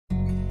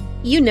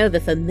You know the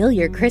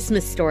familiar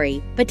Christmas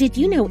story, but did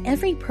you know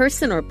every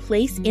person or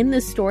place in the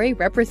story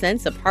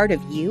represents a part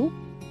of you?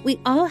 We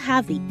all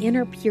have the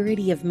inner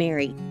purity of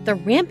Mary, the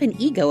rampant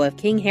ego of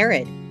King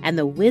Herod, and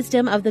the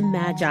wisdom of the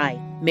Magi.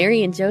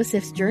 Mary and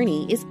Joseph's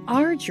journey is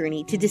our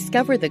journey to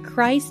discover the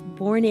Christ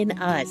born in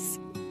us.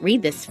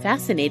 Read this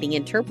fascinating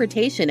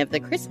interpretation of the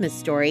Christmas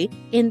story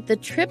in The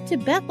Trip to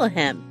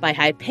Bethlehem by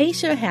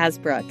Hypatia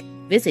Hasbrook.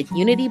 Visit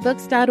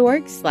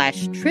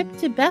unitybooks.org/Trip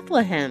to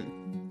Bethlehem.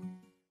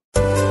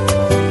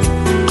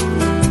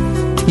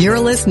 You're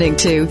listening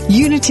to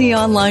Unity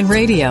Online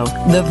Radio,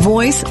 the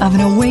voice of an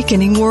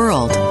awakening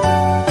world.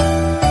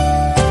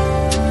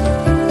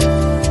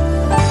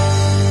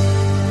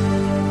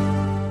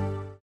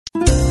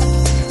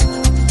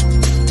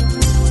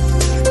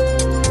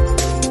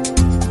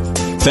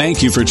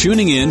 Thank you for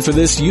tuning in for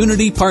this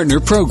Unity Partner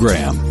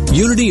Program.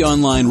 Unity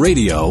Online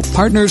Radio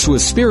partners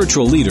with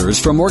spiritual leaders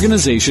from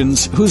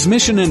organizations whose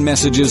mission and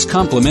messages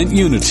complement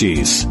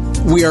Unity's.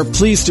 We are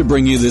pleased to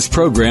bring you this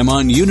program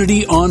on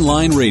Unity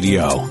Online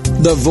Radio,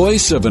 the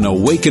voice of an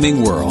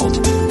awakening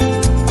world.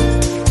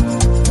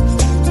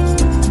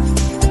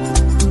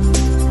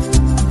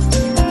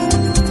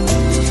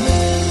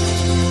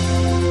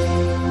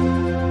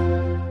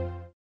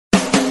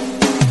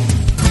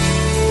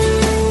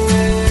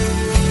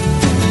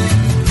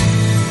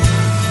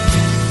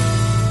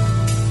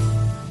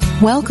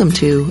 Welcome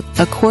to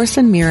A Course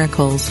in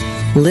Miracles,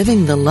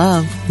 Living the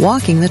Love,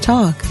 Walking the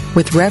Talk,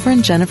 with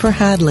Reverend Jennifer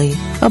Hadley,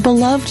 a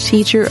beloved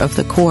teacher of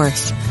the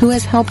Course who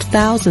has helped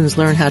thousands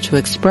learn how to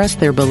express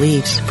their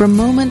beliefs from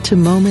moment to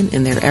moment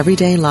in their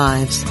everyday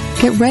lives.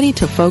 Get ready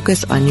to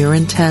focus on your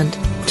intent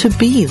to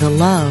be the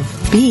love,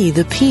 be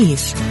the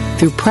peace,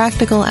 through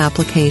practical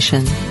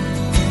application.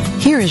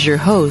 Here is your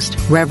host,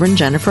 Reverend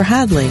Jennifer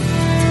Hadley.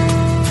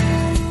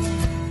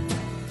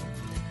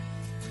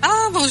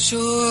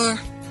 Bonjour.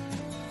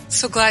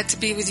 So glad to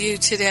be with you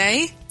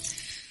today.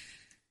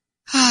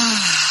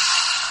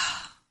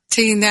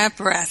 Taking that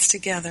breath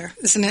together.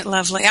 Isn't it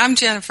lovely? I'm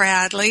Jennifer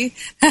Hadley.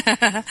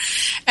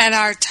 And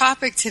our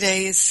topic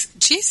today is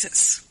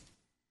Jesus.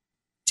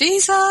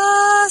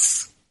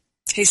 Jesus.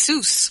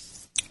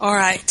 Jesus. All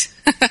right.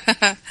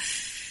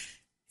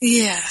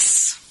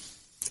 Yes.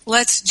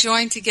 Let's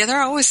join together.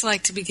 I always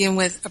like to begin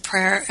with a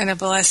prayer and a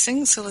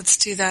blessing. So let's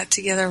do that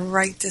together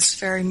right this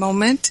very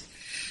moment.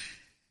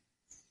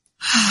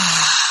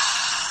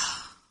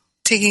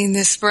 Taking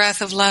this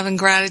breath of love and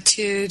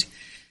gratitude,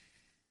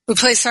 we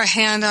place our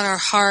hand on our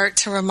heart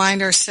to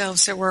remind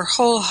ourselves that we're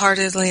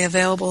wholeheartedly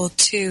available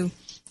to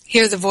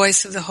hear the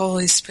voice of the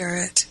Holy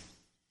Spirit.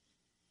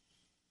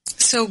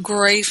 So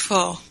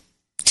grateful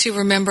to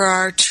remember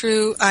our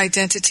true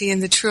identity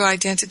and the true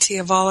identity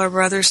of all our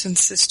brothers and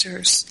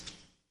sisters.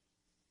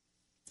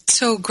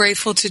 So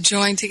grateful to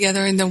join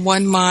together in the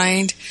one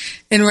mind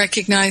and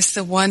recognize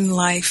the one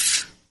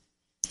life.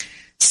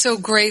 So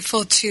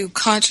grateful to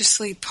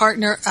consciously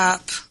partner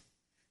up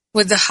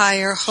with the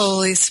higher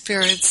Holy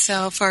Spirit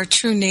self. Our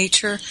true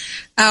nature,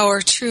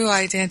 our true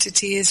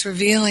identity is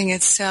revealing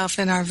itself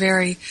in our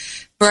very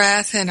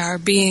breath and our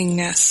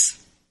beingness.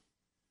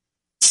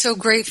 So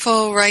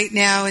grateful right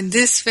now in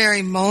this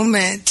very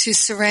moment to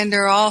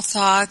surrender all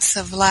thoughts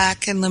of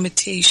lack and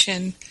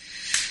limitation.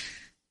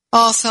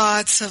 All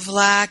thoughts of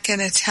lack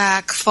and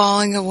attack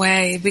falling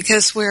away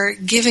because we're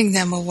giving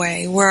them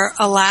away. We're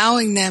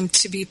allowing them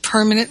to be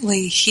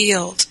permanently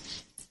healed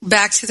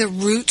back to the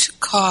root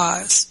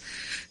cause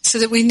so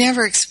that we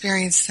never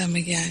experience them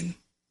again.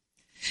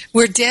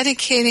 We're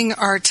dedicating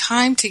our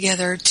time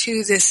together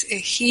to this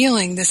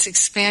healing, this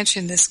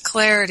expansion, this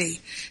clarity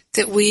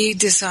that we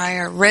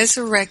desire,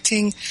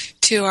 resurrecting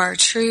to our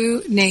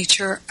true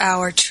nature,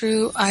 our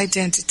true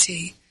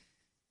identity,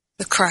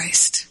 the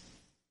Christ.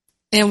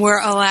 And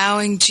we're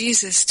allowing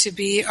Jesus to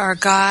be our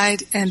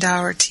guide and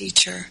our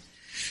teacher.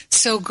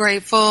 So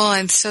grateful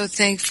and so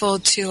thankful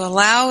to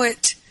allow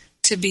it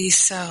to be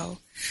so.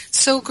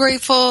 So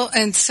grateful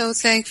and so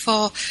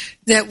thankful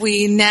that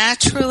we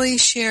naturally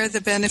share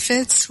the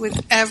benefits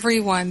with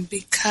everyone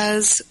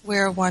because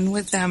we're one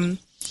with them.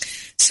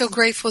 So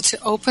grateful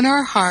to open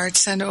our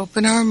hearts and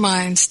open our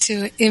minds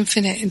to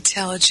infinite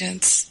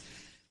intelligence,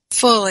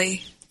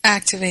 fully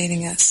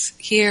activating us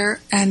here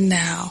and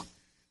now.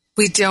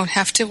 We don't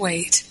have to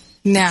wait.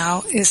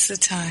 Now is the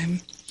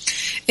time.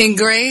 In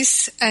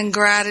grace and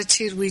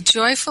gratitude, we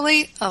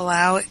joyfully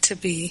allow it to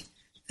be.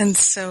 And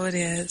so it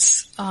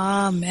is.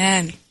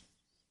 Amen.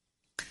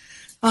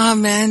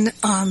 Amen,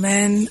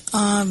 amen,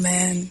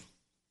 amen.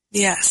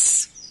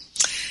 Yes.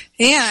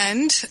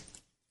 And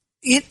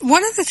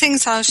one of the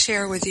things I'll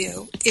share with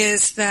you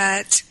is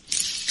that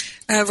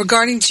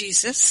regarding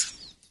Jesus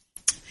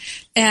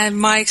and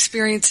my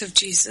experience of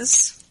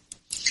Jesus,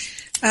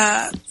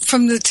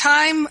 from the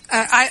time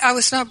I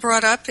was not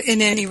brought up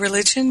in any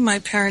religion. My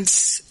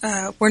parents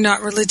were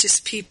not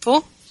religious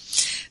people,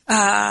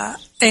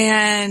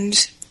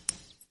 and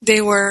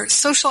they were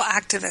social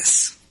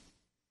activists.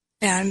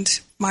 And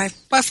my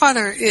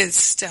father is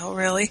still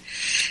really.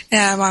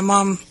 My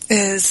mom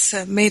is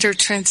made her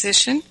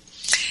transition,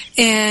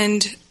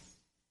 and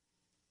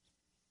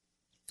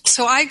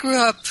So I grew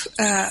up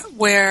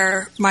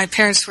where my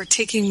parents were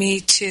taking me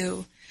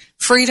to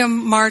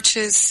freedom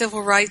marches,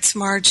 civil rights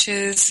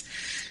marches,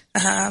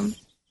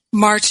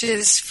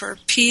 marches for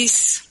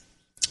peace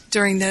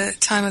during the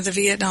time of the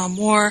Vietnam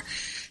War.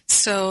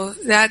 So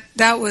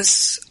that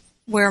was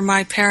where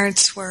my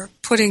parents were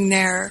putting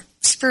their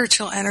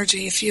spiritual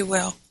energy, if you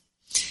will,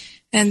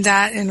 and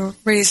that in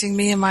raising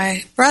me and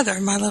my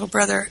brother, my little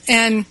brother.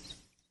 And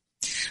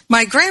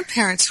my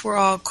grandparents were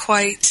all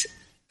quite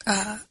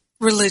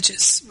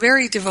religious,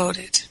 very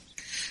devoted.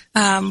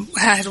 I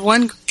had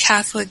one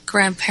Catholic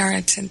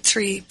grandparent and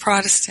 3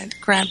 Protestant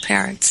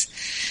grandparents,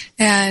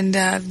 and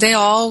they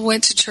all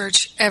went to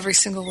church every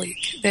single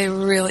week. They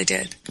really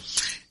did.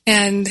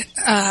 And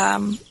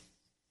I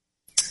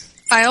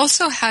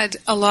also had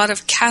a lot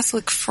of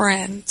Catholic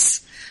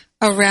friends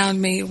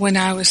around me when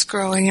I was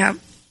growing up.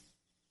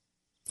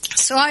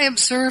 So I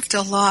observed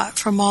a lot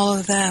from all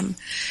of them.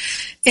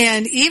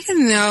 And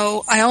even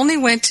though I only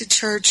went to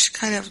church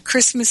kind of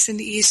Christmas and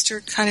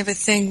Easter kind of a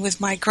thing with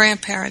my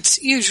grandparents,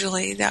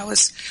 usually that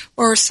was,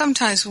 or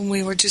sometimes when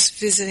we were just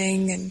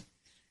visiting and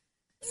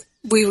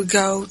we would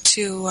go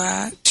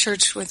to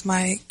church with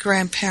my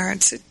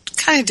grandparents. It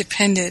kind of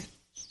depended.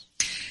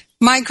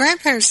 My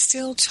grandparents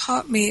still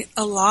taught me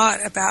a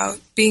lot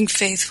about being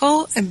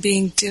faithful and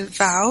being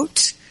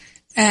devout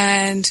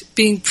and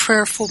being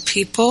prayerful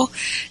people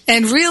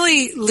and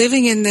really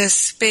living in this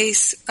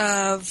space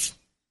of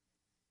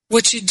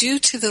what you do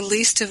to the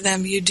least of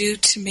them, you do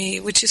to me,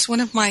 which is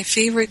one of my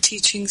favorite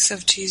teachings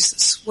of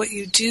Jesus. What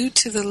you do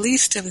to the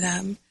least of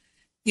them,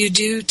 you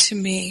do to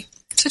me.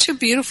 Such a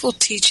beautiful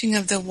teaching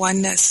of the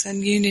oneness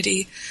and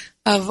unity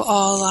of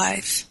all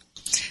life.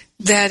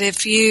 That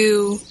if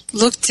you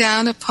look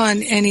down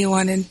upon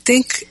anyone and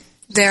think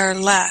they're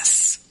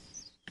less,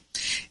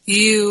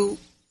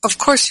 of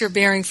course you're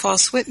bearing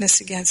false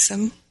witness against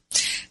them,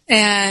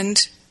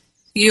 and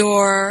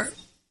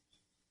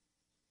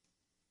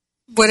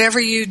whatever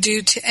you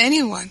do to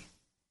anyone,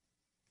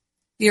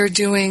 you're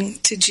doing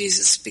to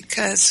Jesus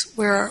because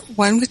we're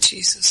one with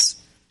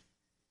Jesus.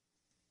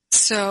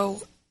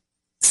 So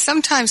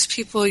sometimes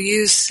people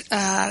use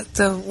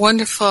the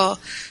wonderful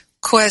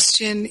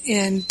question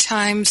in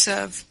times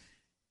of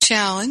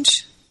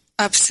challenge,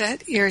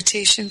 upset,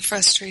 irritation,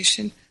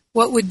 frustration,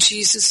 what would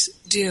Jesus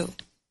do?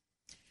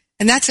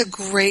 And that's a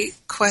great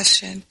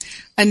question.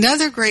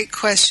 Another great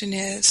question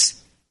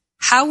is,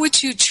 how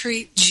would you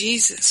treat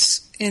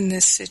Jesus in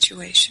this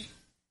situation?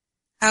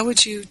 How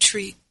would you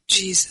treat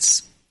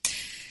Jesus?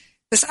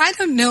 Because I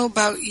don't know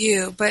about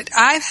you, but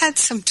I've had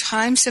some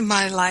times in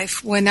my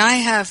life when I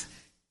have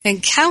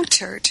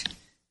encountered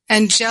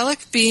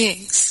angelic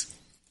beings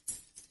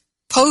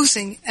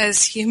posing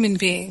as human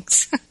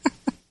beings.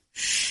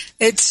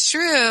 It's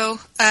true.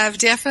 I've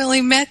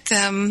definitely met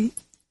them.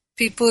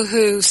 People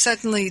who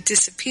suddenly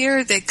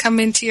disappear, they come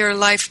into your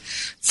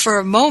life for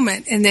a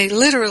moment and they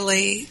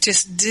literally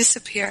just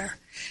disappear.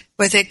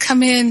 But they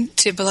come in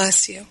to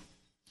bless you.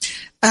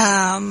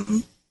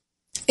 One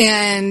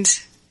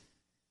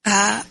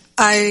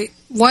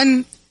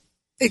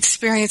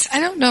experience, I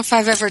don't know if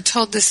I've ever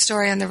told this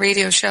story on the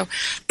radio show,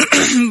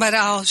 but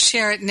I'll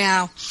share it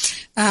now.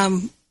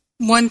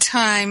 One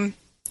time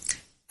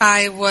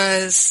I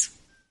was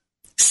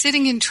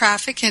sitting in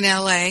traffic in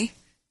LA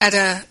at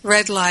a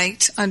red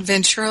light on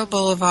Ventura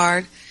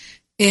Boulevard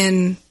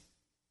in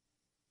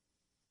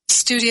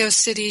Studio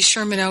City,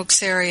 Sherman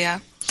Oaks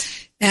area.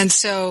 And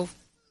so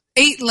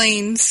 8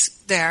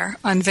 lanes there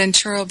on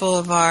Ventura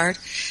Boulevard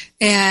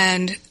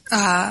and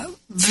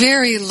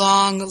very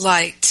long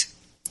light,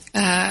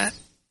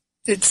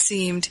 it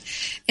seemed.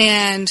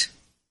 And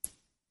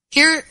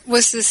here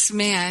was this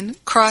man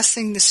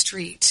crossing the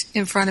street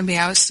in front of me.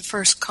 I was the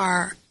first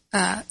car,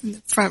 in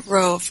the front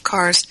row of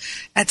cars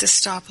at the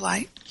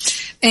stoplight.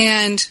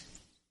 And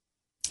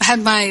I had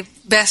my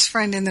best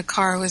friend in the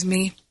car with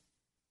me.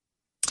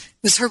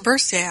 It was her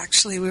birthday,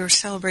 actually. We were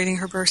celebrating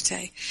her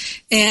birthday.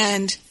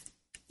 And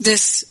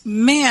this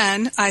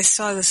man, I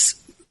saw this,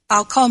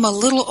 I'll call him a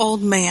little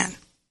old man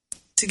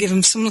to give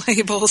him some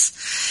labels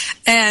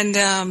and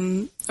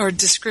or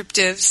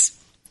descriptives.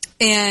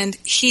 And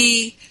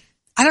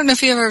I don't know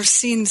if you've ever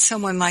seen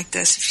someone like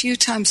this. A few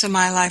times in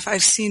my life,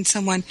 I've seen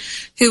someone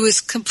who was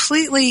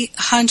completely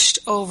hunched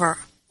over,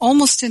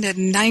 almost in a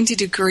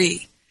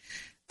 90-degree.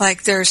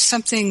 Like there's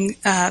something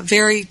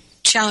very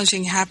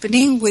challenging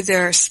happening with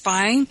their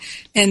spine,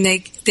 and they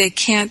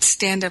can't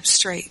stand up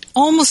straight.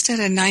 Almost at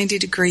a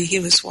 90-degree he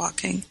was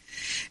walking.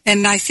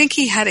 And I think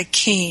he had a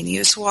cane. He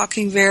was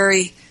walking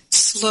very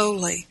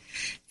slowly.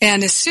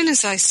 And as soon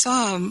as I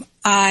saw him,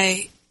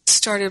 I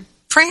started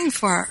praying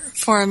for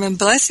him and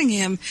blessing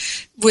him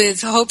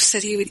with hopes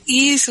that he would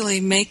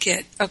easily make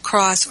it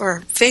across,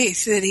 or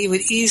faith that he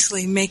would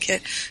easily make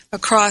it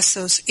across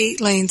those 8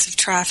 lanes of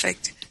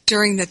traffic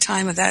during the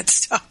time of that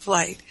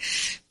stoplight,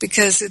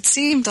 because it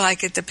seemed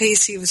like at the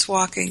pace he was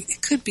walking,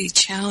 it could be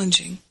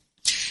challenging.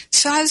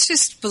 So I was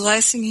just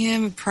blessing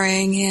him and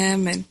praying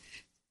him and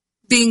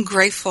being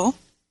grateful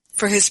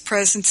for his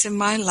presence in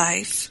my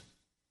life,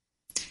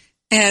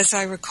 as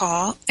I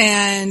recall,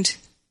 and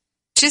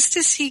just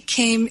as he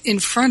came in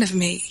front of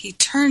me, he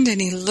turned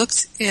and he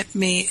looked at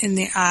me in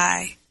the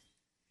eye.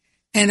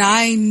 And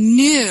I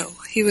knew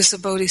he was a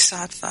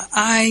bodhisattva.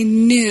 I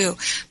knew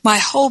my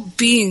whole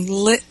being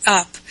lit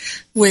up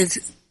with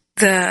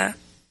the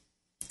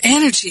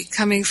energy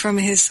coming from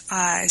his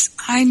eyes.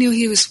 I knew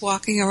he was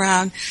walking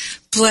around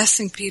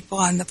blessing people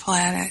on the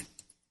planet.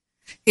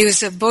 He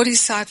was a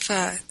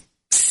bodhisattva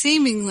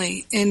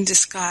seemingly in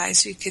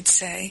disguise, you could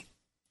say.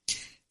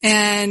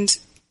 And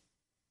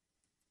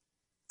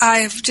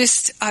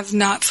I've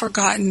not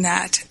forgotten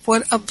that.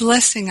 What a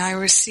blessing I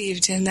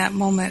received in that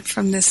moment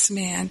from this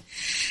man.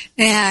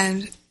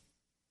 And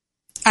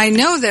I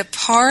know that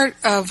part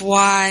of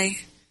why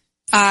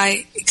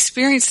I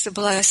experienced the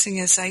blessing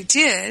as I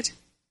did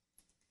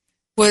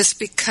was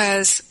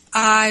because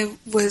I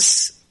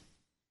was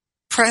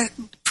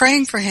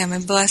praying for him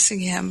and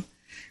blessing him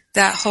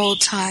that whole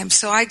time.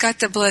 So I got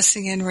the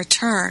blessing in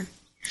return.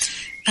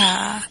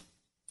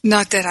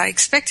 Not that I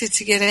expected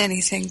to get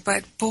anything,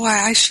 but boy,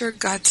 I sure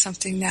got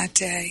something that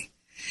day.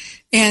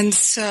 And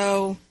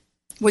so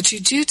what you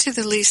do to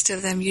the least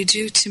of them, you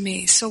do to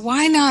me. So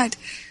why not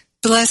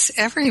bless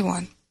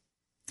everyone?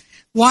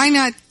 Why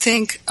not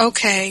think,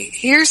 okay,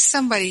 here's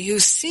somebody who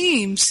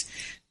seems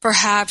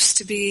perhaps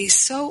to be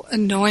so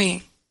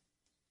annoying.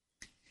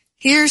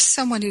 Here's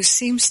someone who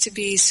seems to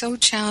be so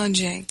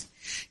challenging.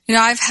 You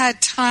know, I've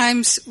had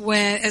times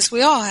when, as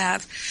we all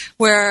have,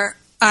 where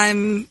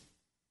I'm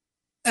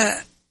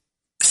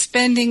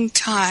spending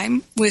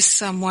time with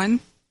someone,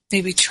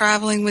 maybe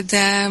traveling with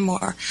them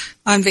or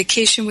on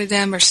vacation with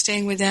them or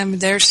staying with them,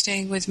 they're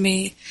staying with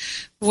me,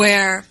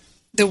 where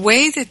the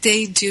way that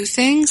they do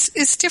things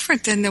is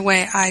different than the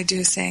way I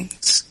do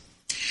things.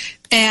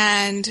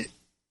 And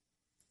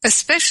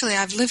especially,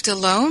 I've lived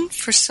alone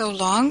for so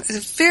long,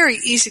 it's very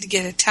easy to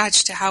get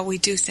attached to how we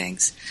do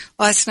things.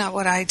 Well, that's not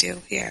what I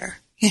do here.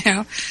 You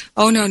know,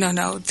 oh,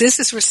 no, this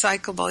is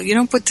recyclable. You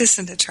don't put this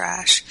in the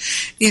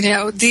trash. You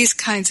know, these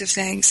kinds of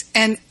things.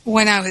 And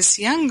when I was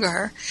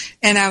younger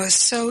and I was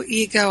so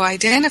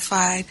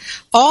ego-identified,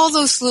 all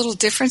those little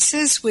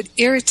differences would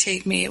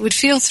irritate me. It would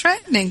feel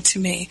threatening to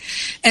me.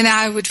 And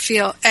I would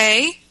feel,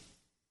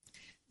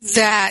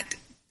 that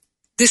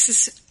this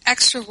is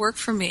extra work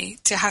for me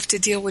to have to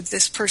deal with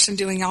this person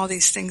doing all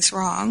these things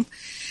wrong.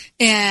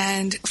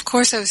 And, of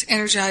course, I was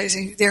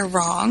energizing, they're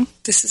wrong,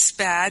 this is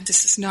bad,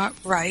 this is not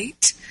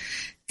right.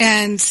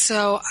 And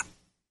so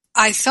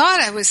I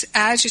thought I was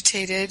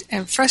agitated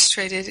and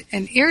frustrated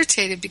and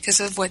irritated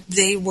because of what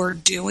they were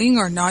doing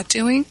or not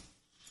doing.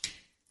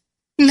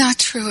 Not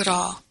true at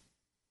all.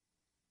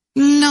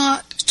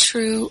 Not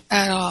true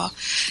at all.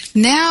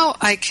 Now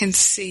I can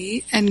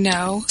see and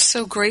know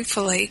so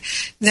gratefully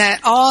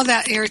that all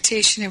that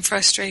irritation and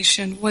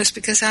frustration was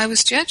because I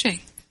was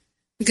judging.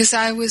 Because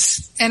I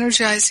was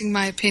energizing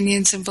my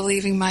opinions and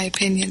believing my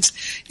opinions.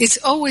 It's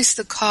always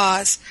the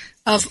cause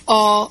of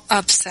all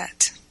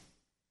upset.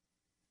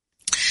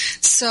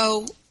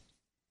 So,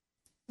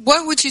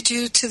 what would you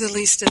do to the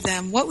least of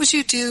them? What would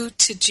you do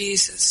to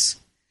Jesus?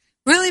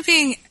 Really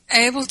being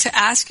able to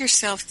ask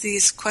yourself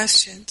these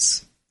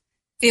questions.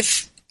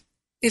 If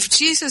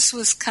Jesus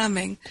was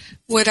coming,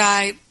 would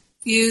I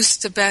use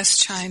the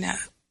best china?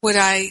 Would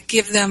I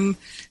give them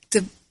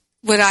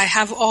would I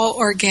have all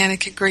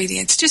organic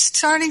ingredients? Just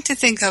starting to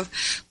think of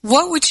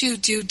what would you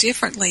do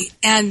differently?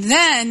 And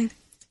then,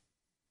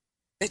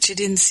 bet you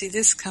didn't see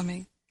this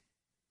coming,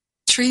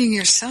 treating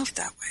yourself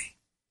that way.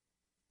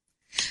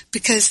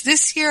 Because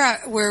this year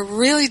we're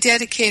really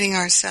dedicating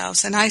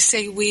ourselves, and I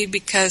say we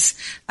because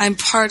I'm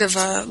part of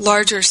a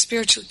larger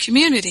spiritual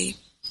community,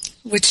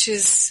 which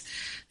is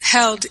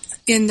held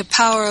in the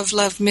Power of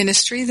Love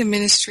Ministry, the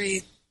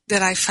ministry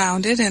that I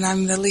founded and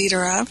I'm the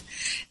leader of,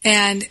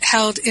 and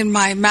held in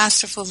my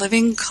Masterful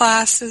Living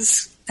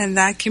classes and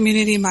that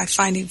community, my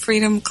Finding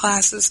Freedom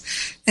classes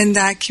and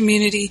that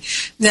community,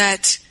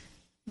 that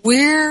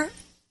we're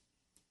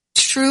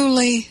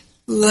truly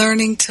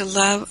learning to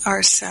love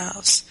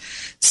ourselves.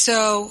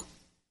 So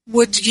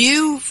would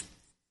you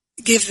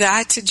give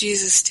that to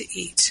Jesus to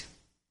eat?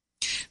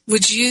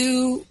 Would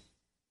you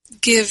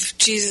give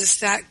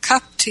Jesus that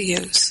cup to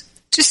use?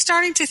 Just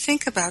starting to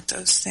think about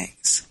those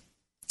things.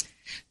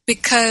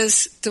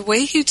 Because the way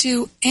you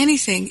do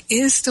anything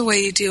is the way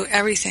you do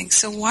everything.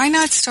 So why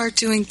not start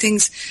doing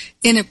things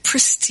in a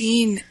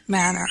pristine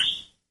manner?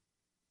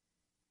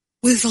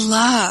 With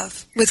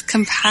love, with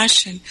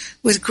compassion,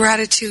 with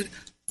gratitude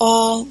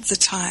all the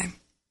time.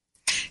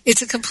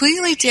 It's a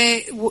completely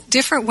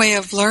different way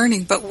of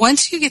learning, but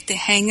once you get the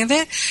hang of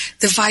it,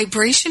 the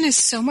vibration is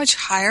so much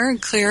higher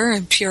and clearer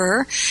and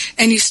purer,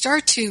 and you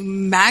start to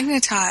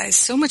magnetize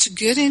so much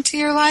good into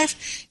your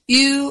life,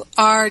 you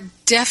are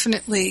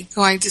definitely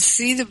going to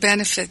see the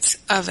benefits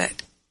of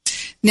it.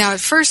 Now, at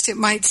first, it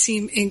might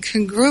seem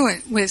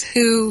incongruent with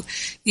who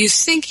you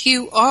think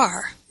you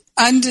are,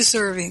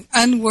 undeserving,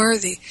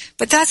 unworthy,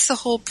 but that's the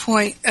whole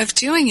point of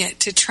doing it,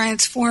 to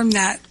transform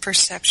that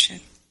perception.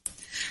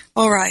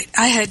 All right,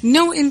 I had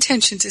no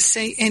intention to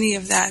say any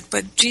of that,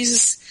 but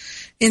Jesus,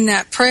 in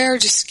that prayer,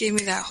 just gave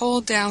me that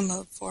whole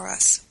download for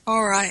us.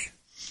 All right.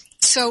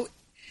 So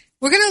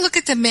We're going to look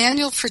at the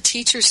manual for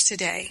teachers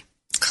today.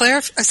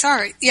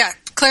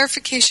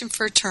 Clarification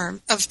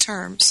of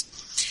terms.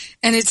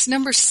 And it's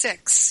number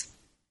 6.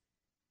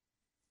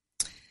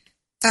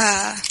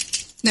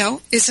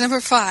 No, it's number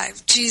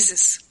 5.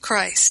 Jesus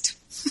Christ.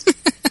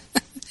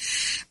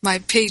 My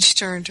page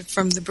turned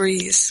from the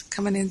breeze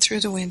coming in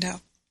through the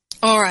window.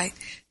 All right.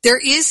 There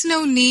is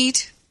no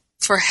need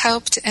for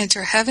help to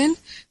enter heaven,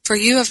 for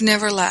you have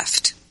never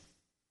left.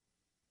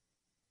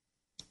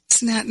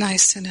 Isn't that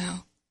nice to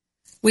know?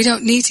 We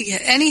don't need to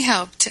get any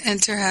help to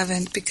enter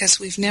heaven because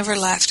we've never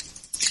left.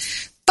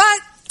 But,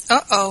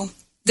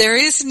 there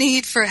is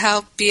need for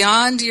help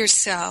beyond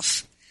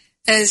yourself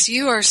as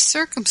you are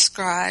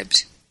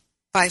circumscribed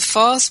by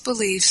false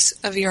beliefs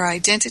of your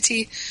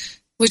identity,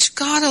 which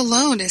God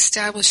alone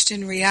established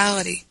in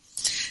reality.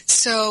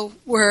 So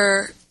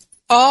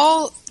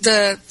all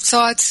the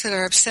thoughts that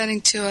are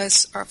upsetting to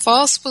us are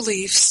false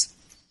beliefs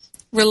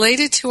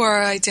related to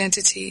our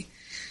identity.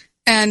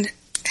 And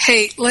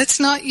hey, let's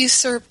not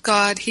usurp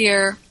God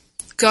here.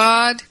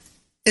 God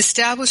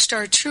established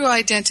our true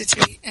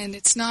identity, and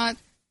it's not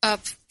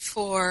up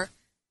for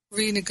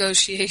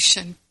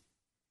renegotiation.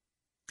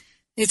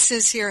 It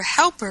says here,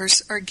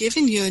 helpers are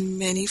given you in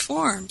many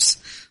forms,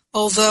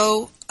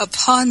 although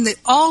upon the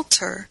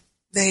altar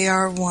they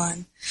are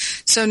one.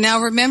 So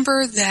now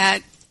remember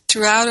that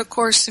throughout A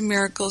Course in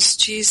Miracles,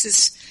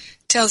 Jesus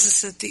tells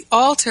us that the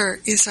altar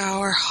is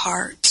our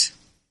heart.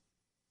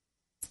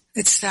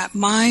 It's that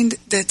mind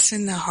that's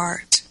in the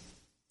heart.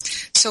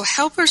 So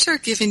helpers are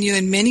given you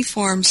in many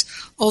forms,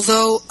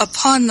 although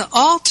upon the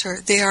altar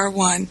they are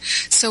one.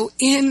 So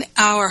in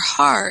our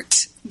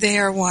heart they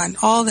are one.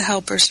 All the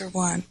helpers are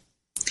one.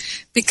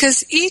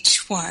 Because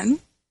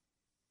beyond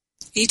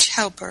each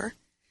helper,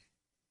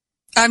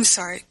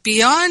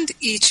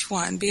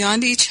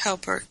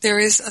 there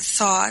is a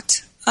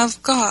thought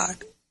of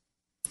God.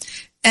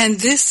 And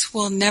this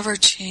will never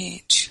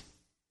change.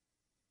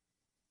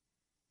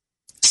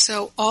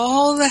 So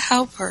all the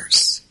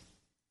helpers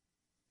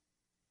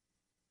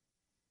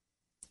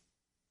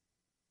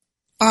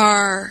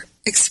are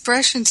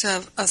expressions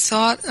of a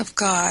thought of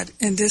God,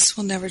 and this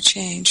will never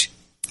change.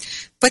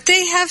 But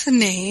they have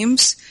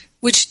names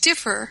which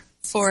differ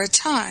for a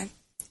time.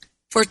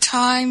 For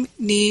time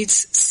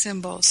needs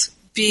symbols,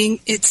 being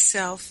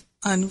itself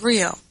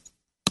unreal.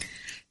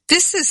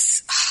 This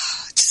is,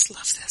 I just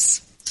love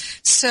this.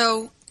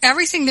 So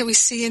everything that we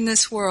see in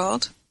this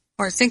world,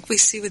 or think we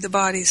see with the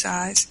body's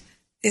eyes,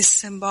 is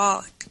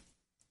symbolic.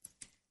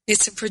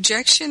 It's a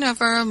projection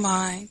of our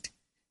mind.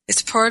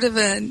 It's part of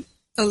an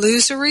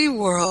illusory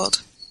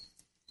world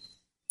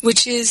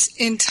which is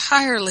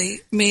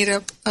entirely made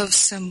up of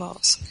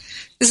symbols.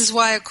 This is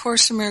why A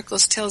Course in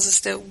Miracles tells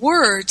us that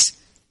words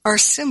are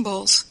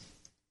symbols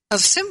of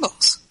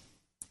symbols,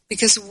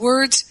 because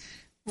words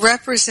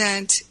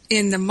represent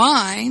in the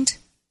mind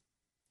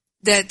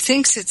that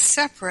thinks it's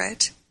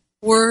separate,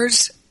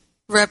 words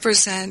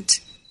represent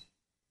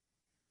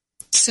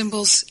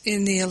symbols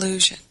in the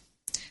illusion.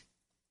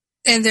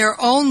 And they're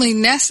only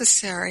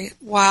necessary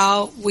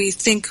while we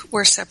think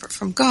we're separate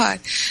from God.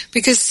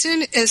 Because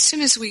as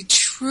soon as we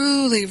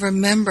truly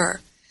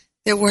remember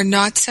that we're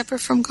not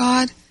separate from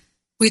God,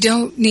 we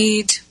don't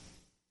need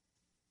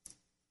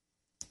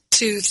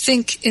to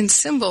think in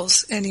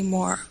symbols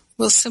anymore.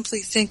 We'll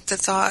simply think the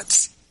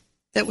thoughts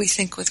that we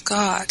think with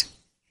God.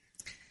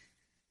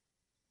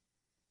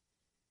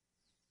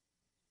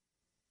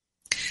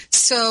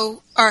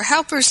 So our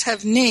helpers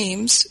have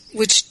names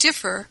which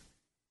differ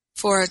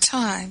for a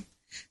time.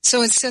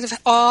 So instead of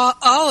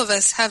all of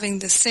us having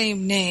the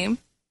same name,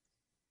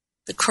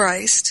 the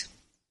Christ,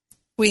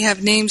 we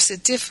have names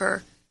that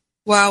differ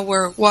while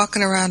we're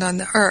walking around on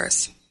the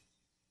earth.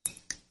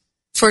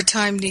 For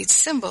time needs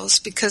symbols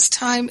because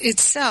time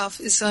itself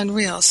is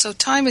unreal. So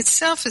time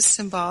itself is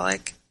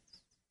symbolic.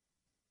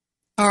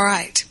 All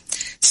right.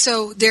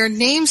 So their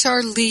names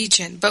are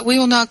legion, but we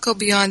will not go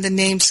beyond the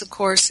names the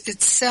Course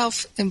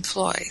itself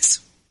employs.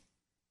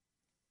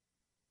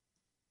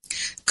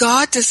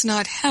 God does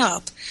not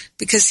help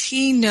because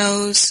he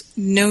knows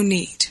no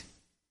need.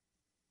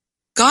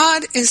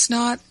 God is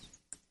not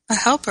a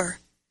helper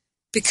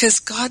because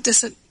God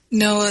doesn't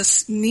know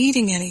us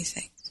needing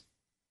anything.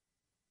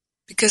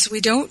 Because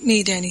we don't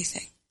need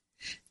anything.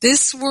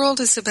 This world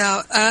is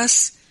about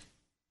us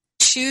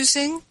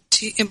choosing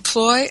to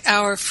employ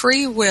our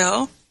free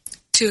will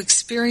to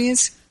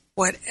experience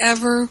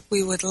whatever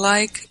we would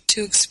like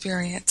to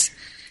experience.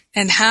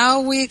 And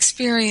how we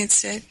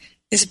experience it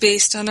is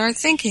based on our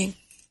thinking.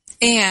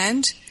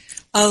 And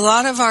a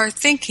lot of our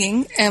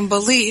thinking and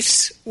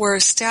beliefs were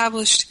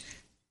established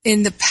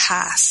in the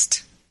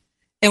past.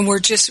 And we're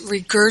just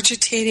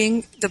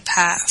regurgitating the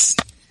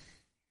past.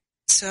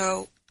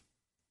 So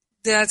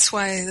that's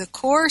why the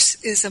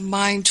Course is a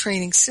mind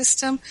training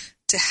system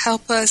to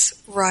help us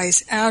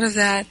rise out of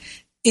that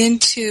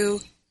into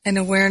an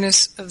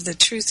awareness of the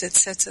truth that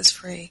sets us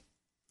free.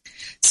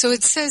 So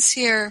it says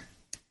here,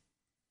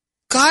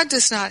 God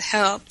does not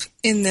help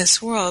in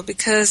this world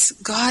because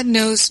God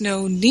knows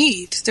no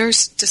need.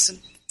 Doesn't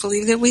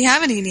believe that we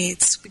have any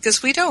needs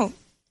because we don't.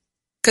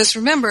 Because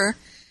remember,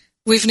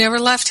 we've never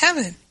left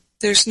heaven.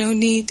 There's no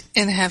need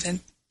in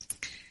heaven.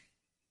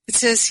 It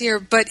says here,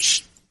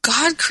 but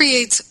God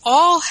creates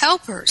all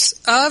helpers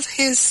of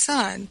his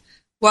Son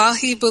while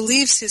he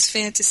believes his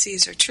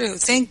fantasies are true.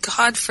 Thank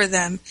God for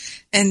them,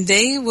 and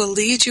they will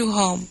lead you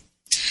home.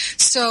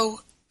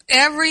 So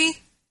every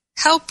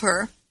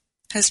helper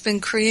has been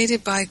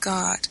created by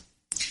God.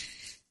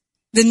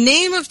 The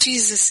name of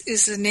Jesus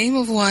is the name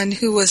of one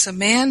who was a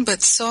man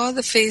but saw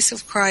the face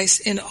of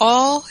Christ in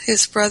all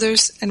his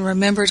brothers and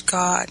remembered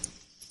God.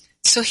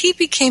 So he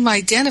became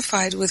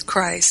identified with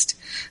Christ,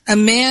 a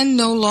man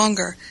no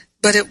longer,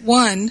 but at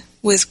one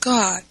with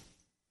God.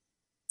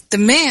 The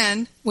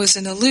man was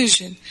an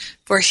illusion,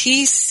 for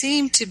he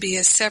seemed to be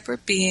a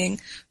separate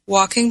being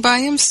walking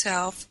by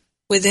himself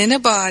within a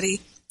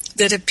body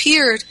that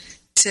appeared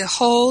to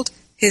hold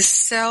his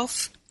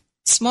self,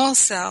 small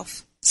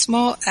s,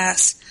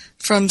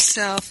 from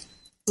self,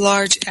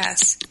 large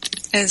S,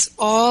 as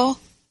all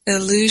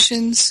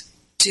illusions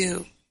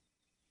do.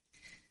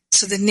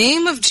 So the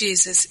name of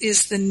Jesus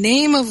is the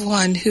name of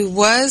one who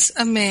was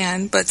a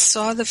man but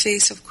saw the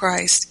face of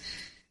Christ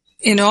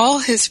in all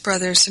his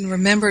brothers and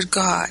remembered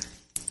God.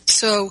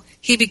 So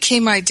he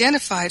became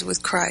identified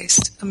with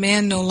Christ, a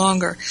man no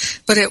longer,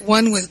 but at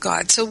one with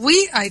God. So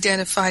we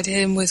identified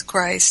him with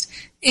Christ,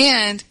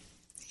 and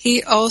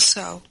he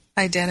also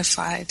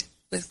identified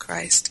with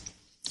Christ.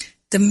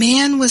 The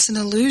man was an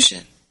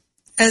illusion,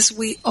 as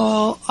we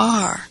all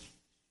are.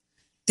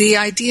 The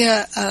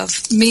idea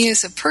of me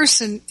as a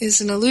person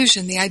is an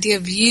illusion. The idea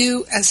of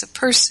you as a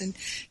person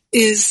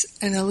is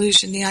an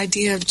illusion. The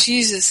idea of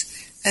Jesus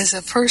as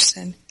a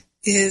person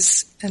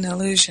is an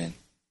illusion.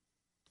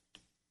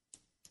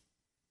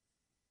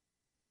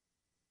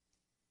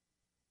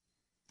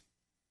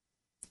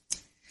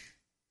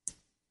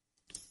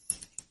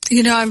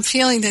 You know, I'm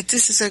feeling that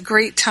this is a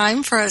great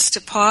time for us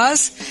to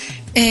pause,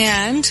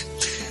 and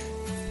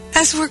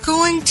as we're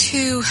going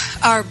to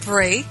our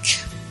break,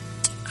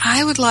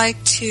 I would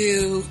like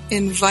to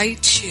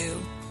invite you.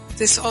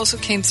 This also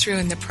came through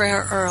in the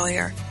prayer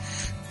earlier.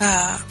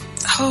 Thank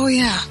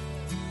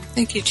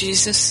you,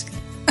 Jesus.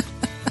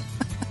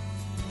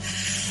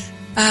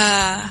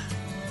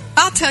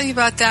 I'll tell you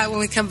about that when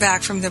we come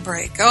back from the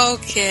break.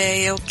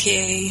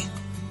 Okay.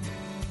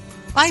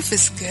 Life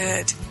is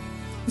good.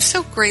 I'm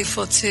so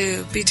grateful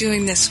to be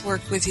doing this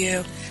work with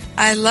you.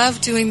 I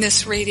love doing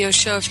this radio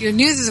show. If you're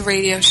new to the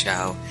radio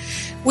show,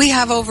 we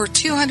have over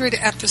 200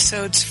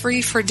 episodes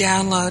free for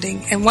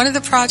downloading. And one of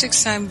the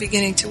projects I'm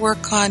beginning to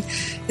work on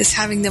is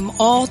having them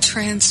all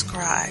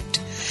transcribed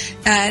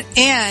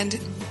and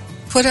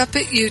put up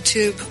at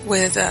YouTube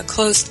with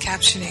closed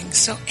captioning.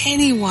 So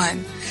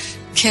anyone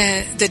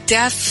the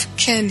deaf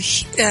can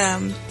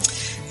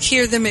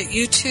hear them at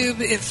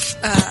YouTube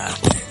if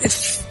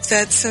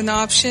that's an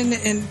option.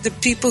 And the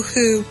people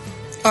who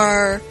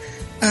are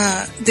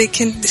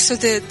so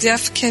the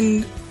deaf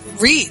can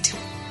read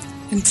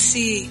and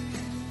see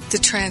the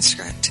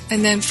transcript.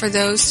 And then for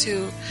those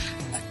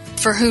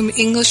for whom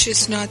English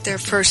is not their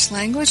first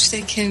language,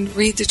 they can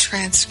read the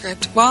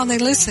transcript while they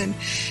listen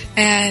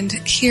and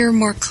hear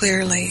more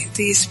clearly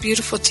these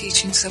beautiful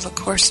teachings of A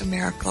Course in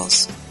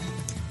Miracles.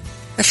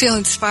 I feel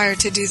inspired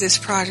to do this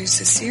project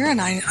this year,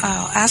 and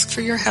I'll ask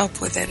for your help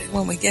with it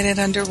when we get it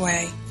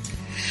underway.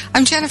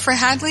 I'm Jennifer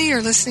Hadley.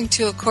 You're listening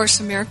to A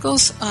Course in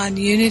Miracles on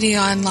Unity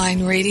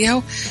Online Radio,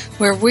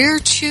 where we're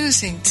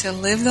choosing to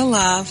live the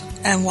love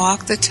and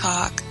walk the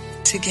talk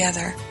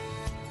together.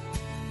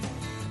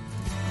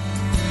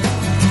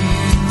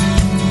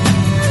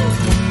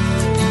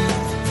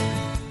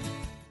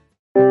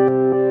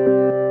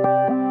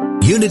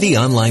 Unity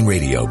Online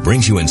Radio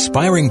brings you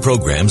inspiring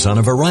programs on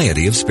a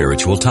variety of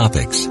spiritual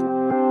topics.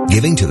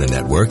 Giving to the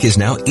network is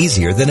now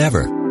easier than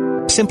ever.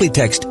 Simply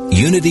text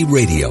Unity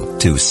Radio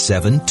to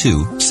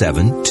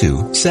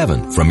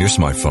 72727 from your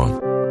smartphone.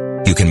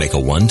 You can make a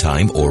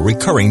one-time or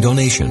recurring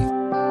donation.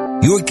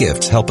 Your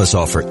gifts help us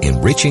offer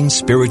enriching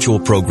spiritual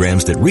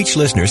programs that reach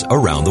listeners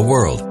around the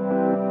world.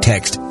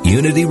 Text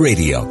Unity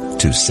Radio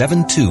to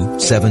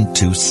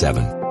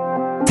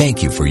 72727.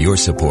 Thank you for your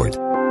support.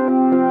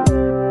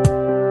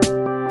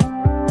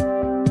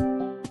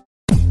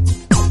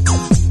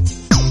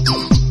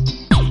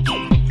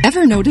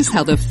 Ever notice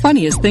how the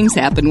funniest things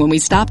happen when we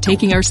stop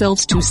taking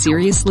ourselves too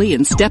seriously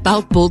and step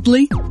out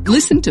boldly?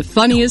 Listen to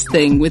Funniest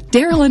Thing with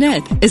Daryl and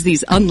Ed as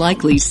these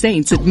unlikely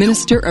saints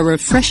administer a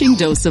refreshing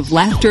dose of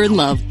laughter and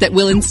love that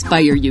will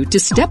inspire you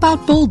to step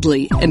out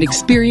boldly and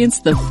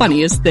experience the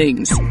funniest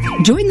things.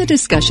 Join the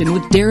discussion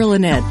with Daryl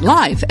and Ed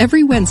live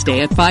every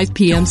Wednesday at 5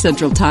 p.m.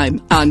 Central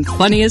Time on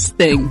Funniest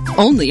Thing,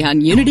 only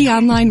on Unity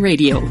Online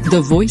Radio,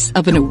 the voice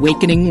of an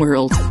awakening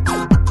world.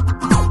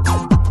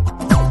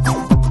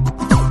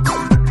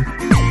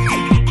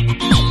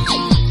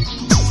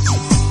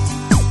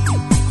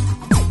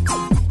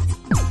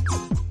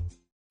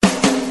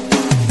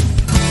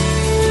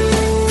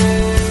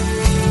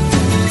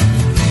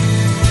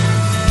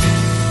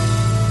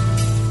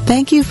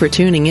 Thank you for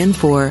tuning in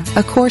for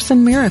A Course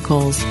in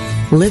Miracles,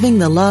 living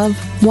the love,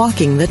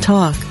 walking the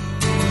talk.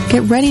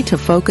 Get ready to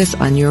focus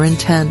on your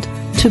intent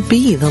to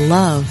be the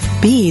love,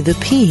 be the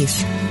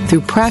peace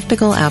through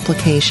practical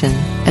application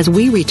as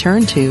we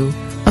return to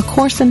A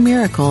Course in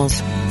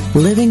Miracles,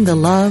 living the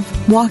love,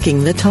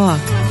 walking the talk.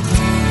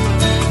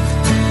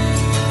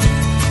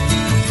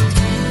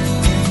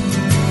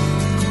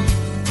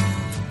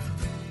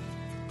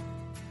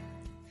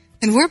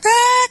 And we're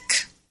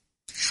back.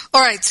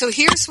 All right, so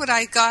here's what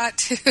I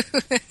got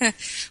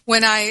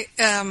when I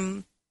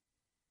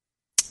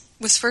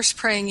was first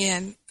praying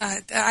in.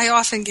 I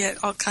often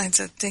get all kinds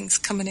of things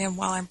coming in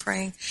while I'm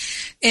praying,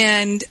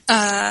 and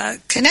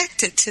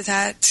connected to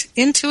that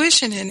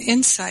intuition and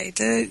insight.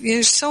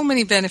 There's so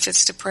many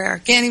benefits to prayer. I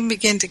can't even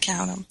begin to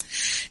count them.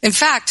 In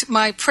fact,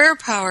 my Prayer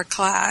Power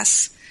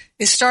class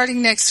is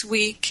starting next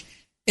week.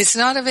 It's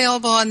not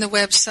available on the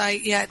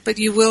website yet, but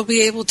you will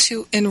be able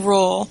to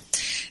enroll.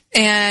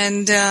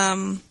 And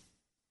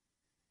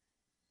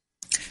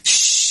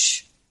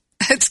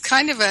it's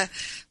kind of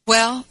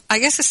well, I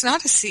guess it's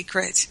not a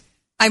secret.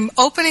 I'm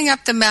opening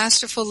up the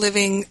Masterful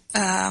Living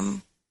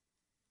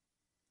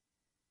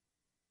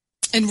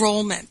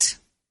enrollment,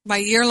 my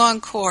year-long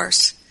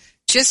course.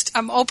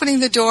 I'm opening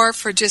the door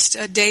for just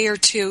a day or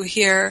two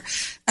here.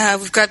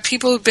 We've got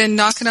people who've been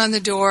knocking on the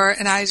door,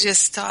 and I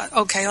just thought,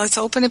 okay, let's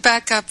open it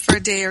back up for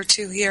a day or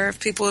two here if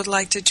people would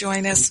like to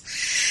join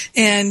us.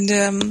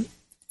 And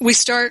we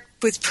start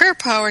with Prayer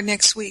Power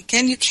next week,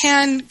 and you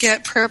can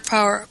get Prayer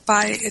Power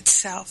by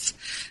itself.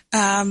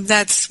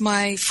 That's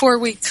my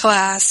 4-week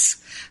class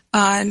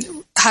on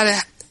how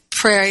to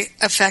pray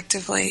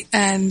effectively,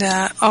 and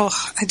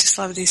I just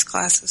love these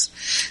classes.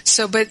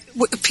 So, but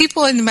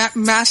people in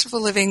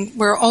Masterful Living,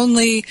 we're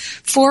only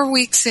 4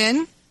 weeks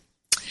in.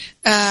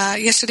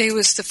 Yesterday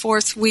was the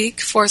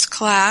 4th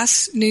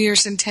class, New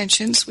Year's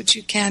Intentions, which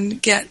you can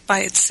get by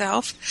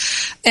itself,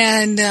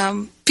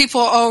 and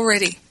people are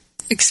already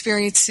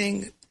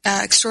experiencing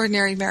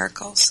extraordinary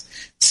miracles.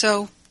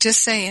 So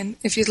just saying,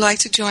 if you'd like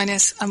to join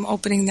us, I'm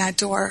opening that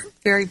door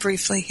very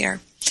briefly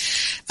here.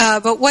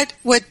 But what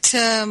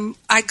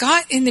I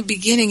got in the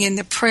beginning in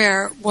the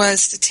prayer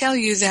was to tell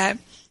you that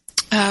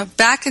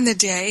back in the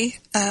day,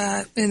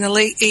 in the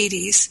late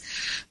 80s,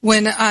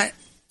 when the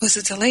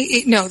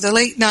late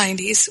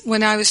 90s,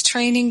 when I was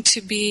training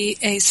to be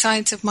a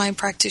Science of Mind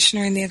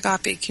practitioner in the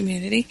Agape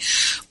community,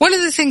 one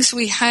of the things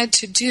we had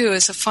to do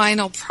as a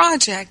final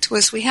project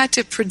was we had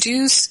to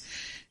produce,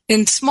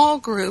 in small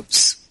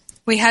groups,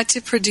 we had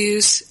to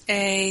produce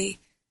a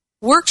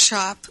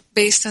workshop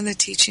based on the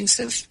teachings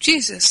of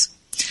Jesus.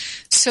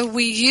 So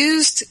we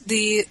used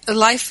the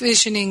life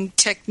visioning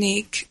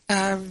technique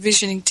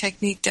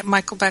that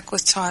Michael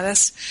Beckwith taught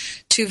us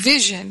to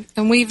vision.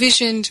 And we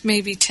visioned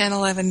maybe 10,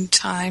 11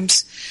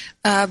 times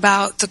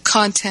about the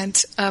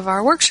content of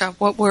our workshop.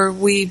 What were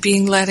we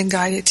being led and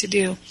guided to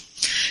do?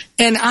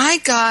 And I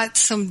got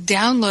some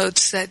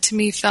downloads that to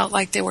me felt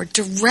like they were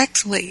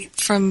directly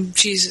from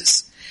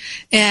Jesus.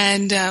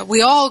 And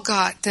we all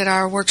got that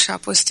our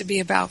workshop was to be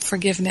about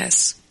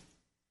forgiveness.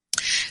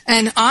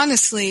 And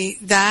honestly,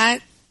 that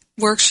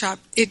workshop,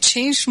 it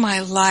changed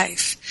my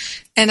life.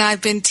 And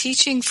I've been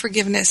teaching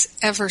forgiveness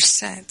ever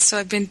since. So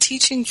I've been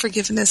teaching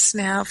forgiveness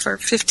now for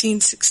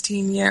 15,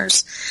 16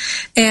 years.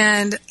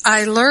 And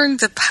I learned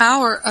the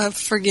power of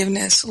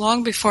forgiveness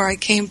long before I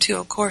came to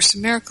A Course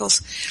in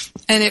Miracles.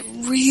 And it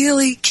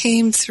really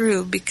came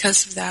through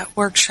because of that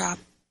workshop.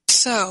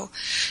 So,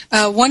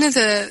 one of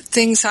the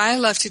things I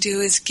love to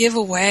do is give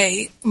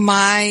away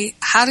my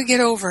How to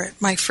Get Over It,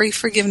 my free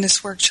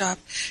forgiveness workshop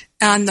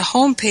on the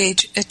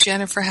homepage at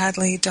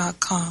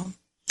jenniferhadley.com.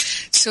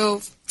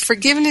 So,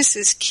 forgiveness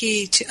is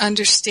key to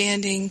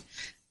understanding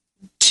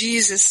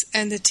Jesus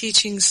and the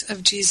teachings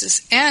of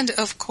Jesus, and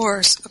of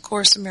course, A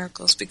Course in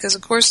Miracles, because A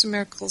Course in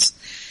Miracles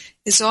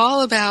is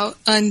all about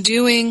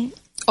undoing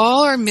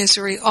all our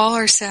misery, all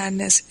our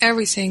sadness,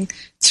 everything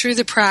through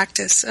the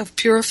practice of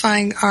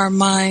purifying our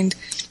mind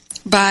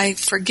by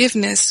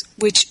forgiveness,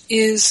 which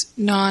is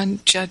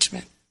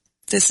non-judgment.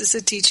 This is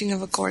a teaching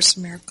of A Course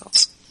in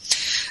Miracles.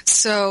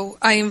 So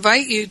I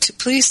invite you to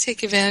please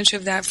take advantage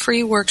of that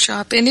free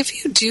workshop. And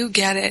if you do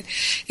get it,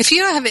 if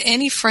you have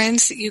any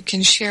friends that you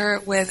can share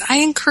it with, I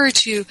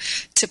encourage you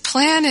to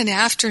plan an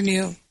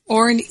afternoon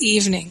or an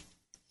evening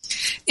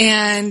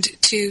and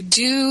to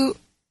do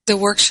the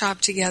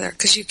workshop together,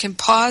 because you can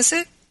pause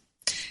it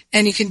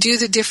and you can do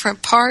the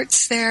different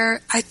parts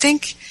there. I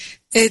think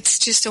it's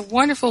just a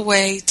wonderful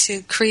way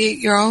to create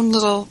your own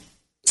little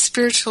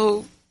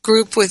spiritual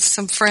group with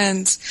some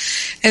friends.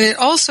 And it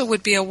also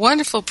would be a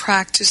wonderful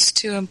practice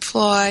to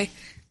employ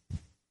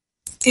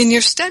in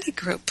your study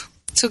group.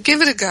 So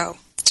give it a go.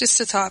 Just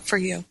a thought for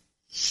you.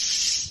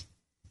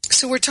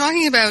 So we're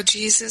talking about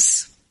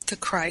Jesus the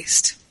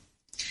Christ.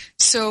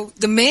 So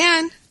the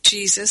man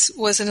Jesus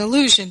was an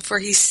illusion, for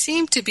he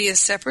seemed to be a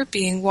separate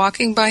being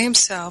walking by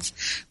himself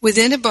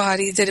within a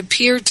body that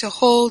appeared to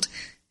hold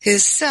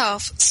his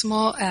self,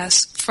 small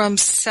s, from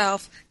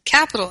self,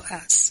 capital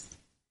S,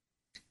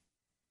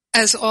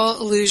 as all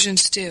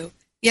illusions do.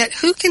 Yet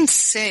who can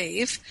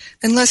save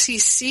unless he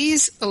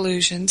sees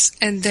illusions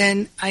and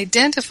then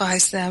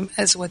identifies them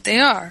as what they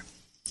are?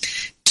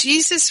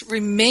 Jesus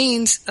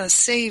remains a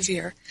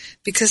Savior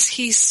because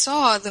he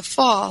saw the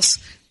false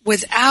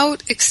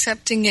without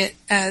accepting it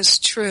as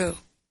true.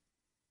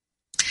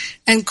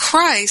 And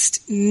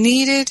Christ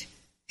needed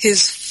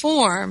his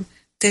form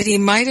that he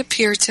might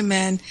appear to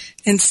men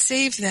and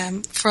save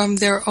them from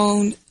their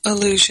own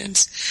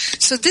illusions.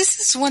 So this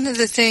is one of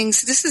the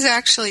things, this is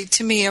actually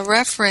to me a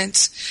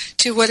reference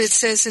to what it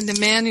says in the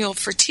Manual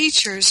for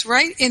Teachers.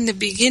 Right in the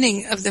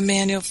beginning of the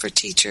Manual for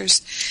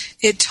Teachers,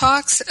 it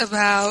talks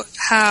about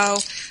how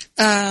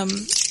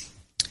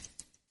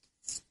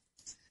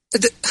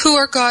who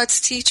are God's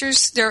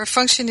teachers? Their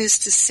function is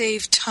to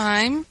save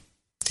time,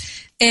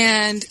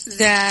 and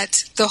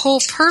that the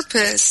whole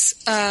purpose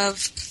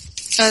of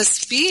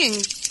us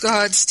being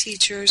God's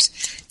teachers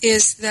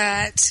is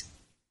that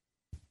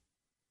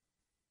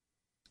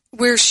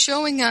we're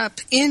showing up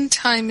in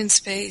time and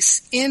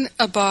space, in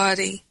a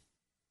body,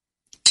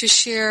 to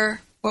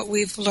share what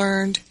we've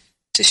learned,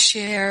 to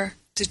share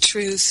the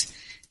truth,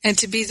 and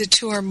to be the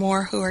two or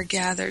more who are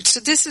gathered. So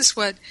this is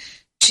what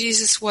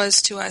Jesus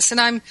was to us. And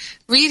I'm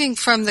reading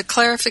from the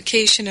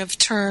clarification of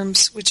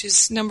terms, which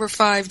is number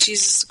 5,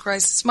 Jesus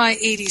Christ. It's my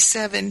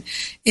 87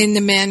 in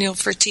the Manual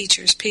for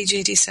Teachers, page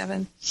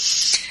 87.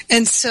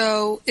 And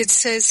so it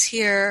says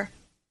here,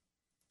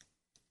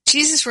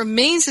 Jesus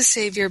remains a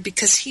Savior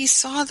because he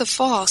saw the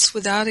false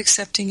without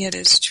accepting it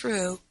as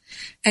true.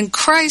 And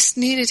Christ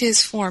needed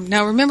his form.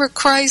 Now remember,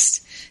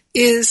 Christ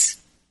is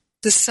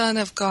the Son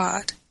of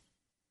God.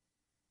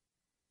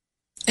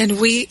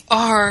 And we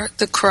are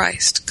the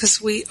Christ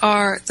because we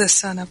are the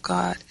Son of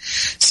God.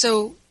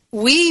 So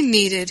we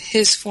needed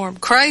his form.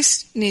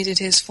 Christ needed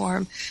his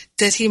form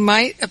that he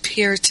might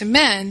appear to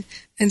men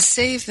and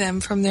save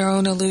them from their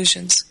own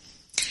illusions.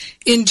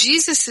 In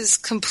Jesus'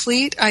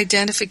 complete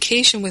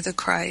identification with the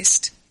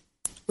Christ,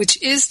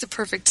 which is the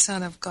perfect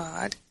Son of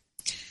God,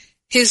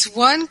 his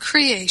one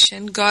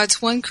creation,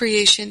 God's one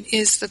creation,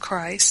 is the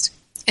Christ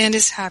and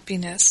his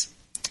happiness.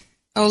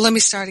 Oh, let me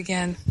start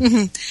again.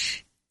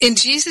 In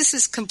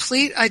Jesus'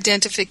 complete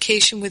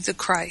identification with the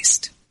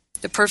Christ,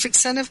 the perfect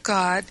Son of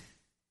God,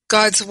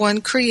 God's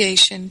one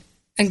creation,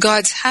 and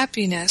God's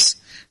happiness,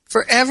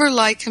 forever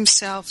like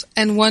himself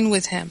and one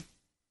with him,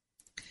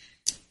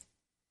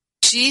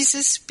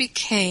 Jesus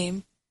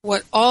became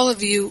what all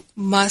of you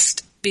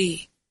must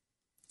be.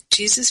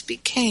 Jesus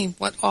became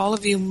what all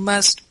of you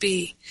must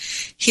be.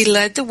 He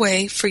led the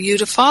way for you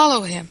to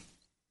follow him.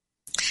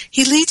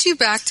 He leads you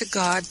back to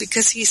God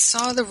because he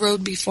saw the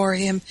road before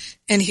him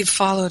and he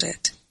followed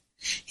it.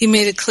 He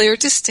made a clear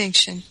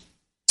distinction,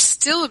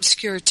 still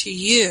obscure to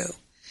you,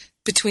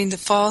 between the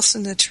false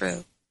and the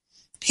true.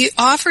 He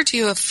offered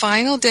you a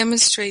final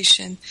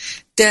demonstration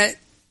that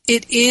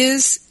it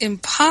is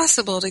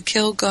impossible to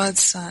kill God's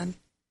Son,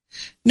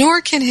 nor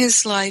can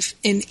his life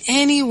in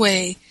any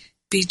way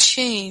be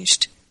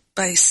changed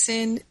by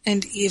sin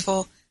and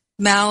evil,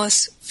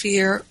 malice,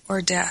 fear,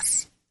 or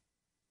death.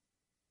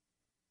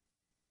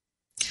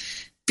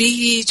 Be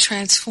ye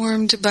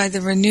transformed by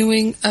the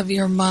renewing of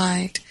your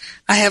mind.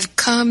 I have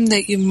come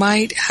that you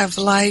might have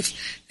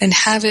life and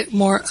have it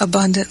more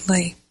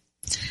abundantly.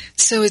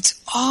 So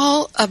it's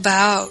all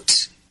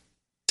about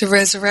the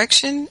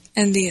resurrection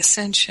and the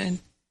ascension.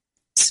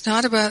 It's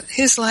not about,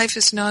 his life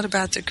is not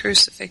about the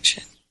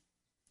crucifixion.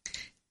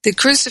 The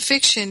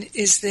crucifixion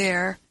is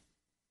there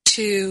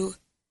to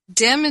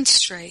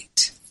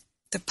demonstrate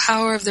the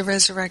power of the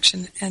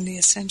resurrection and the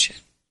ascension.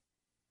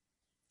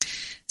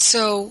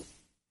 So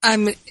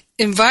I'm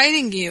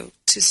inviting you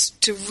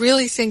to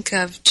really think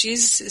of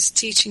Jesus is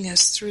teaching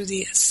us through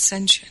the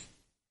ascension.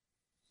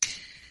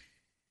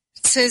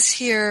 It says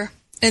here,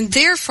 and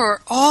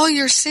therefore all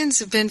your sins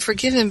have been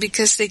forgiven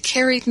because they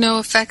carried no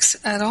effects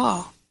at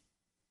all.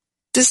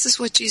 This is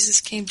what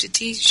Jesus came to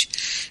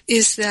teach,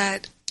 is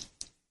that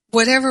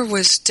whatever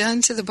was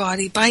done to the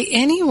body by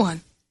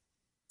anyone,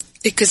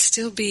 it could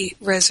still be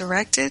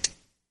resurrected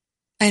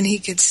and he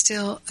could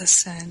still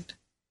ascend.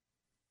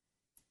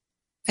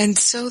 And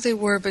so they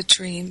were but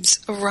dreams.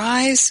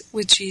 Arise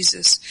with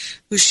Jesus,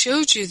 who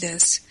showed you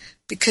this,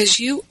 because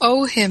you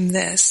owe him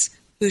this,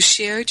 who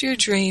shared your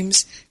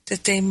dreams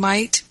that they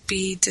might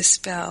be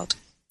dispelled,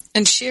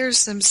 and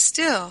shares them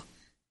still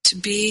to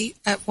be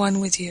at one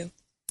with you.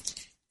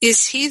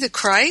 Is he the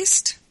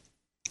Christ?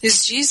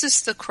 Is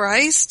Jesus the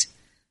Christ?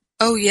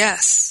 Oh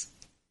yes,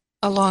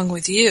 along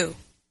with you.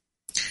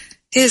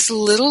 His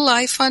little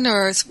life on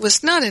earth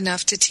was not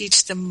enough to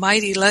teach the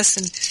mighty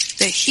lesson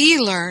that he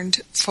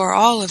learned for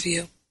all of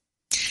you.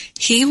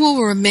 He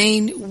will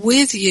remain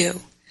with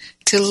you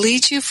to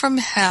lead you from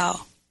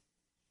hell.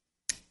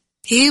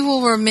 He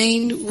will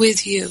remain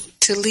with you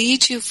to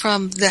lead you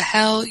from the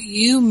hell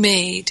you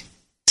made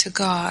to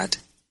God.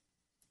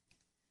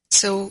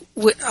 So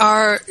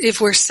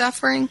if we're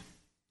suffering,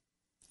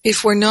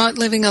 if we're not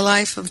living a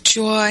life of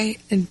joy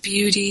and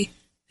beauty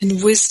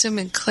and wisdom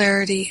and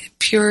clarity and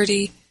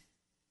purity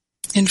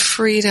and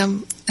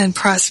freedom and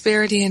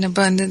prosperity and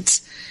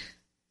abundance,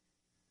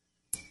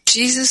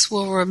 Jesus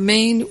will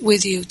remain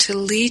with you to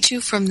lead you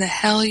from the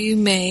hell you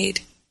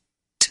made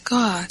to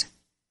God.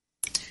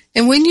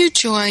 And when you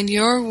join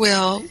your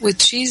will with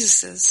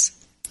Jesus's,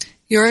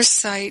 your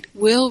sight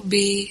will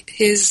be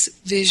his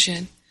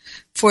vision,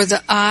 for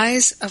the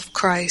eyes of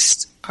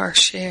Christ are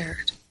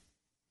shared.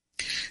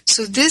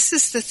 So this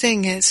is the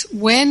thing, is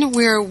when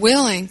we're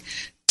willing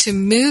to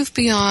move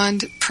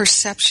beyond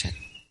perception,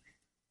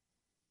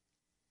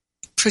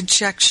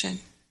 projection,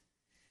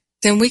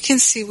 then we can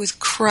see with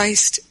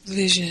Christ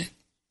vision.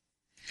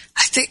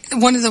 I think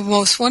one of the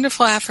most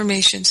wonderful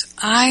affirmations,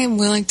 I am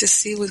willing to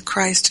see with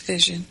Christ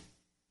vision.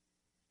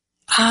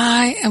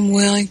 I am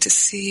willing to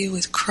see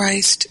with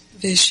Christ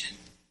vision.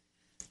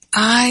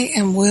 I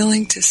am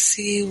willing to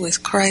see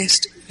with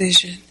Christ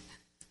vision.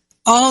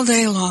 All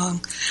day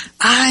long,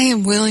 I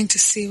am willing to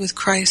see with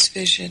Christ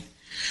vision.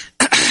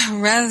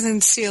 Rather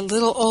than see a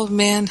little old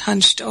man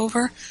hunched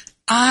over,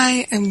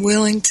 I am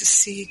willing to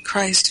see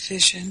Christ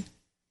vision.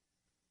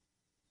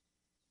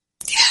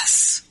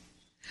 Yes.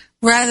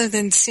 Rather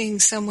than seeing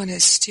someone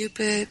as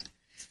stupid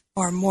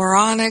or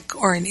moronic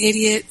or an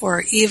idiot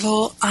or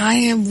evil, I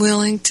am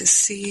willing to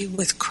see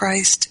with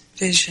Christ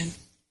vision.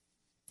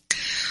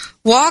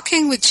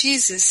 Walking with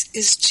Jesus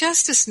is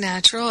just as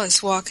natural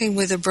as walking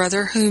with a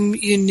brother whom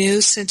you knew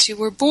since you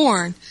were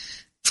born,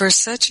 for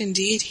such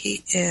indeed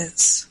he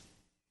is.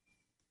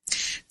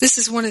 This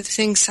is one of the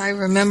things I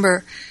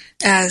remember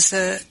as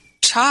a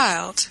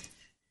child,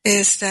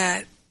 is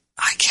that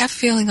I kept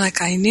feeling like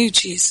I knew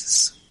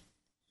Jesus.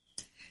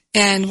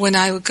 And when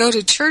I would go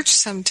to church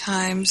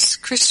sometimes,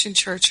 Christian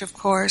church of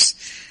course,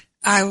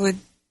 I would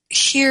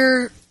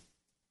hear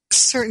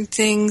certain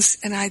things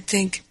and I'd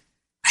think,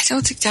 I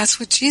don't think that's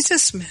what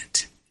Jesus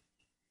meant.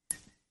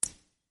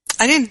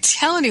 I didn't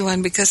tell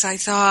anyone because I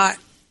thought,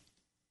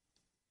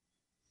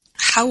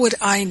 how would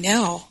I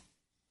know?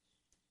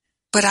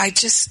 But I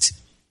just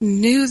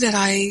knew that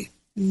I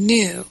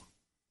knew.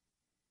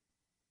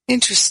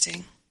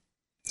 Interesting.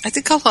 I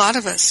think a lot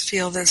of us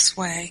feel this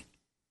way.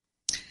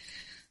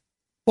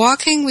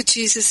 Walking with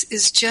Jesus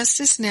is just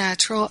as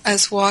natural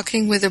as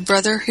walking with a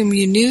brother whom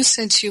you knew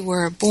since you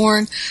were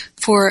born,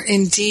 for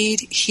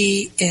indeed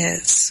he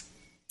is.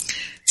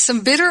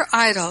 Some bitter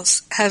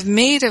idols have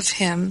made of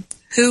him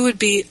who would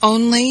be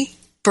only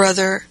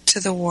brother to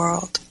the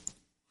world.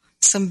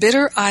 Some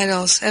bitter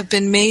idols have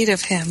been made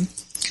of him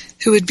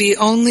who would be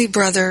only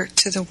brother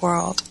to the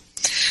world.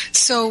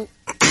 So,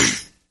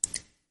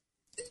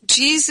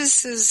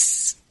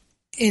 Jesus'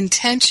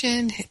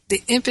 intention,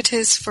 the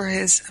impetus for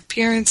his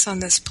appearance on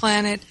this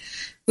planet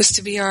was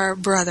to be our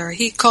brother.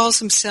 He calls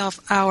himself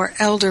our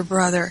elder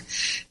brother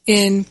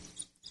in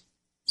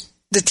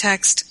the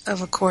text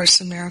of A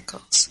Course in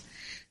Miracles.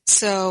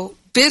 So,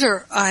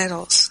 bitter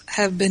idols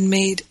have been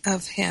made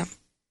of him.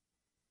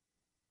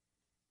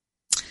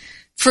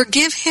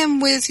 Forgive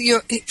him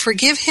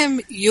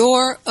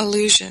your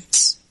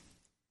illusions.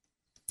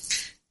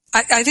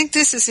 I think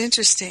this is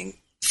interesting.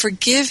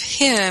 Forgive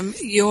him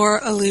your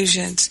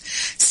illusions.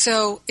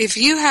 So if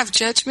you have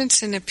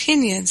judgments and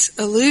opinions,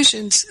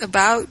 illusions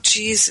about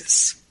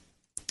Jesus,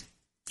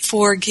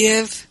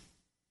 forgive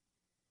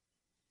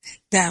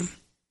them.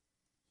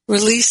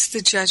 Release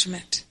the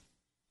judgment.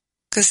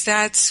 Because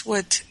that's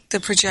what the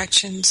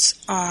projections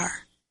are.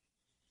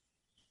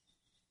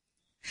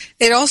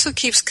 It also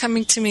keeps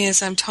coming to me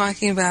as I'm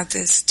talking about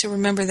this to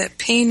remember that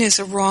pain is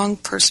a wrong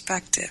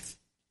perspective.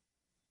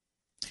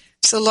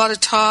 There's a lot of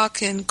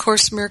talk in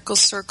Course in Miracles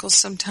circles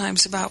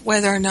sometimes about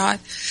whether or not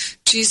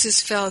Jesus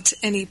felt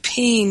any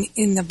pain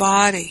in the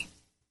body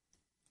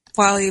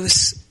while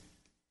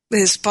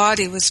his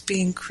body was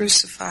being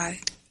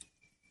crucified.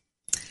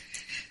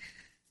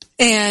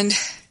 And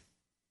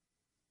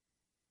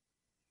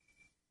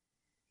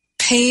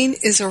pain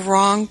is a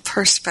wrong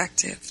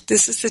perspective.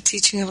 This is the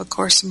teaching of A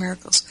Course in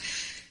Miracles.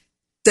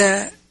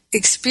 The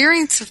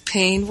experience of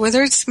pain,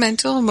 whether it's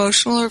mental,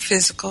 emotional, or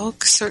physical,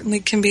 certainly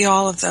can be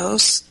all of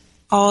those,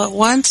 all at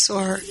once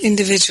or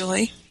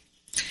individually.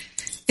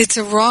 It's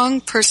a wrong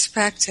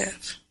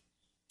perspective.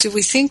 Do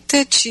we think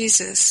that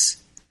Jesus,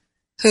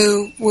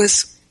 who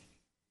was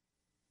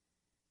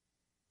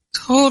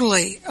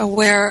totally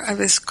aware of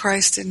his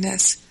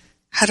Christedness,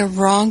 had a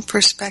wrong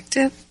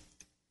perspective?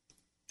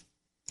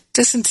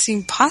 Doesn't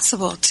seem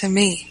possible to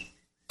me.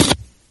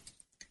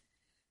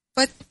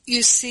 But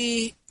you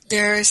see,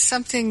 there is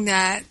something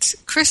that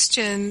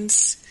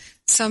Christians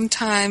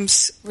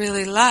sometimes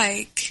really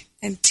like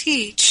and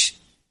teach,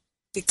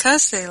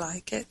 because they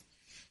like it,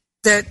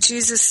 that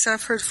Jesus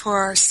suffered for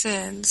our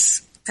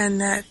sins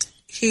and that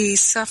he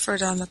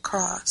suffered on the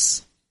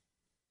cross.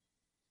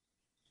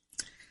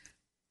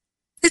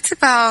 It's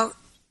about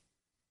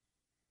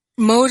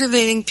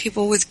motivating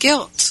people with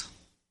guilt.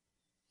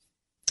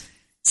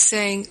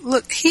 Saying,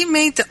 look, he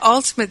made the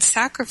ultimate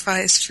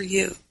sacrifice for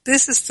you.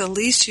 This is the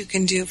least you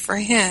can do for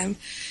him,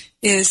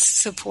 is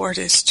support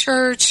his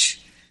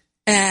church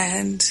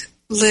and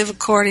live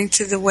according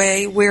to the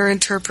way we're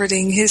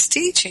interpreting his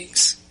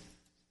teachings.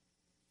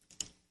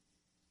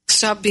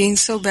 Stop being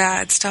so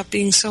bad. Stop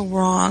being so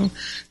wrong.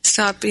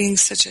 Stop being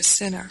such a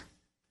sinner.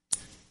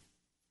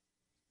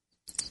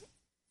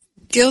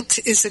 Guilt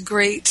is a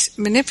great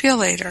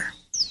manipulator.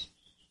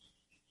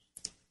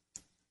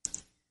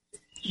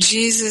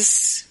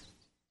 Jesus,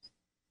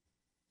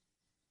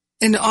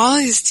 in all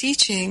his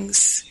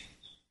teachings,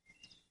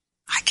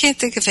 I can't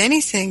think of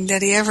anything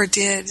that he ever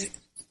did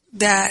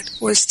that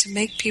was to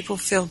make people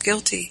feel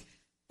guilty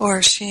or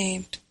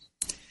ashamed.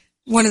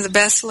 One of the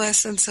best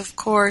lessons, of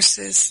course,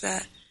 is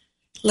that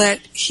let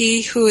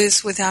he who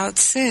is without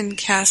sin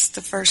cast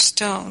the first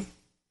stone.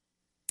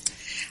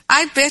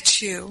 I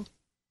bet you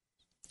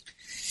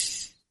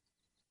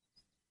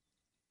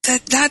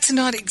that that's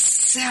not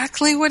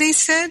exactly what he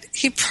said.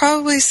 He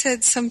probably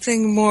said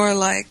something more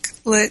like,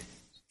 let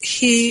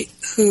he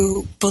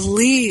who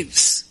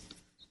believes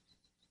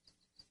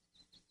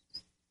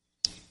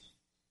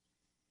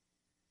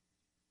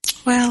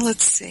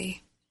let's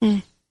see.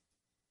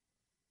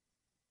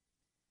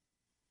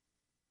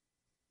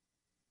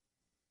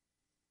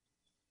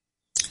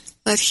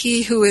 Let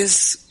he who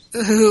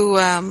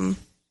I'm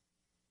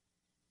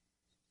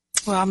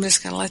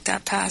just going to let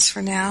that pass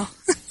for now.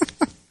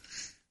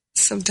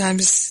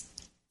 Sometimes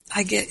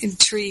I get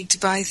intrigued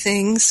by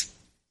things.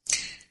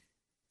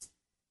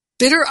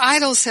 Bitter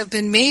idols have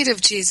been made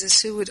of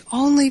Jesus, who would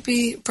only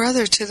be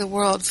brother to the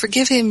world.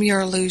 Forgive him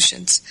your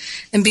illusions,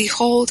 and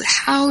behold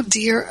how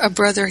dear a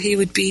brother he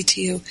would be to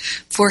you,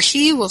 for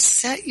he will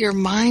set your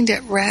mind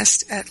at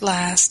rest at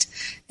last,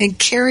 and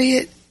carry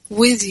it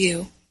with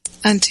you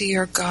unto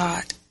your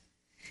God.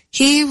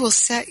 He will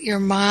set your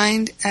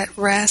mind at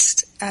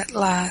rest at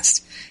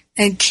last,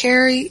 and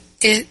carry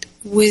it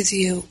with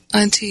you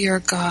unto your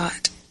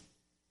God.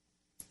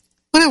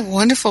 What a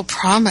wonderful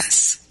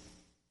promise.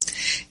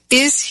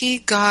 Is he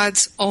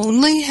God's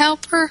only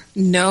helper?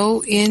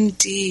 No,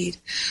 indeed.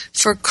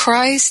 For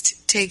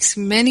Christ takes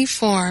many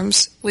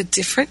forms with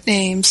different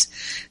names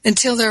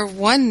until their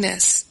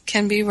oneness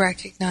can be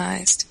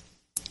recognized.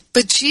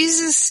 But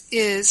Jesus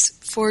is,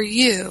 for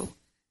you,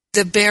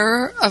 the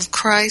bearer of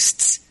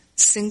Christ's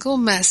single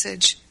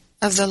message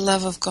of the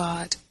love of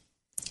God.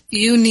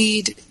 You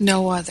need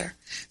no other.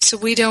 So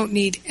we don't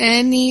need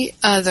any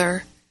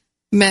other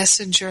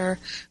messenger.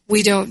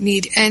 We don't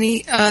need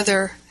any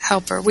other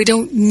helper. We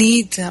don't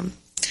need them.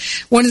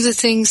 One of the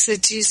things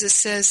that Jesus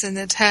says in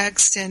the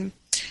text, and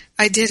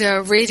I did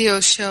a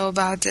radio show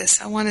about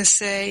this, I want to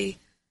say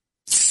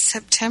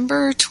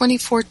September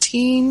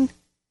 2014,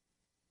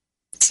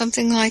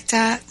 something like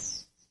that,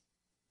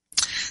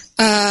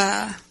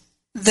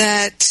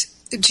 that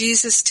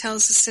Jesus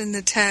tells us in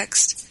the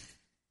text,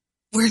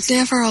 we're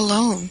never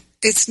alone.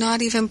 It's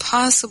not even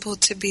possible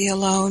to be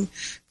alone,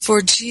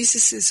 for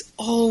Jesus is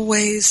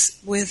always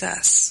with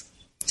us.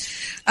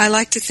 I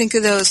like to think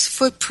of those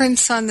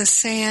footprints on the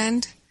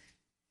sand.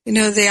 You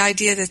know, the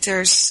idea that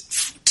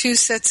there's two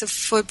sets of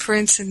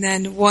footprints and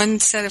then one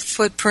set of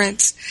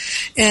footprints,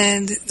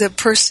 and the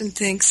person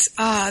thinks,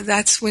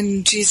 that's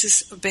when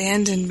Jesus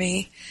abandoned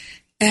me.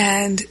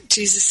 And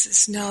Jesus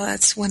says, no,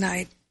 that's when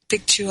I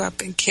picked you up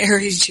and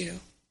carried you.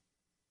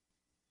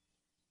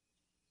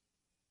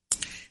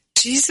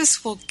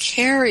 Jesus will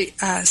carry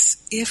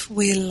us if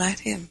we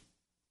let him.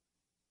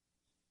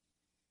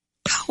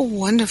 How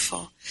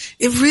wonderful.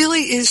 It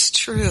really is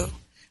true.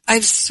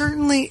 I've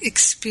certainly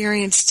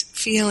experienced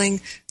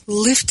feeling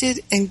lifted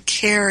and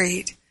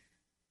carried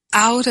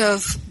out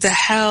of the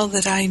hell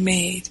that I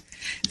made.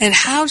 And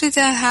how did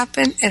that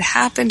happen? It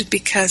happened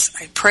because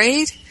I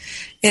prayed.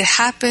 It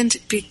happened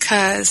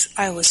because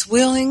I was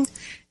willing.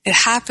 It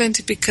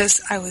happened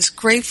because I was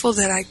grateful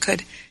that I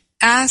could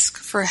ask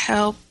for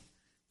help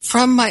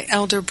from my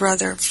elder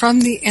brother, from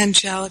the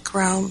angelic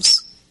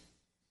realms.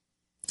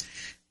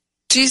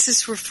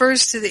 Jesus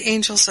refers to the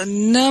angels a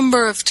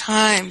number of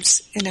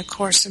times in A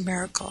Course in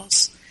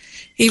Miracles.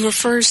 He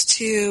refers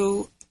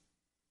to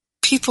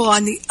people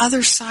on the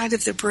other side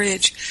of the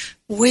bridge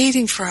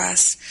waiting for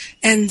us,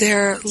 and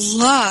their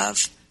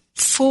love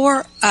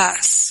for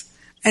us,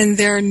 and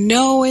their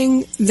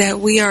knowing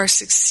that we are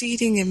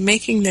succeeding in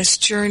making this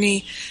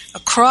journey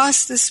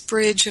across this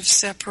bridge of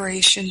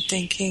separation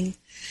thinking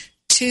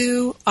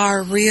to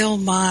our real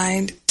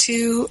mind,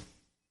 to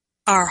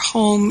our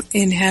home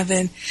in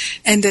heaven,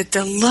 and that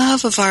the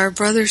love of our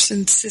brothers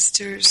and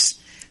sisters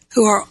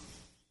who are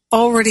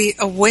already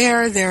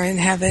aware they're in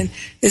heaven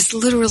is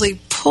literally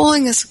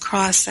pulling us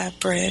across that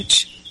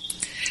bridge.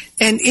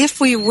 And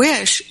if we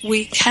wish,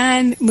 we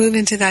can move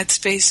into that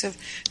space of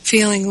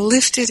feeling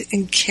lifted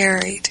and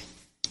carried.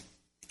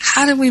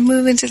 How do we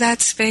move into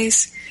that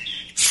space?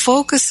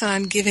 Focus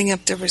on giving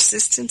up the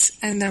resistance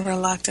and the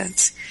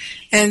reluctance.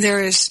 And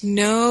there is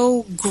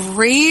no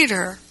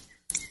greater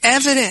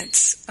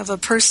evidence of a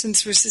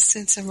person's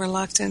resistance and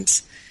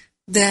reluctance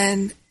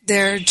than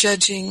their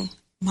judging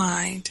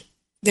mind,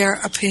 their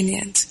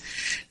opinions.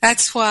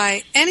 That's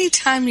why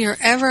anytime you're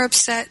ever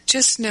upset,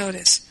 just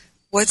notice,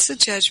 what's the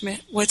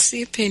judgment? What's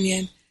the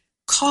opinion?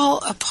 Call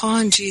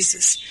upon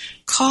Jesus.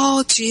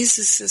 Call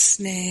Jesus'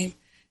 name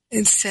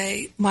and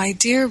say, my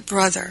dear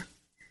brother,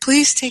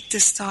 please take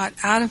this thought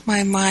out of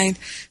my mind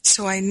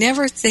so I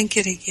never think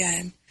it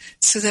again,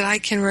 so that I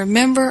can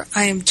remember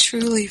I am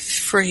truly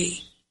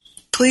free.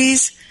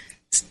 Please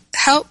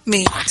help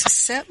me to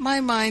set my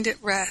mind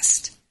at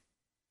rest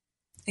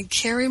and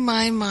carry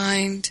my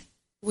mind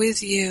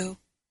with you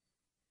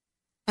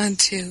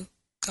unto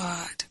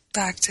God,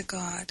 back to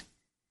God.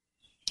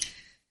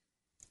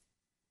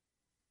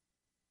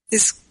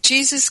 Is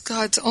Jesus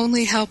God's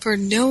only helper?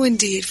 No,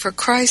 indeed, for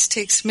Christ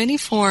takes many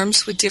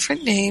forms with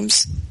different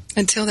names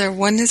until their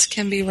oneness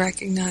can be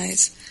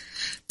recognized.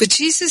 But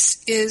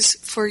Jesus is,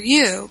 for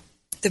you,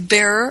 the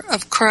bearer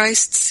of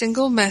Christ's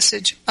single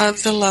message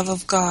of the love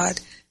of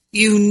God.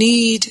 You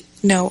need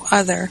no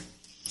other.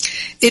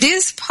 It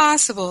is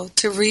possible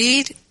to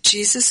read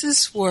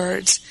Jesus'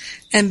 words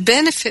and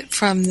benefit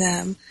from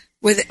them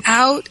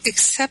without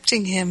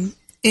accepting him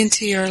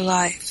into your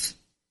life.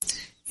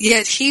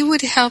 Yet he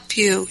would help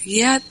you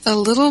yet a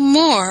little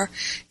more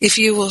if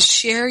you will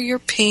share your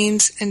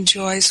pains and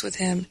joys with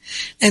him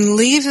and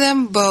leave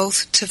them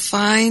both to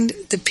find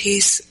the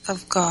peace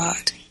of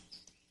God.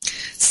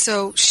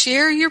 So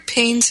share your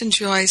pains and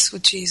joys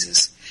with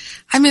Jesus.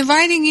 I'm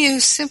inviting you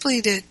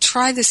simply to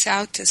try this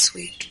out this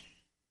week.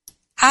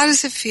 How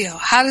does it feel?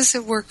 How does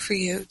it work for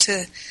you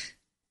to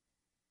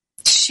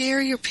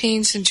share your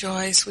pains and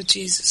joys with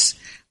Jesus?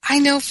 I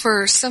know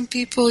for some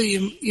people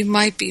you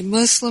might be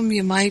Muslim,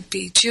 you might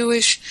be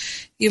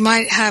Jewish, you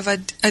might have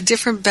a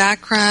different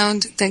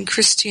background than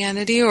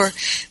Christianity, or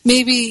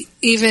maybe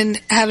even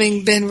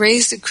having been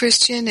raised a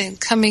Christian and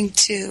coming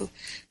to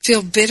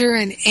feel bitter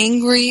and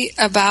angry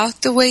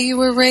about the way you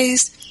were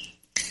raised.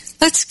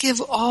 Let's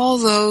give all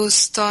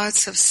those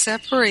thoughts of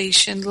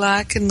separation,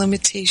 lack, and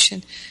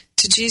limitation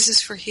to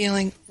Jesus for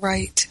healing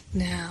right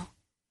now.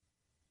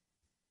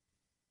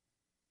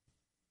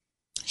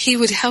 He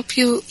would help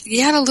you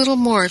yet a little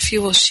more if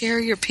you will share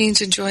your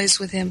pains and joys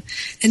with him,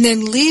 and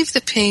then leave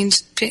the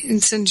pains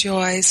and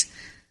joys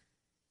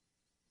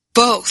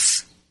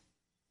both.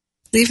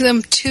 Leave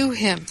them to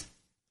him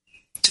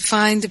to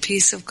find the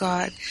peace of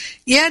God.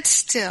 Yet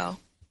still,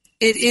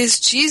 it is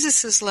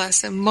Jesus'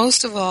 lesson,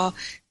 most of all,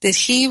 that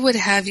he would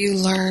have you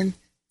learn,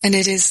 and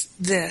it is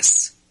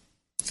this.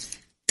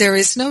 There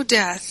is no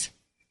death,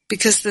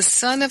 because the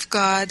Son of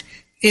God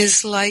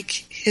is like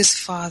his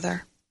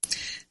Father.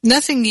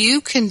 Nothing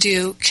you can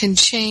do can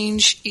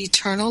change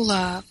eternal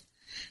love.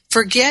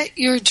 Forget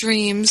your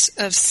dreams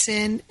of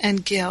sin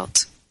and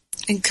guilt,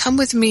 and come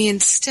with me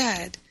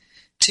instead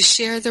to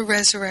share the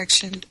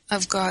resurrection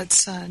of God's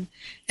Son,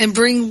 and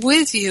bring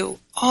with you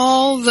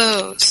all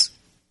those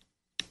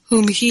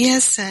whom he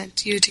has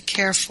sent you to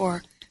care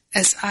for,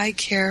 as I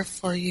care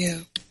for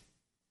you.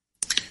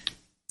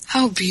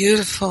 How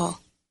beautiful.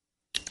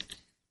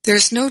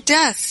 There's no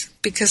death,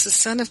 because the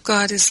Son of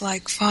God is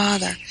like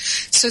Father.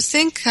 So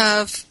think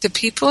of the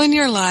people in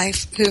your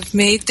life who have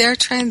made their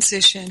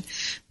transition.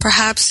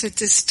 Perhaps at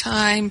this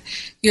time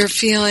you're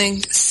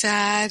feeling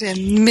sad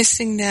and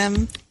missing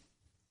them.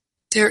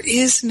 There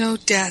is no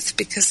death,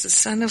 because the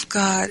Son of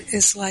God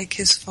is like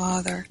his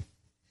Father.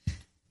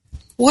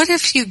 What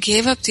if you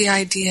gave up the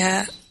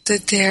idea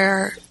that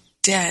they're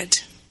dead,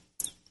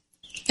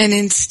 and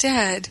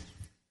instead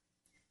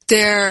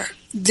they're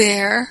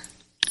there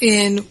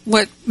in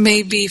what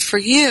may be for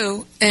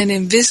you an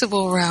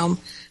invisible realm,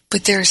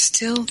 but they're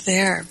still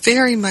there,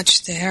 very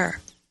much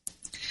there.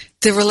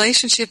 The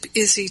relationship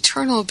is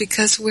eternal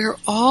because we're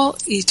all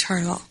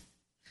eternal.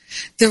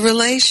 The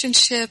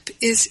relationship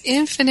is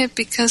infinite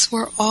because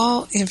we're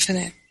all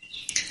infinite.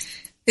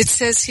 It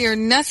says here,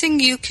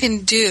 nothing you can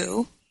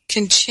do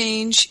can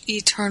change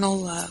eternal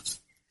love.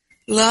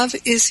 Love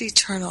is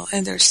eternal,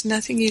 and there's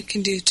nothing you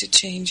can do to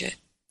change it.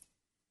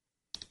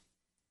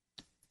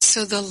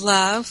 So the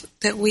love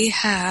that we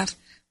have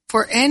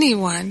for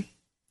anyone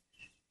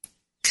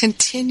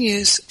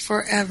continues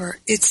forever.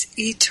 It's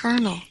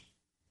eternal,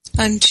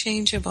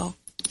 unchangeable.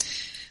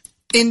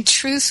 In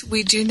truth,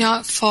 we do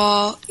not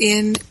fall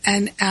in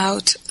and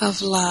out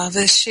of love.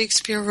 As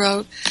Shakespeare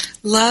wrote,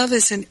 love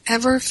is an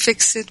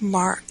ever-fixed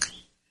mark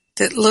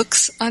that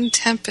looks on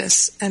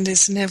tempests and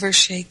is never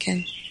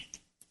shaken.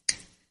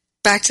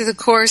 Back to the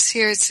chorus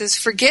here, it says,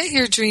 forget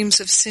your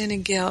dreams of sin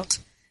and guilt,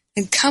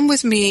 and come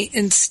with me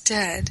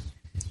instead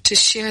to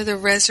share the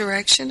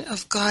resurrection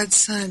of God's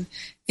Son.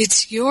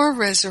 It's your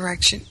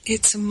resurrection.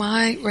 It's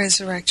my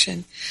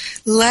resurrection.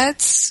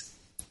 Let's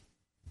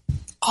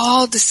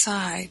all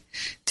decide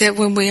that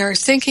when we are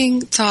thinking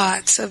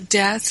thoughts of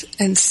death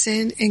and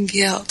sin and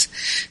guilt,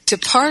 to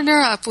partner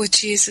up with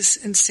Jesus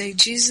and say,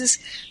 Jesus,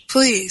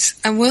 please,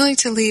 I'm willing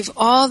to leave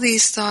all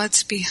these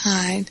thoughts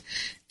behind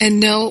and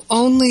know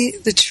only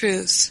the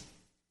truth.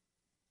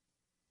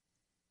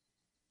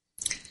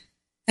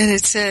 And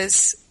it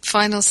says,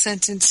 final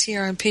sentence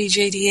here on page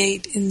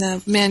 88 in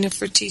the Manual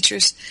for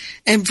Teachers,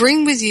 and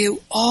bring with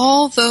you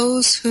all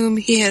those whom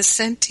he has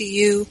sent to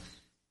you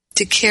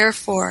to care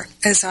for,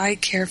 as I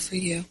care for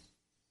you.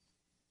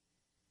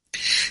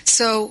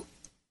 So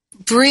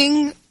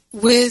bring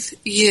with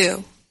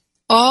you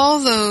all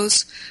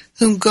those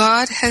whom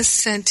God has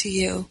sent to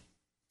you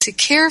to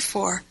care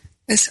for,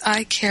 as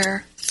I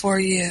care for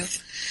you.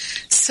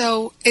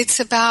 So it's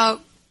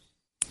about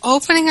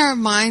opening our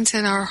minds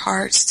and our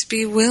hearts to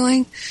be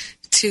willing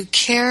to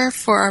care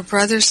for our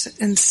brothers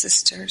and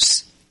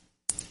sisters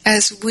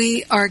as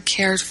we are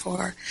cared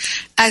for.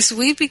 As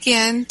we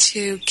begin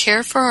to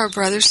care for our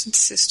brothers and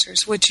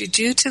sisters, what you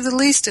do to the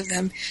least of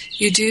them,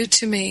 you do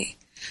to me.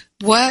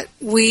 What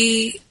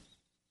we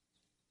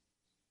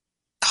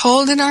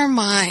hold in our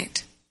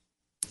mind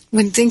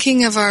when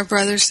thinking of our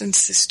brothers and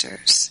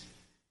sisters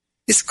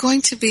is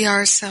going to be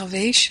our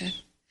salvation.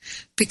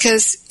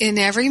 Because in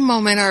every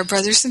moment, our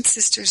brothers and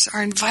sisters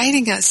are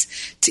inviting us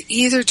to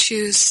either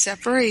choose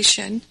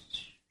separation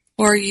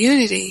or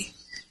unity.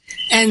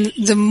 And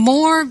the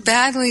more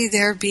badly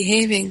they're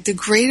behaving, the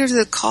greater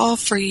the call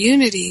for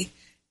unity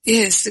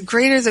is, the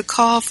greater the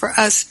call for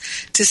us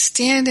to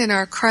stand in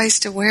our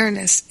Christ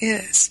awareness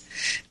is.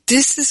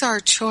 This is our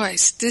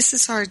choice. This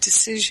is our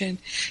decision.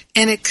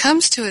 And it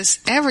comes to us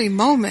every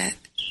moment.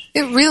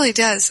 It really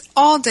does,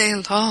 all day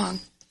long.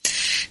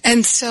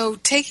 And so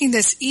taking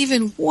this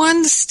even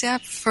one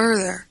step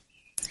further,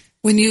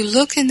 when you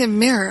look in the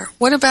mirror,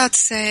 what about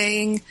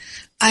saying,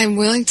 I'm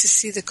willing to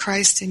see the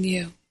Christ in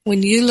you?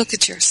 When you look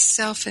at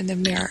yourself in the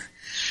mirror,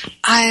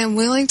 I am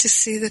willing to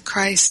see the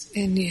Christ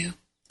in you.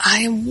 I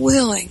am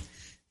willing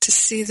to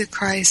see the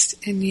Christ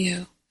in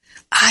you.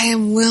 I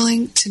am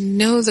willing to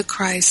know the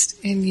Christ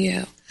in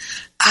you.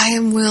 I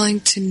am willing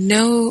to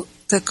know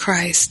the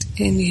Christ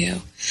in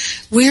you.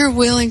 We're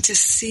willing to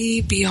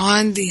see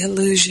beyond the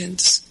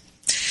illusions.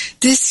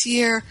 This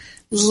year,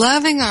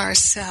 loving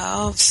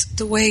ourselves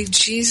the way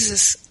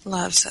Jesus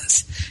loves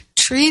us,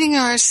 treating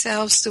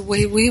ourselves the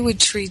way we would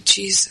treat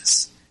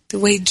Jesus, the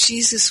way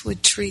Jesus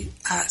would treat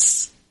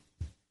us.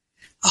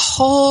 A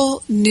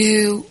whole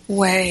new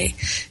way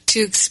to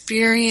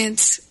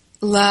experience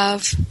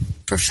love,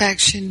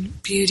 perfection,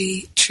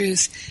 beauty,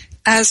 truth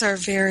as our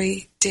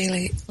very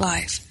daily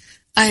life.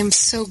 I am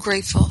so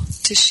grateful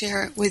to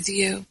share it with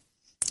you.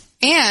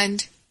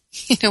 And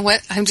you know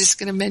what? I'm just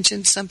going to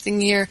mention something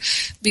here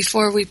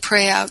before we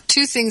pray out.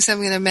 Two things I'm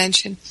going to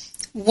mention.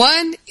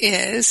 One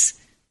is,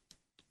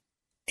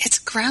 it's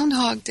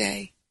Groundhog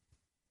Day.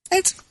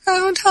 It's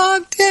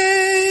Groundhog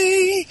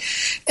Day.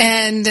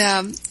 And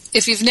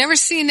if you've never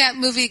seen that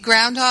movie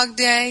Groundhog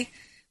Day,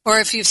 or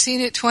if you've seen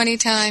it 20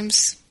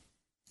 times,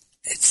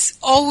 it's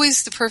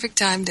always the perfect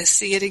time to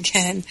see it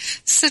again.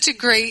 Such a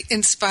great,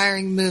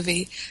 inspiring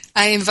movie.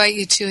 I invite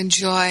you to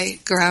enjoy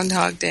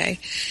Groundhog Day.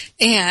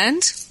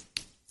 And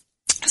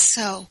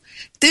so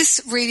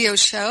this radio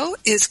show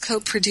is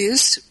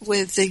co-produced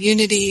with the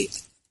Unity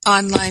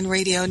Online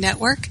Radio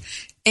Network,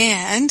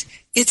 and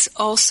it's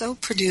also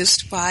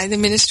produced by the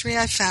ministry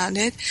I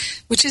founded,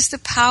 which is the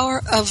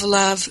Power of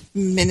Love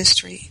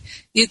Ministry.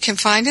 You can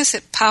find us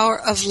at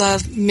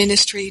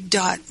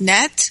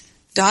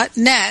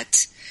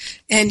powerofloveministry.net,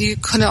 and you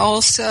can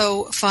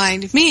also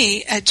find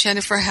me at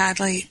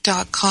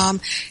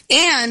jenniferhadley.com.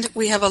 And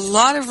we have a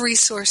lot of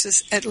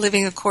resources at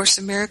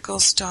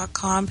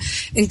livingacourseofmiracles.com,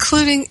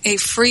 including a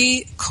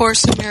free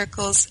Course in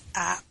Miracles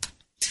app.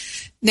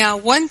 Now,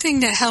 one thing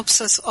that helps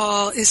us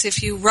all is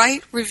if you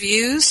write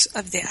reviews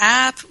of the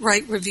app,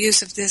 write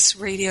reviews of this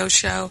radio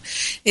show.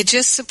 It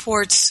just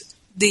supports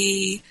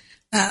the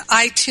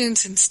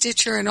iTunes and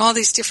Stitcher and all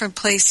these different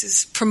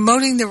places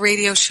promoting the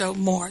radio show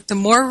more. The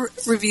more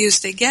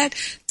reviews they get,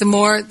 the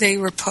more they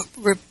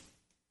the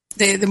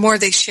more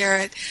they share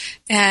it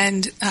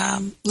and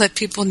let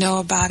people know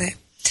about it.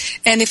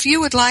 And if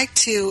you would like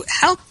to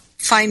help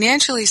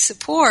financially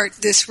support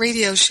this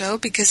radio show,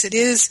 because it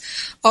is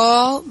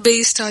all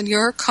based on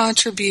your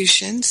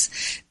contributions,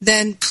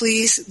 then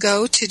please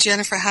go to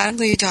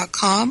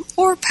jenniferhadley.com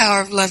or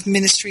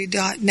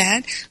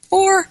powerofloveministry.net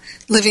or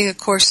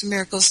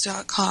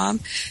livingacourseofmiracles.com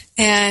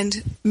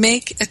and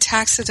make a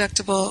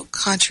tax-deductible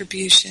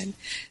contribution.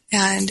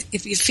 And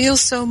if you feel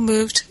so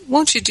moved,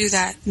 won't you do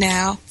that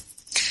now?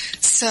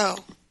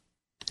 So,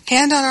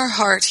 hand on our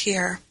heart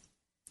here.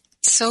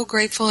 So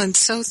grateful and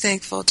so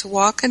thankful to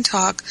walk and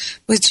talk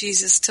with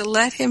Jesus, to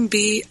let him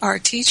be our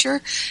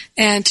teacher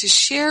and to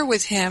share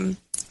with him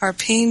our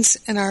pains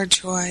and our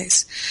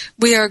joys.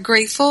 We are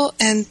grateful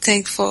and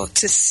thankful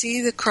to see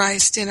the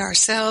Christ in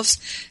ourselves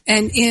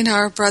and in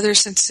our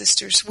brothers and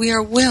sisters. We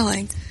are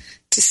willing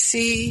to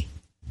see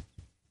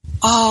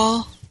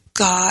all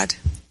God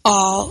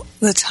all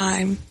the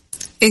time.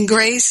 In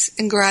grace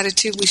and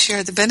gratitude, we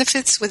share the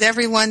benefits with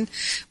everyone.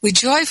 We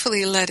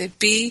joyfully let it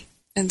be,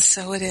 and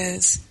so it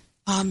is.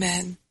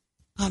 Amen.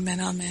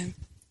 Amen. Amen.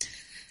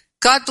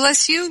 God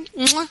bless you.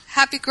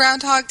 Happy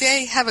Groundhog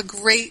Day. Have a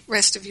great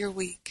rest of your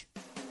week.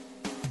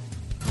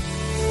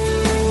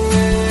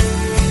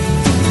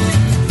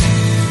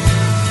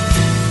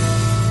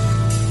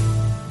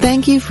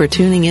 Thank you for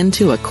tuning in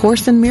to A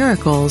Course in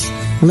Miracles,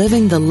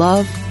 Living the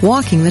Love,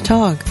 Walking the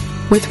Talk,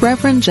 with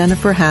Reverend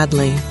Jennifer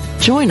Hadley.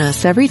 Join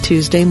us every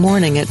Tuesday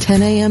morning at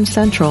 10 a.m.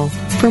 Central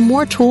for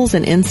more tools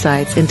and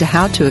insights into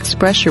how to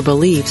express your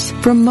beliefs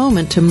from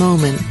moment to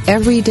moment,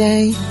 every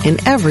day, in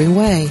every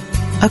way.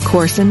 A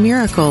Course in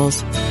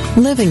Miracles,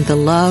 Living the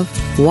Love,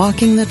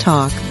 Walking the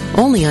Talk,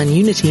 only on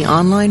Unity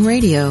Online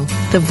Radio,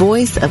 the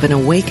voice of an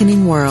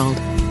awakening world.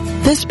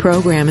 This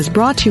program is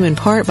brought to you in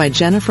part by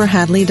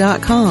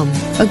JenniferHadley.com,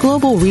 a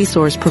global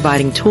resource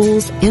providing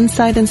tools,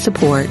 insight, and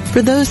support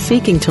for those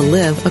seeking to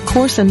live A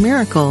Course in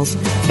Miracles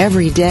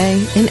every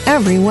day in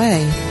every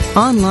way.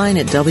 Online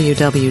at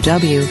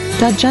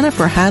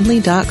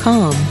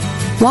www.JenniferHadley.com.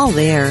 While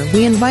there,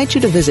 we invite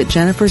you to visit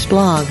Jennifer's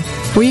blog,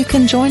 where you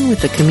can join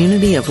with the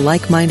community of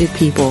like-minded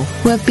people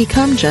who have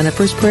become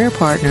Jennifer's prayer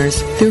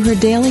partners through her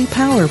daily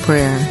power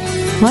prayer.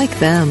 Like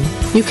them,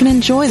 you can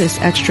enjoy this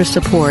extra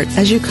support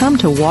as you come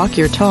to walk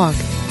your talk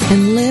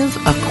and live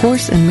A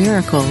Course in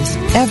Miracles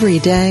every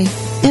day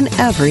in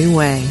every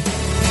way.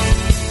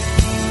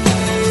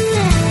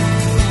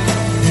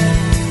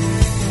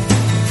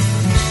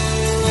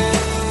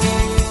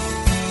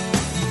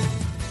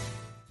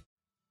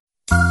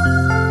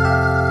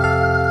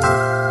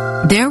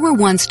 There were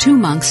once two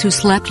monks who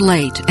slept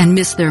late and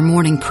missed their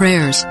morning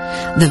prayers.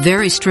 The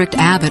very strict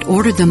abbot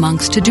ordered the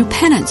monks to do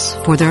penance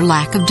for their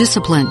lack of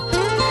discipline.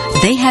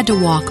 They had to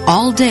walk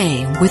all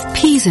day with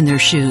peas in their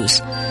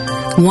shoes.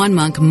 One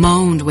monk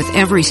moaned with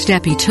every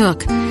step he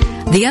took.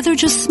 The other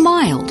just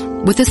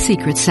smiled with a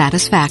secret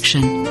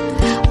satisfaction.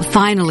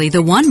 Finally,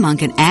 the one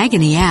monk in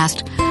agony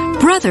asked,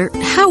 "Brother,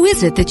 how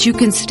is it that you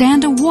can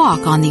stand a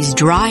walk on these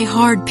dry,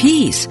 hard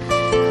peas?"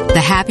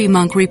 The happy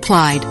monk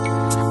replied,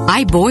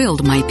 "I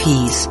boiled my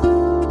peas."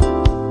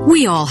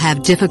 We all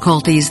have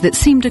difficulties that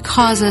seem to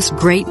cause us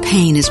great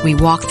pain as we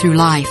walk through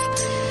life,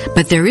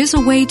 but there is a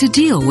way to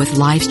deal with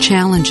life's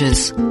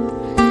challenges.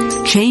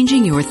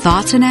 Changing your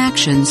thoughts and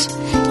actions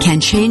can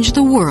change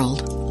the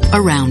world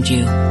around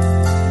you.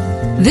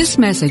 This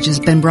message has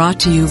been brought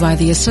to you by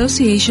the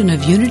Association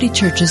of Unity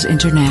Churches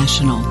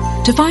International.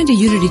 To find a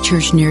Unity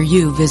Church near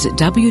you, visit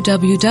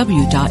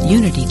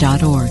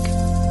www.unity.org.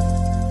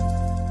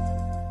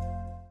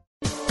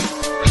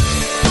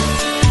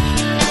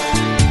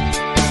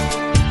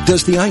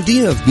 Does the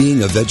idea of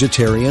being a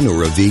vegetarian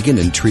or a vegan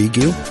intrigue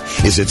you?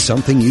 Is it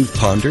something you've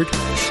pondered?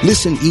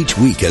 Listen each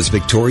week as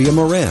Victoria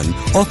Moran,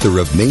 author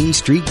of Main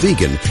Street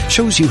Vegan,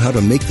 shows you how to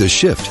make the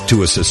shift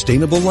to a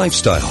sustainable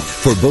lifestyle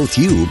for both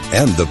you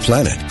and the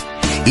planet.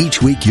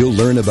 Each week you'll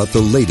learn about the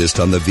latest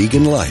on the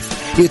vegan life.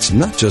 It's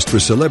not just for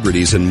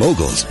celebrities and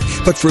moguls,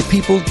 but for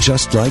people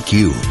just like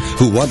you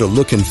who want to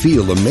look and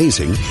feel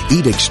amazing,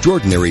 eat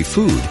extraordinary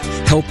food,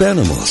 help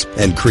animals,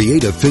 and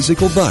create a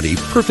physical body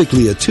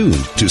perfectly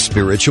attuned to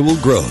spiritual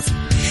growth.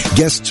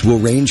 Guests will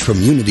range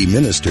from Unity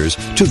ministers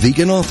to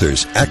vegan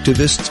authors,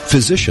 activists,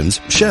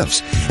 physicians,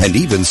 chefs, and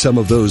even some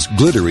of those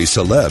glittery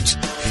celebs.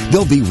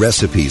 There'll be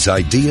recipes,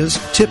 ideas,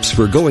 tips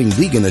for going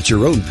vegan at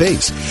your own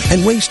pace,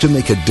 and ways to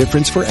make a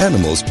difference for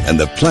animals and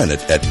the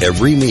planet at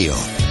every meal.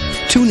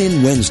 Tune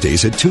in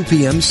Wednesdays at 2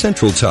 p.m.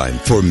 Central Time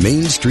for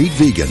Main Street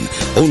Vegan,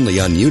 only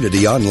on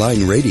Unity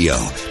Online Radio,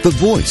 the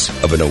voice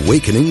of an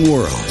awakening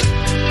world.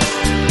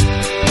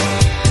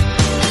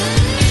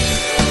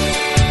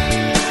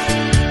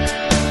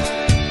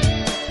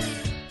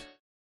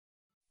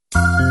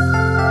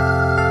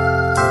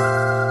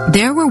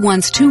 There were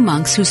once two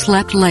monks who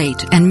slept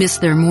late and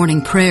missed their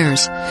morning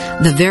prayers.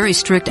 The very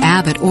strict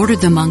abbot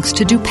ordered the monks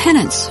to do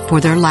penance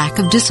for their lack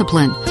of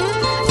discipline.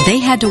 They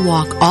had to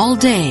walk all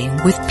day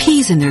with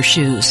peas in their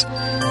shoes.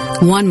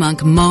 One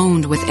monk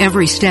moaned with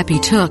every step he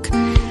took.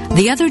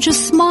 The other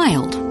just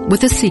smiled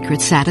with a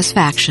secret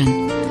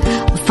satisfaction.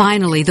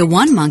 Finally, the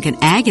one monk in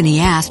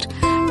agony asked,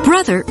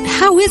 "Brother,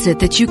 how is it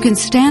that you can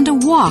stand a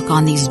walk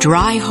on these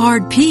dry,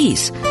 hard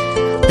peas?"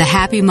 The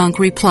happy monk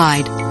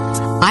replied,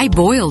 "I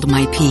boiled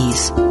my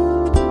peas."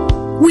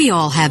 We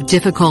all have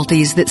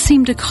difficulties that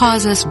seem to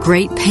cause us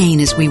great pain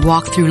as we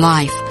walk through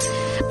life,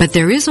 but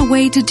there is a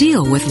way to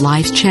deal with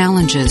life's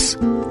challenges.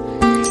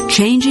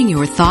 Changing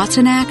your thoughts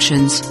and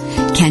actions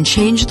can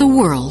change the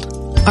world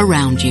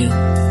around you.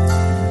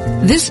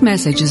 This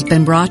message has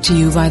been brought to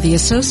you by the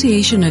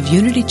Association of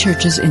Unity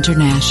Churches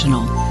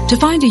International. To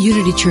find a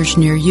Unity Church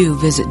near you,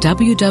 visit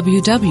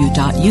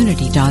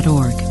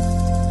www.unity.org.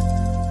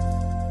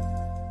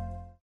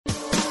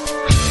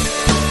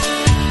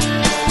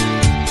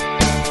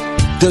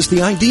 Does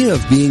the idea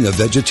of being a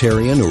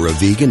vegetarian or a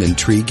vegan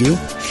intrigue you?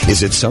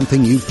 Is it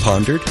something you've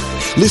pondered?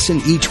 Listen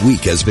each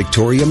week as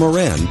Victoria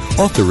Moran,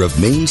 author of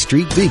Main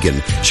Street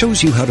Vegan,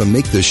 shows you how to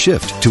make the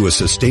shift to a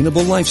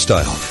sustainable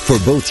lifestyle for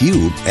both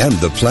you and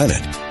the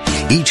planet.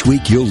 Each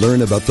week you'll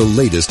learn about the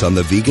latest on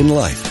the vegan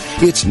life.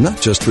 It's not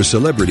just for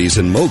celebrities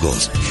and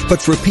moguls,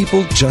 but for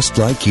people just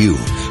like you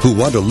who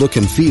want to look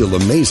and feel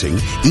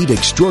amazing, eat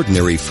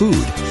extraordinary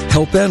food,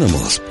 help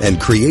animals, and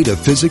create a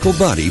physical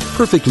body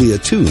perfectly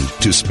attuned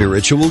to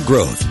spiritual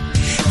growth.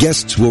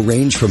 Guests will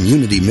range from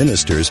Unity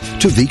ministers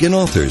to vegan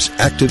authors,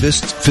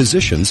 activists,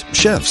 physicians,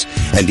 chefs,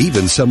 and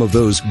even some of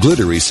those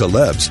glittery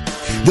celebs.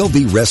 There'll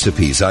be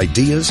recipes,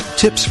 ideas,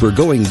 tips for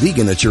going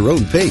vegan at your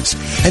own pace,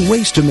 and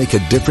ways to make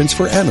a difference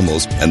for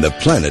animals and the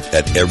planet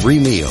at every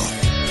meal.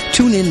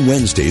 Tune in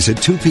Wednesdays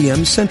at 2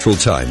 p.m. Central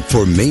Time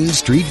for Main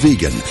Street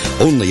Vegan,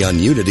 only on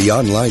Unity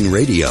Online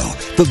Radio,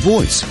 the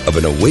voice of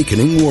an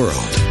awakening world.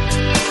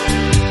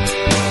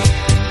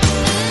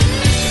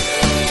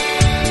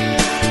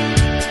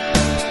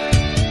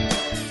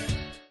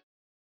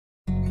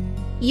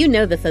 You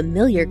know the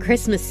familiar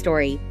Christmas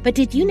story, but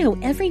did you know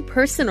every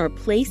person or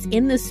place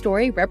in the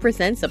story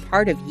represents a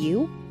part of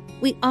you?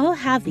 We all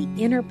have the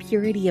inner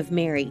purity of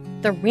Mary,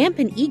 the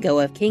rampant ego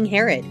of King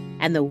Herod,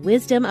 and the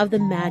wisdom of the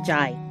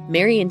Magi.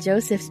 Mary and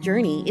Joseph's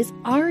journey is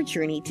our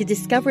journey to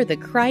discover the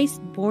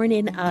Christ born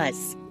in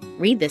us.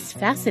 Read this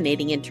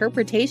fascinating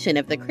interpretation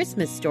of the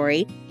Christmas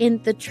story in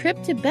The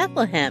Trip to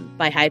Bethlehem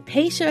by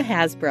Hypatia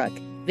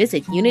Hasbrook.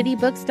 Visit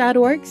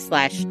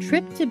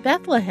unitybooks.org/Trip to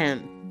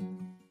Bethlehem.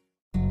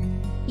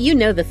 You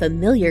know the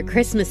familiar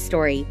Christmas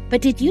story,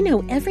 but did you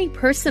know every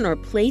person or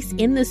place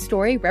in the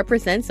story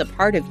represents a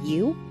part of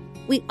you?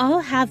 We all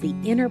have the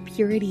inner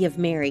purity of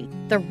Mary,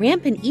 the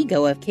rampant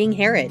ego of King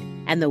Herod,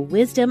 and the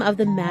wisdom of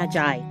the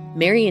Magi.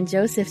 Mary and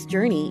Joseph's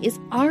journey is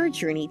our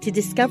journey to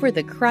discover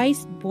the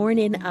Christ born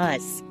in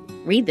us.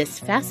 Read this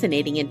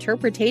fascinating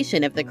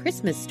interpretation of the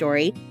Christmas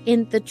story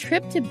in The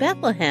Trip to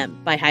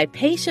Bethlehem by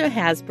Hypatia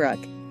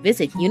Hasbrook.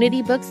 Visit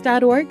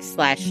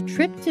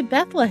unitybooks.org/Trip to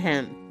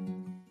Bethlehem.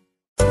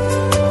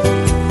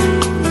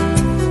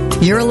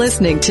 You're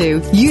listening to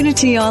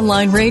Unity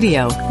Online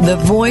Radio, the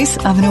voice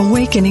of an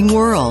awakening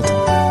world.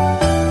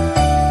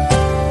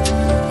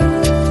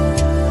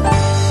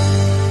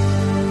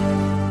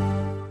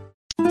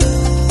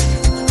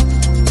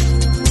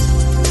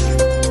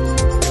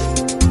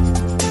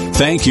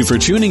 Thank you for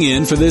tuning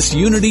in for this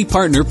Unity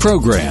Partner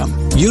Program.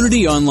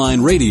 Unity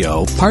Online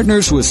Radio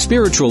partners with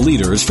spiritual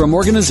leaders from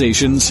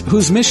organizations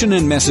whose mission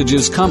and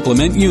messages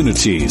complement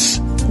Unity's.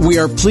 We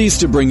are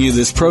pleased to bring you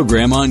this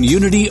program on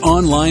Unity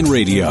Online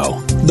Radio,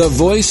 the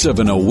voice of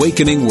an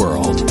awakening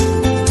world.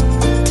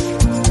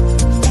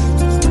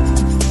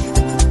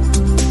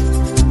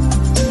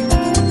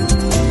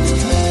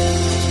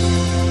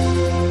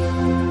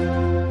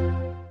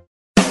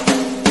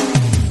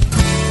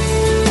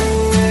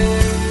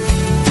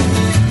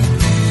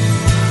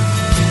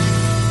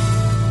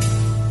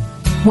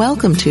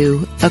 Welcome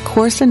to A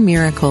Course in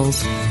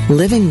Miracles,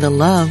 Living the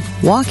Love,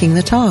 Walking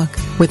the Talk,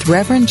 with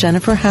Reverend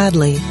Jennifer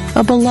Hadley,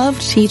 a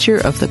beloved teacher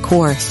of the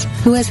Course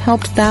who has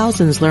helped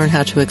thousands learn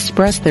how to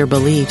express their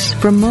beliefs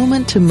from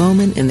moment to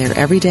moment in their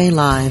everyday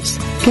lives.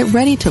 Get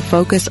ready to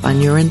focus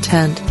on your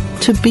intent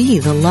to be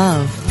the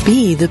love,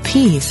 be the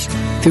peace,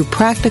 through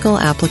practical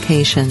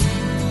application.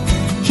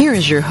 Here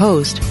is your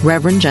host,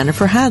 Reverend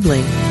Jennifer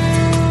Hadley.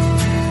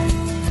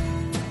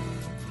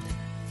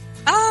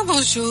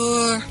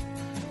 Bonjour.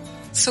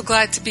 So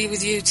glad to be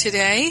with you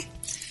today.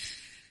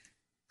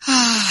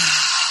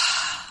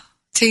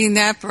 Taking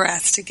that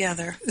breath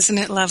together. Isn't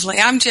it lovely?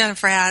 I'm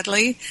Jennifer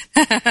Hadley.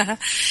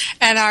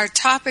 And our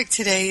topic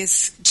today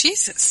is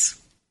Jesus.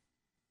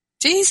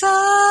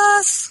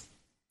 Jesus.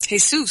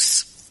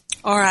 Jesus.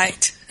 All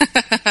right.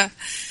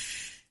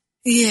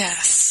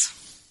 Yes.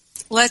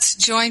 Let's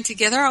join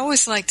together. I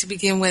always like to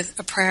begin with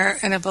a prayer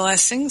and a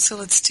blessing. So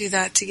let's do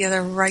that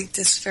together right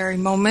this very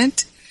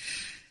moment.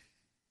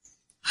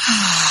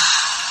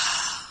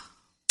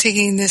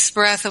 Taking this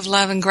breath of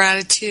love and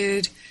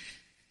gratitude,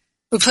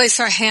 we place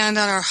our hand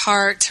on our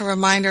heart to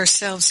remind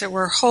ourselves that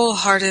we're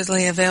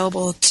wholeheartedly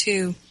available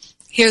to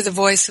hear the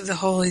voice of the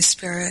Holy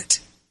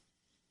Spirit.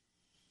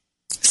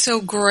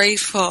 So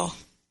grateful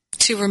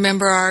to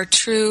remember our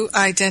true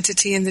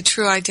identity and the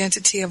true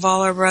identity of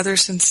all our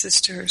brothers and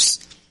sisters.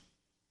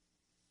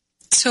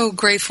 So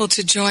grateful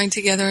to join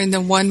together in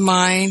the one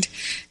mind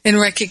and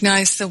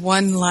recognize the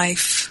one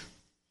life.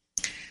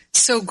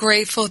 So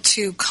grateful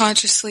to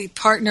consciously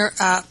partner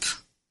up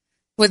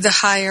with the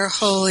higher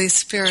Holy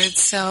Spirit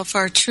self.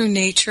 Our true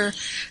nature,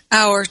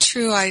 our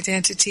true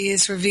identity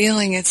is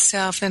revealing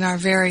itself in our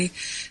very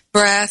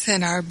breath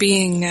and our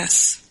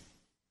beingness.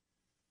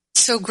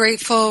 So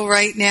grateful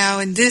right now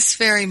in this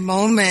very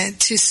moment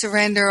to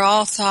surrender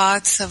all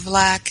thoughts of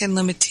lack and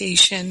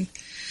limitation.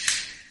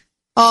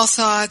 All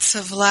thoughts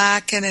of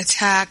lack and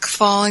attack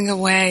falling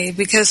away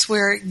because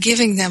we're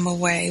giving them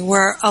away.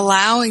 We're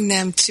allowing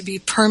them to be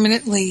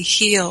permanently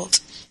healed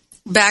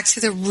back to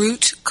the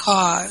root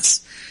cause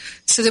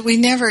so that we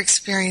never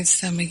experience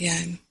them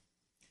again.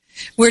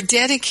 We're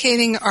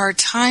dedicating our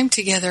time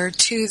together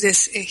to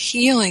this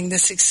healing,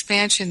 this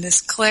expansion, this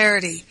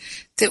clarity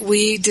that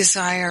we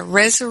desire,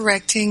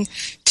 resurrecting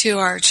to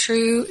our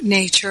true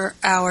nature,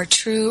 our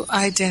true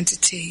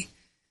identity,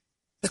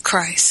 the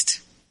Christ.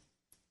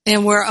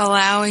 And we're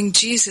allowing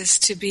Jesus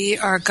to be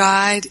our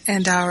guide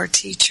and our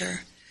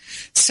teacher.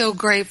 So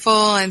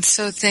grateful and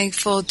so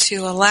thankful to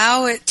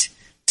allow it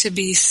to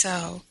be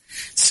so.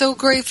 So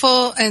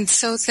grateful and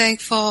so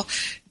thankful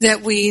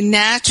that we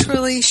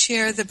naturally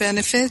share the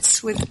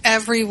benefits with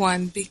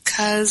everyone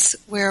because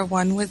we're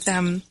one with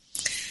them.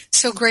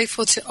 So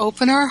grateful to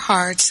open our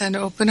hearts and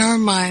open our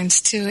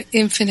minds to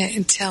infinite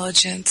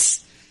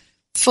intelligence,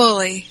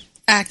 fully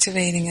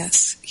activating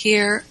us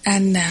here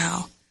and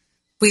now.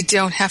 We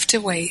don't have to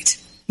wait.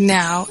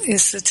 Now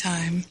is the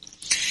time.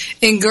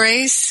 In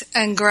grace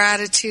and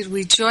gratitude,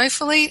 we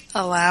joyfully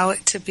allow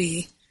it to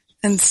be.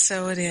 And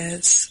so it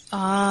is.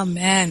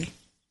 Amen.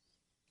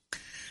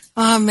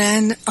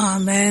 Amen,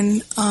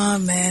 amen,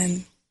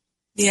 amen.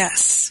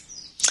 Yes.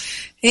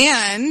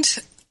 And,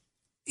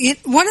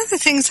 one of the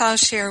things I'll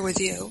share with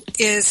you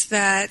is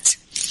that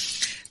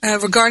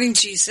regarding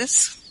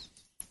Jesus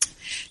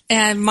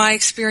and my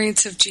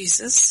experience of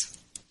Jesus,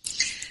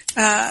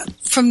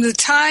 from the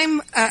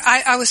time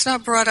I was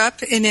not brought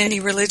up in any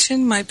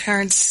religion. My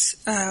parents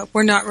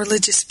were not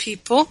religious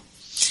people,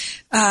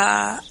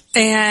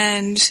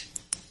 and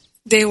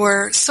they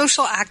were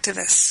social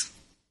activists.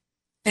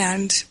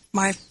 And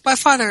my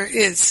father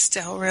is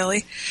still,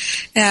 really.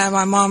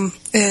 My mom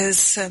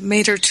is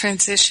made her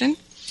transition.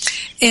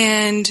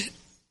 And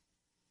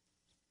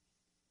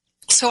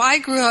so I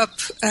grew up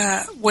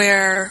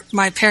where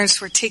my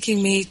parents were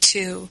taking me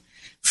to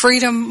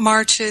freedom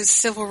marches,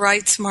 civil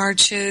rights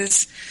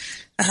marches,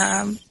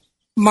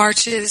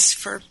 marches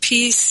for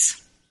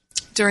peace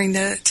during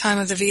the time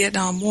of the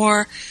Vietnam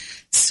War.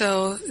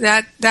 So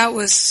that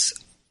was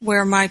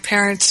where my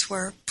parents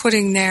were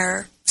putting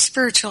their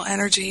spiritual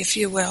energy, if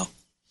you will,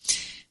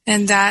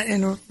 and that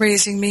in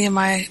raising me and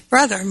my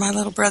brother, my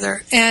little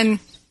brother. And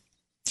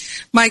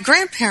my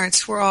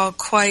grandparents were all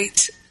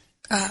quite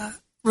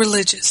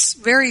religious,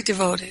 very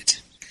devoted.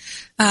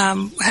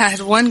 I had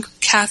one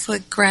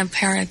Catholic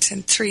grandparent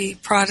and 3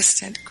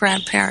 Protestant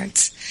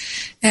grandparents,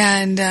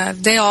 and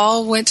they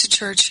all went to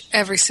church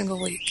every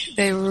single week.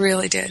 They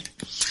really did.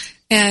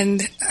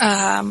 And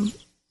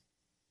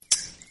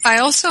I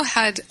also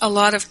had a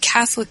lot of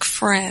Catholic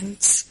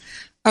friends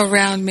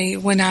around me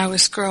when I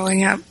was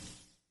growing up.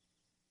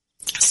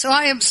 So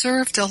I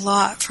observed a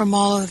lot from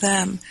all of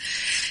them.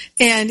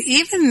 And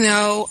even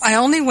though I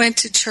only went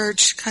to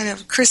church kind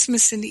of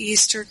Christmas and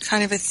Easter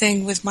kind of a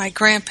thing with my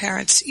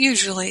grandparents,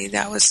 usually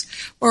that was,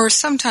 or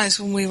sometimes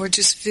when we were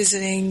just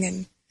visiting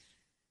and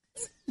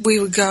we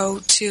would go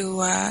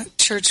to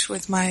church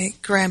with my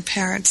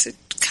grandparents. It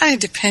kind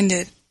of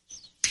depended.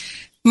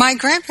 My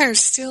grandparents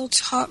still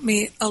taught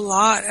me a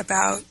lot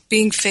about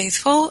being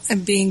faithful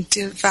and being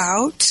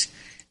devout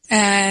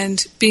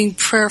and being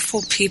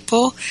prayerful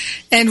people,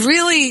 and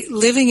really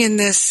living in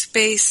this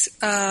space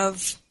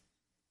of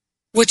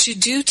what you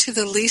do to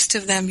the least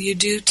of them, you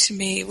do to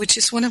me, which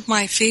is one of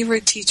my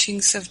favorite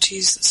teachings of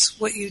Jesus.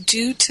 What you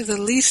do to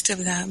the least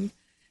of them,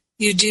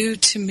 you do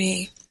to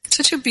me.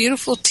 Such a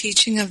beautiful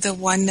teaching of the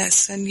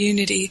oneness and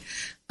unity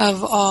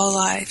of all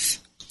life.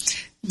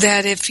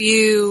 That if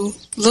you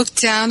look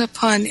down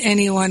upon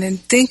anyone and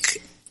think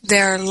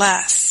they're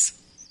less,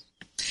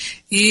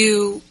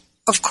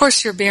 of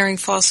course you're bearing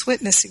false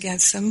witness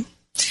against them,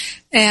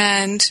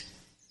 and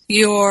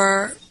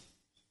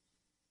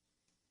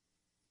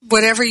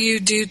whatever you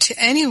do to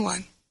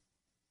anyone,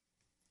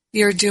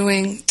 you're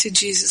doing to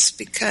Jesus,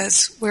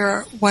 because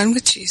we're one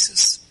with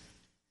Jesus.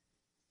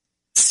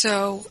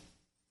 So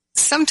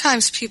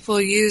sometimes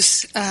people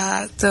use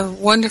the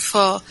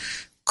wonderful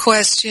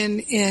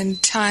question in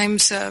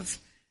times of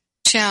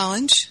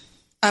challenge,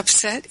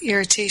 upset,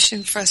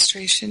 irritation,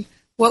 frustration,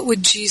 what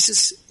would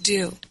Jesus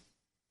do?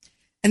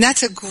 And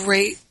that's a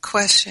great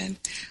question.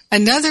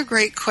 Another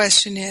great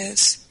question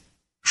is,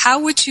 how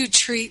would you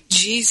treat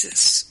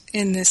Jesus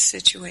in this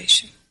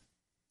situation?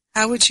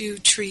 How would you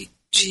treat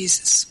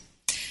Jesus?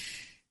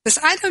 Because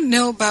I don't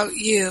know about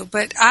you,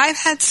 but I've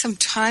had some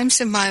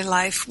times in my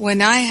life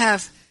when I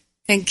have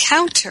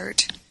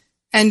encountered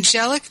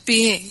angelic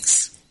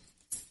beings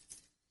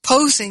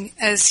posing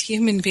as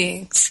human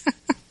beings.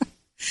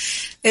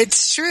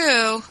 It's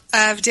true.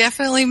 I've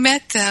definitely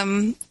met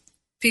them.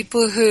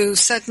 People who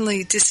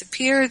suddenly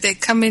disappear, they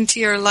come into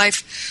your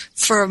life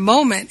for a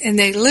moment and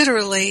they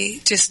literally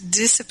just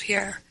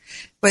disappear.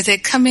 But they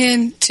come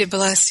in to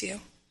bless you.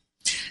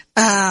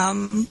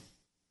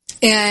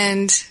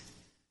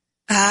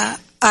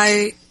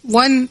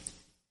 One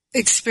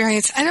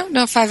experience, I don't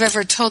know if I've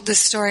ever told this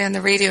story on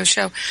the radio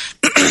show,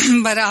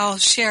 but I'll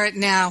share it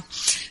now.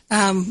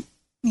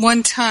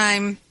 One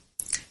time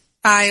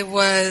I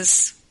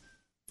was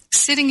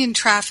sitting in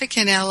traffic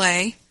in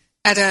LA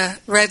at a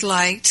red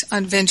light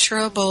on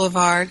Ventura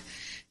Boulevard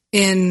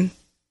in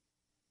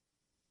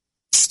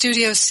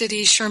Studio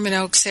City, Sherman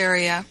Oaks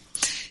area.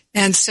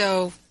 And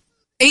so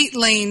 8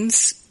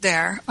 lanes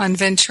there on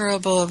Ventura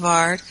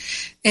Boulevard,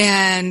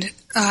 and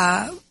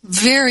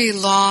very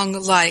long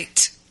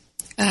light,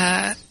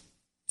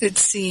 it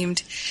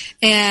seemed.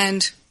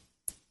 And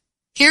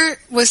here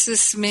was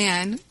this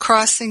man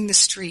crossing the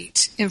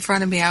street in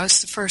front of me. I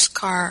was the first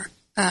car,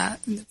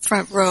 in the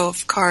front row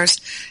of cars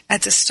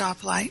at the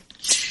stoplight.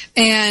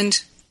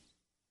 And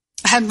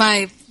I had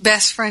my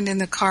best friend in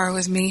the car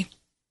with me.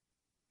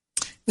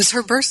 It was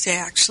her birthday,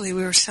 actually.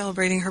 We were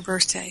celebrating her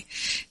birthday.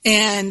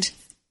 And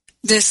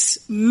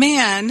this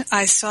man,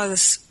 I saw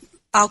this,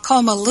 I'll call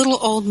him a little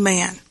old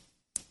man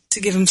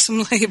to give him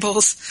some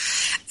labels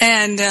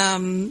and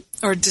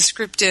or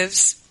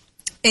descriptives.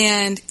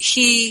 And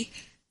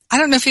I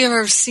don't know if you've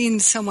ever seen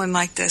someone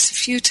like this. A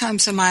few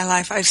times in my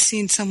life, I've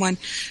seen someone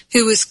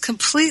who was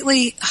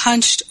completely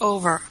hunched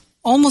over,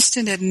 almost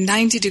in a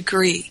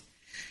 90-degree.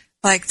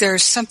 Like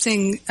there's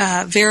something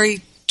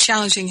very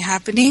challenging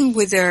happening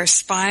with their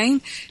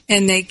spine,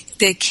 and they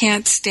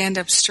can't stand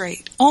up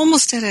straight.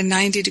 Almost at a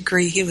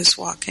 90-degree he was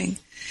walking.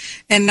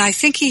 And I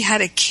think he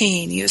had a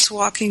cane. He was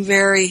walking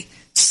very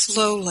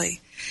slowly.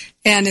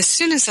 And as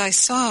soon as I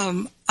saw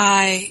him,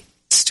 I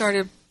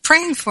started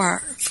praying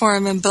for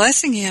him and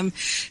blessing him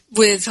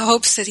with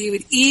hopes that he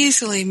would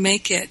easily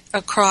make it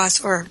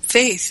across, or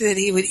faith that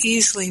he would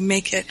easily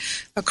make it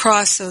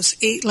across those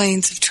 8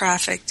 lanes of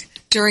traffic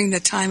during the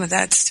time of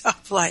that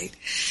stoplight,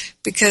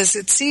 because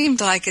it seemed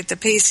like at the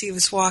pace he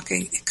was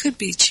walking, it could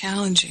be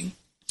challenging.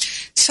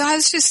 So I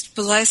was just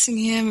blessing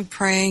him and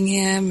praying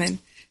him and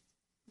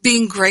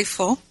being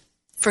grateful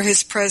for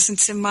his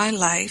presence in my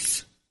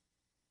life,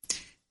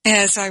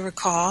 as I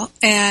recall.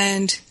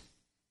 And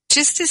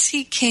just as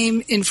he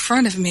came in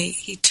front of me,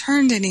 he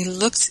turned and he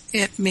looked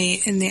at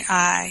me in the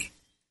eye.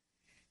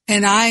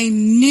 And I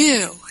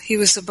knew he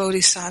was a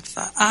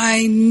bodhisattva.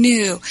 I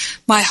knew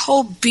my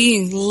whole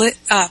being lit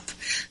up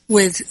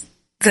with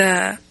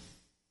the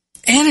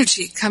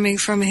energy coming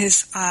from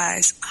his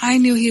eyes. I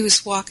knew he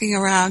was walking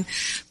around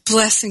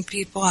blessing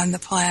people on the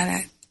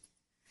planet.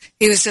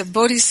 He was a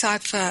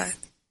bodhisattva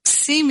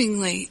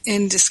seemingly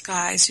in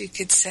disguise, you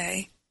could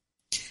say.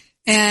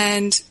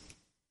 And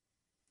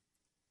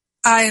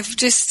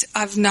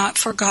I've not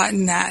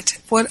forgotten that.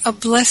 What a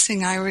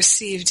blessing I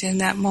received in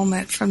that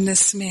moment from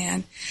this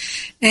man.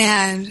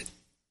 And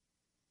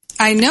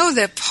I know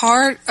that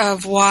part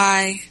of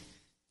why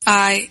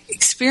I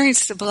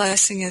experienced the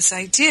blessing as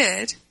I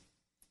did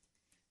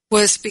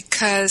was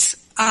because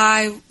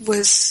I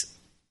was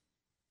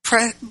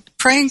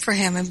praying for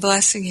him and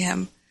blessing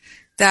him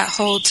that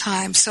whole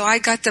time. So I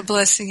got the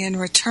blessing in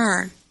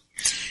return.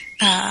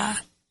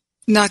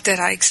 Not that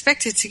I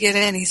expected to get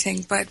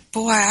anything, but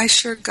boy, I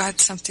sure got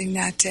something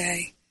that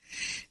day.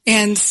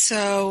 And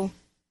so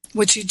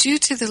what you do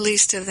to the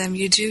least of them,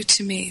 you do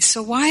to me.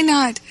 So why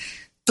not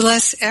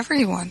bless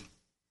everyone?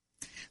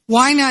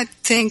 Why not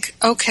think,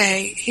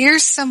 okay,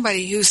 here's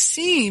somebody who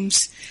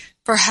seems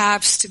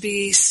perhaps to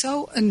be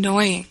so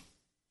annoying.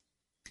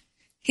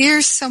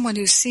 Here's someone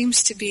who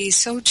seems to be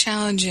so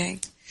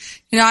challenging.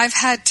 You know, I've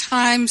had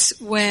times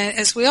when,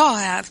 as we all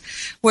have,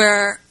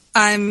 where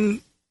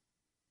I'm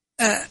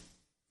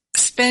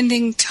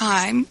spending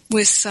time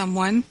with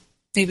someone,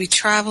 maybe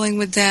traveling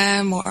with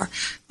them or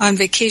on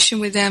vacation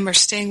with them or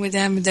staying with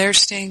them and they're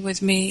staying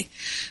with me,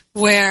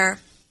 where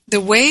the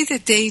way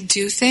that they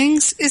do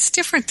things is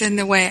different than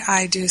the way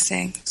I do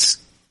things.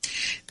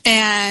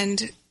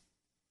 And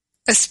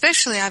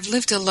especially I've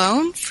lived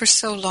alone for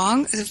so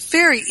long, it's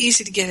very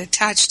easy to get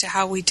attached to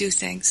how we do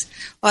things.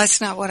 Well,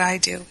 that's not what I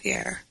do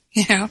here.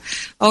 You know,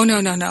 oh,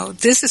 no,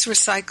 this is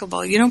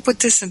recyclable. You don't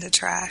put this in the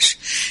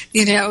trash.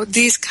 You know,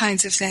 these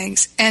kinds of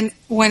things. And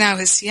when I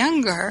was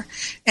younger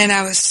and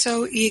I was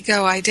so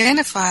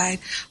ego-identified,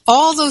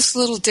 all those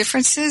little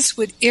differences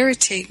would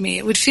irritate me.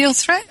 It would feel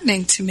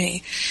threatening to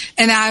me.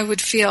 And I would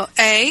feel,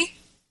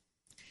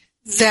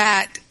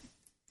 that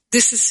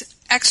this is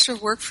extra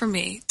work for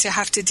me to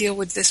have to deal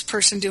with this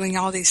person doing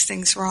all these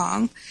things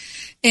wrong.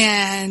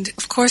 And,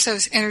 of course, I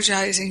was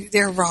energizing,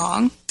 they're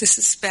wrong, this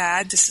is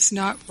bad, this is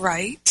not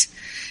right.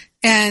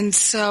 And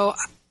so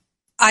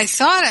I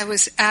thought I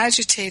was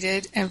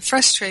agitated and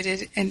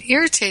frustrated and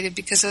irritated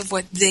because of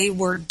what they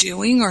were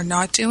doing or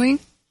not doing.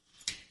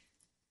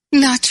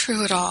 Not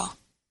true at all.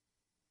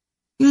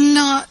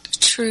 Not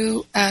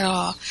true at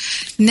all.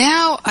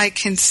 Now I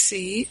can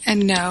see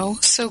and know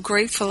so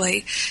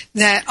gratefully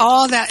that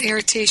all that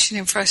irritation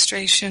and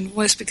frustration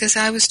was because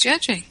I was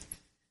judging.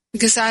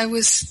 Because I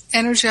was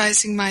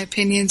energizing my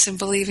opinions and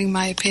believing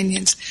my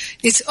opinions.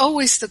 It's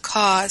always the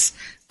cause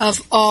of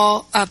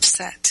all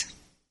upset.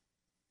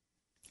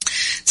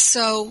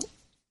 So,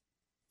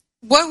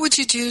 what would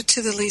you do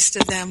to the least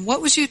of them?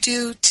 What would you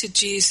do to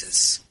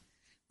Jesus?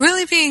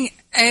 Really being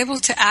able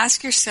to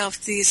ask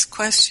yourself these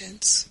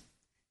questions.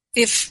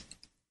 If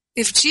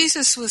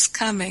Jesus was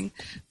coming,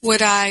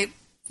 would I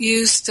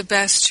use the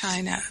best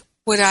china?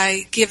 Would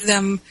I give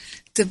them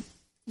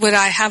would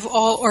I have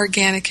all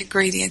organic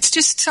ingredients?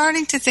 Just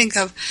starting to think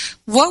of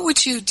what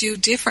would you do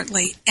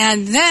differently?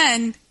 And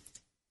then,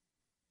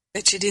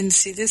 bet you didn't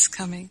see this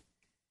coming,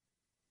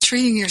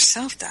 treating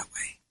yourself that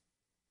way.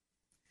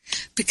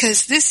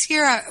 Because this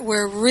year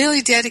we're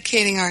really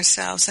dedicating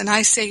ourselves, and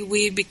I say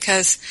we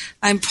because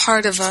I'm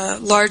part of a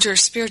larger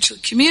spiritual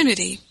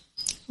community,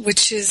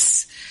 which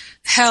is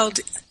held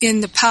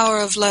in the Power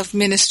of Love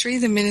Ministry,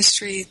 the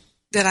ministry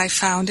that I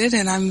founded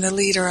and I'm the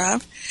leader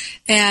of,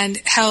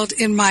 and held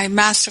in my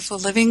Masterful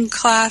Living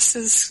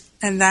classes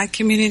and that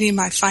community,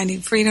 my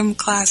Finding Freedom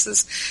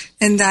classes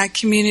and that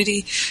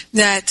community,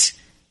 that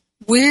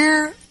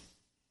we're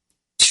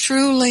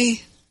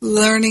truly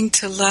learning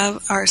to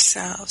love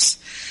ourselves.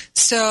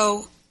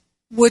 So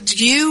would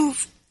you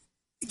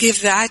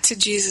give that to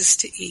Jesus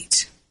to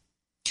eat?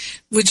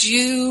 Would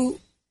you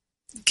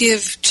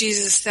give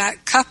Jesus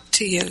that cup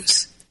to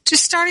use?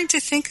 Just starting to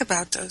think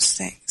about those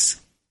things.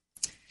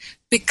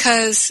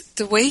 Because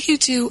the way you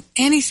do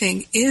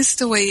anything is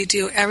the way you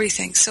do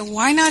everything. So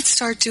why not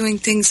start doing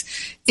things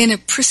in a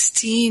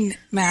pristine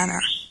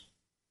manner?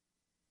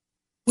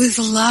 With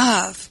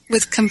love,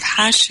 with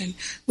compassion,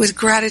 with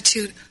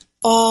gratitude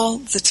all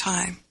the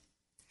time.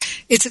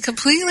 It's a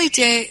completely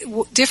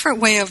different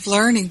way of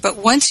learning, but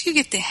once you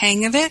get the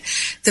hang of it,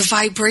 the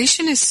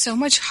vibration is so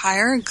much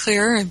higher and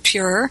clearer and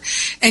purer,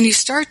 and you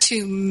start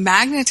to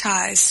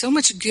magnetize so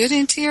much good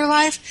into your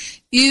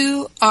life,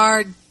 you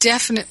are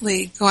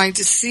definitely going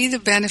to see the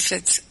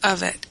benefits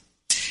of it.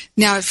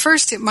 Now, at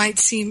first, it might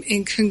seem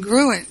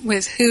incongruent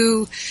with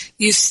who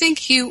you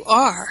think you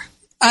are,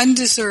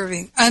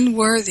 undeserving,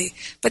 unworthy,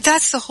 but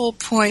that's the whole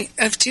point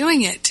of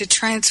doing it, to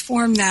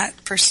transform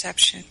that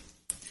perception.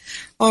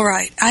 All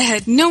right, I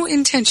had no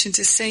intention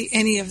to say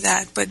any of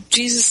that, but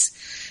Jesus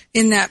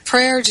in that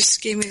prayer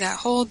just gave me that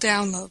whole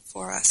download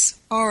for us.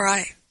 All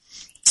right,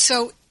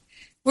 so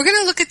we're going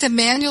to look at the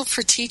manual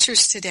for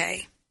teachers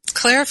today.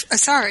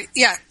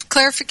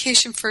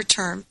 Clarification for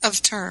terms,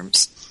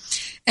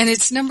 and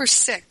it's number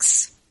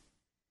 6.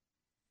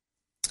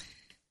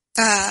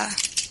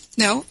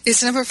 No,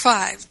 it's number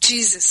 5.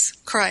 Jesus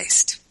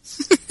Christ.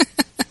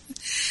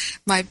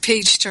 My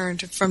page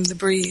turned from the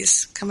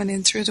breeze coming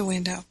in through the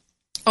window.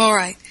 All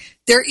right.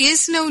 There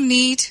is no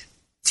need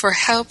for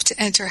help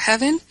to enter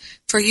heaven,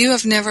 for you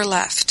have never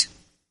left.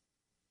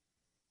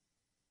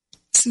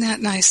 Isn't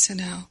that nice to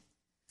know?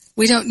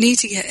 We don't need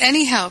to get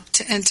any help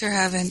to enter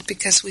heaven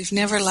because we've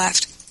never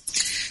left.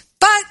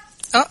 But,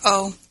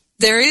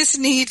 there is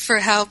need for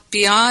help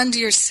beyond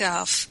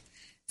yourself,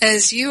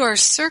 as you are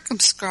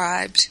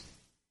circumscribed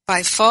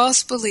by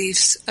false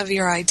beliefs of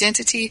your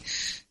identity,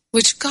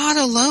 which God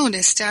alone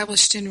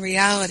established in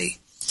reality.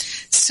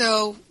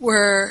 So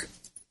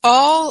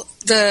all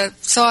the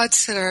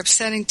thoughts that are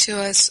upsetting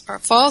to us are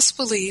false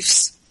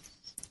beliefs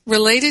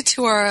related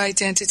to our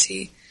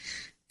identity.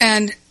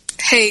 And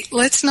hey,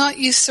 let's not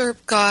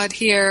usurp God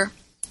here.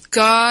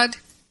 God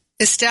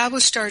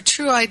established our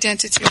true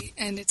identity,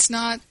 and it's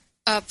not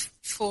up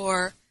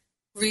for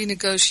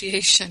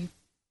renegotiation.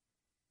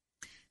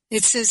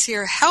 It says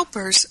here,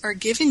 helpers are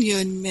given you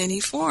in many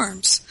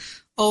forms,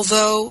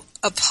 although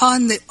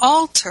upon the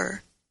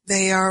altar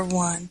they are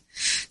one.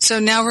 So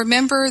now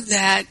remember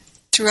that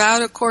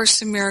throughout A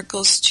Course in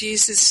Miracles,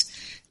 Jesus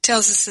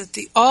tells us that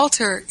the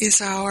altar is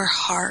our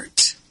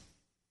heart.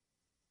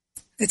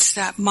 It's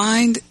that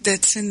mind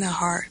that's in the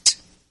heart.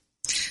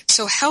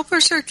 So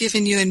helpers are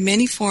given you in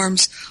many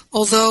forms,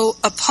 although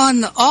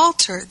upon the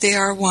altar they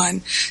are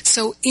one.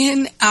 So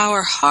in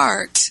our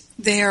heart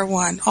they are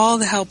one. All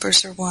the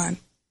helpers are one.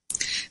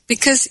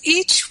 Because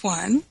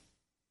beyond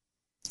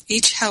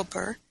each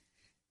helper,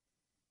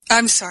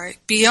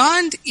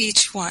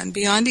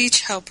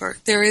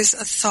 there is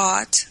a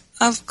thought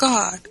of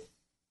God.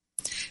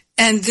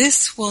 And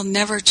this will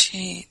never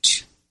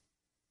change.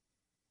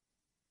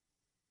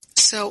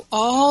 So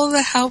all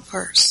the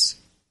helpers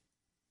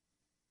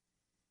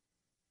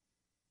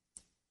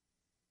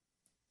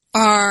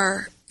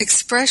are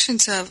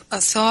expressions of a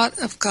thought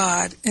of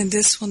God, and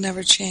this will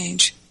never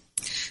change.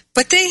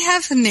 But they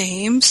have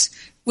names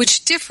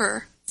which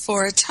differ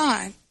for a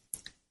time.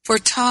 For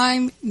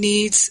time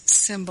needs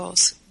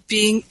symbols,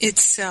 being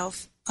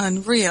itself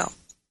unreal.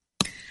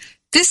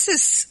 This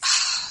is,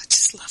 I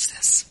just love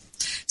this.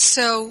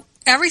 So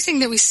everything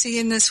that we see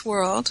in this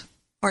world,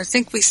 or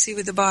think we see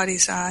with the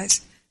body's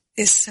eyes,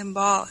 is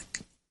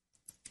symbolic.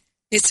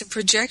 It's a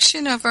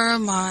projection of our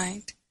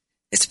mind.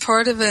 It's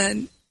part of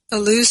an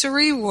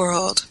illusory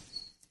world,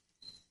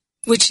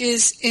 which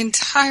is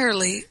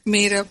entirely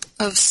made up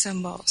of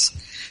symbols.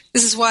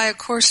 This is why A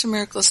Course in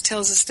Miracles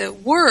tells us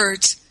that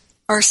words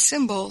are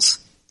symbols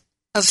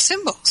of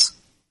symbols,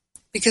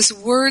 because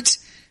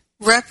words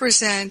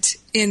represent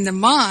in the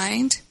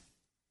mind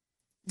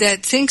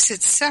that thinks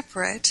it's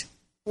separate,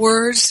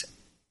 words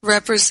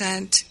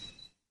represent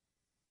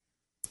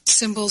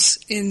symbols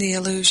in the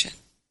illusion.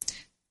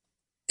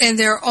 And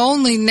they're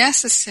only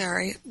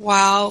necessary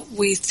while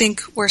we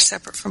think we're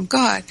separate from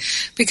God.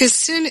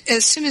 Because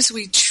as soon as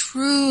we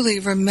truly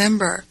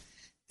remember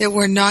that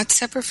we're not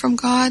separate from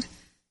God,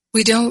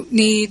 we don't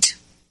need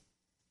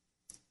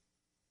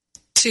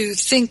to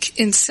think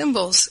in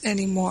symbols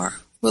anymore.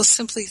 We'll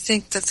simply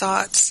think the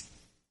thoughts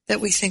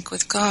that we think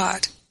with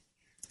God.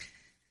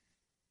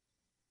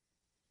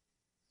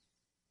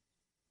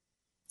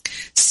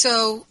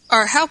 So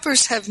our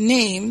helpers have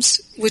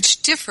names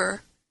which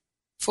differ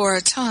for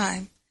a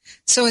time.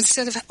 So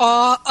instead of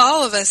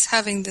all of us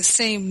having the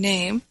same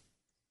name,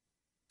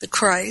 the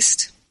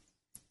Christ,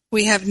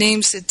 we have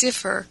names that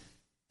differ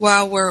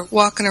while we're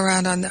walking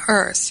around on the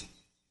earth.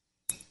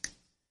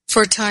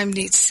 For time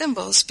needs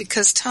symbols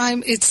because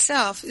time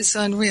itself is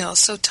unreal.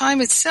 So time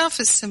itself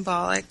is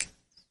symbolic.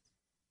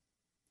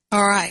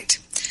 All right.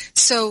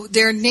 So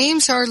their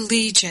names are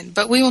legion,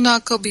 but we will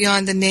not go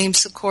beyond the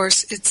names the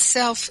Course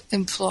itself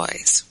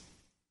employs.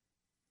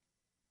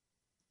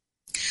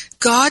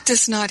 God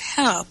does not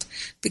help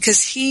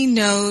because he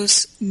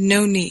knows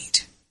no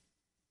need.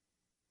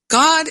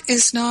 God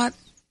is not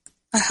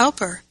a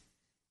helper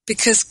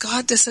because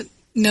God doesn't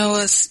know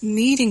us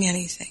needing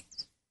anything.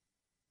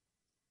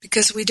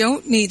 Because we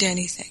don't need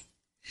anything.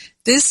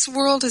 This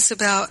world is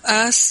about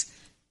us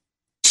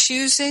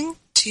choosing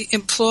to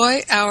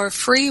employ our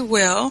free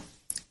will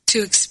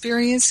to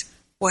experience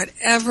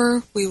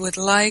whatever we would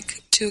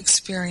like to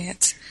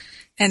experience.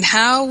 And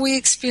how we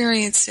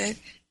experience it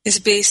is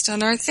based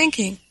on our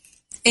thinking.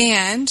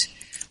 And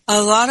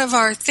a lot of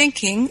our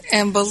thinking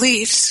and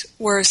beliefs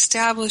were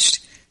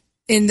established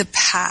in the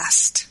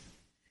past.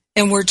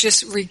 And we're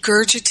just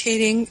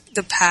regurgitating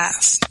the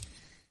past.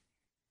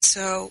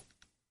 So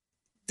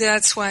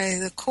that's why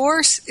the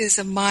Course is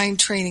a mind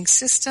training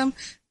system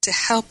to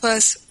help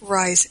us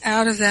rise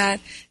out of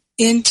that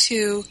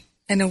into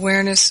an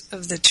awareness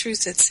of the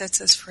truth that sets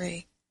us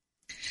free.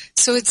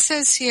 So it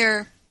says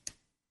here,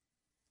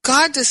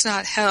 God does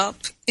not help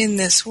in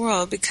this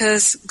world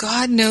because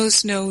God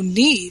knows no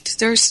need.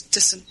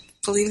 Doesn't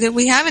believe that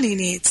we have any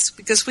needs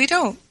because we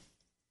don't.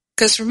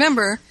 Because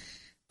remember,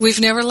 we've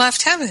never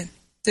left heaven.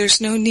 There's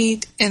no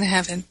need in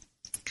heaven.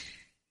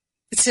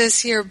 It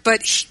says here,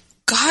 but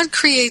God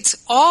creates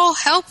all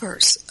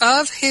helpers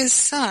of His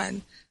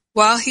Son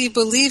while He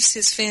believes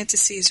His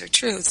fantasies are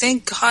true.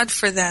 Thank God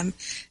for them,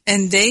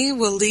 and they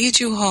will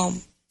lead you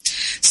home.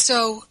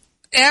 So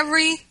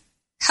every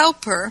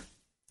helper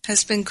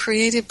has been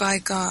created by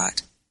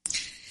God.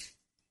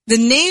 The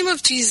name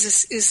of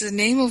Jesus is the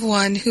name of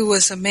one who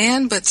was a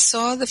man but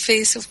saw the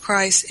face of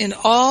Christ in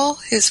all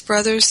his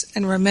brothers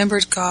and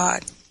remembered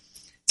God.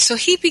 So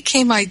he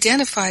became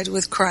identified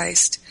with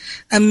Christ,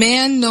 a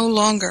man no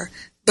longer,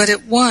 but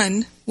at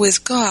one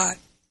with God.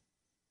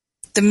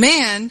 The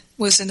man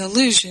was an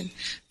illusion,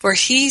 for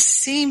he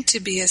seemed to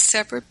be a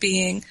separate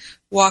being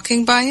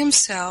walking by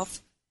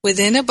himself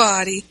within a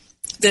body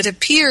that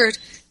appeared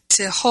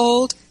to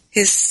hold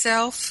his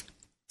self,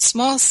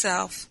 small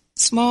s,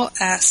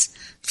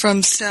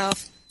 from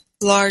self,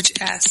 large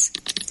S,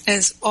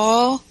 as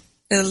all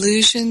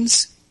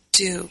illusions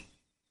do.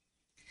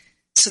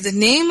 So the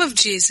name of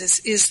Jesus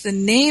is the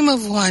name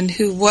of one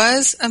who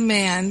was a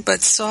man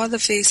but saw the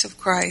face of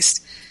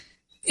Christ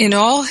in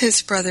all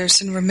his brothers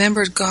and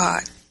remembered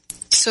God.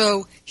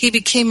 So he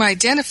became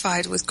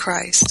identified with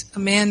Christ, a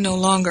man no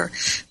longer,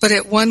 but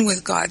at one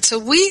with God. So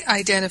we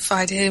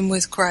identified him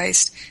with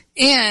Christ,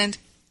 and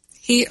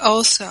he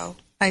also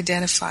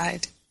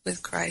identified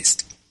with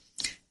Christ.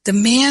 The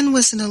man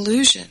was an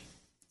illusion,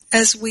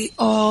 as we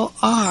all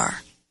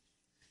are.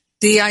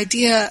 The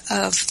idea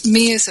of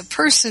me as a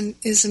person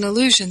is an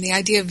illusion. The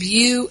idea of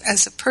you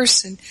as a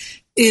person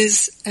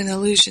is an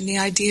illusion. The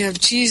idea of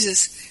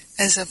Jesus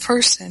as a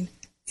person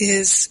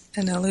is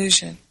an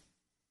illusion.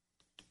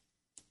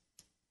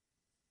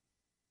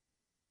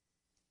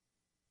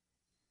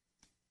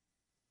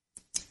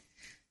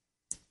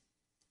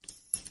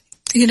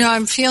 You know,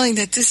 I'm feeling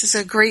that this is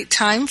a great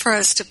time for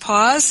us to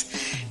pause.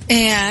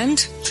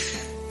 And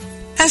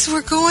as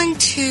we're going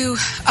to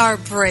our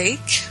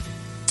break,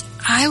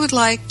 I would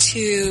like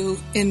to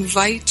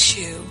invite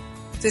you.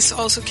 This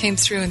also came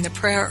through in the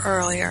prayer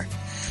earlier.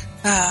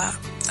 Thank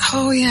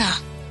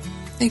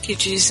you,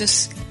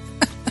 Jesus.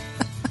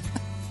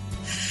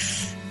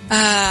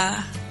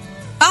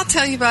 I'll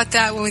tell you about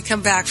that when we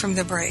come back from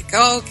the break.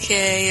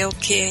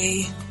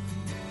 Okay.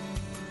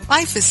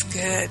 Life is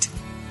good.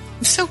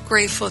 I'm so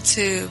grateful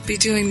to be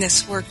doing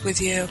this work with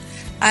you.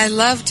 I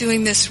love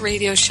doing this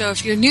radio show.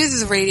 If you're new to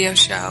the radio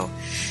show,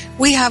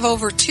 we have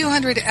over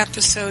 200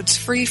 episodes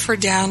free for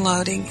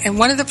downloading. And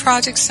one of the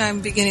projects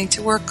I'm beginning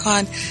to work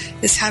on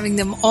is having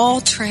them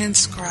all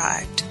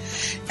transcribed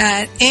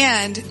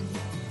and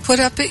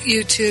put up at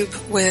YouTube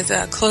with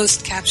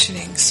closed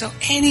captioning. So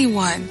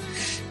anyone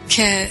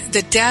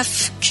the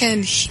deaf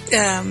can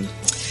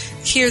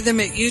hear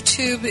them at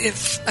YouTube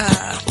if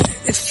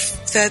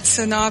that's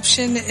an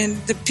option, and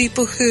the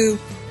people who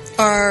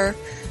are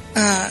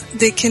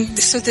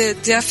so the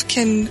deaf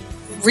can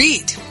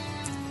read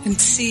and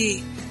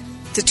see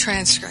the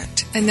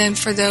transcript. And then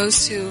for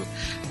those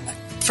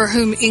for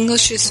whom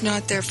English is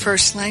not their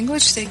first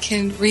language, they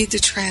can read the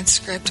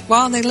transcript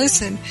while they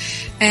listen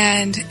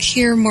and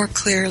hear more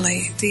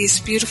clearly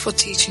these beautiful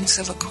teachings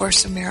of A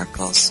Course in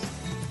Miracles.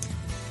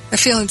 I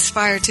feel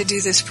inspired to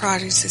do this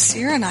project this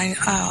year, and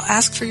I'll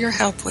ask for your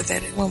help with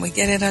it when we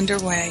get it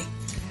underway.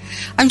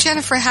 I'm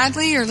Jennifer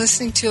Hadley. You're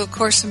listening to A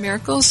Course in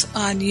Miracles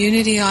on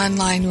Unity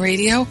Online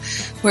Radio,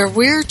 where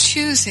we're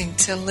choosing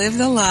to live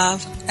the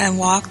love and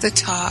walk the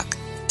talk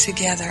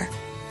together.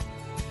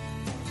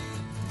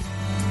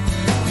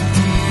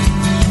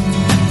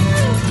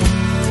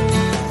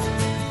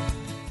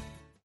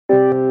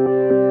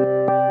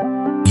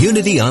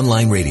 Unity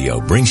Online Radio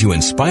brings you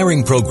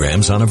inspiring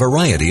programs on a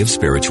variety of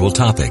spiritual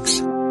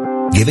topics.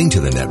 Giving to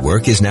the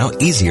network is now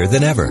easier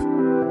than ever.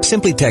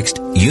 Simply text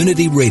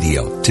Unity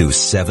Radio to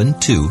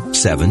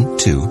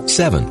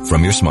 72727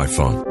 from your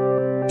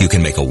smartphone. You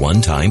can make a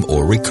one-time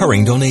or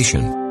recurring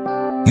donation.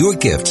 Your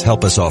gifts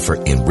help us offer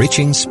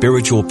enriching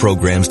spiritual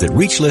programs that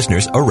reach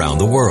listeners around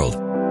the world.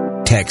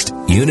 Text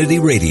Unity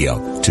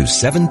Radio to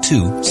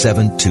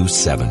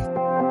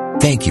 72727.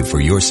 Thank you for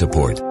your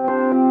support.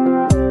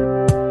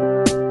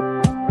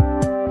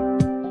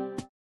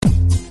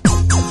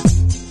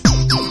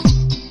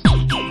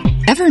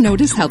 Ever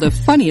notice how the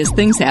funniest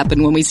things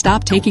happen when we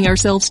stop taking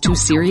ourselves too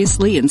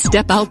seriously and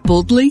step out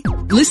boldly?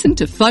 Listen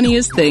to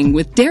Funniest Thing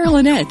with Daryl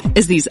and Ed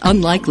as these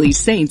unlikely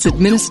saints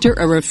administer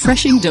a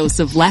refreshing dose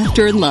of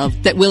laughter and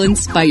love that will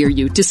inspire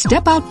you to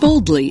step out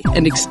boldly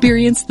and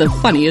experience the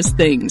funniest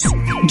things.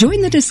 Join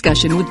the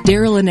discussion with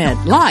Daryl and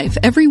Ed live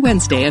every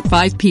Wednesday at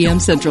 5 p.m.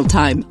 Central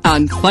Time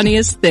on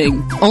Funniest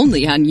Thing,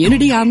 only on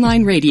Unity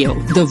Online Radio,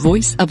 the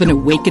voice of an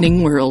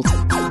awakening world.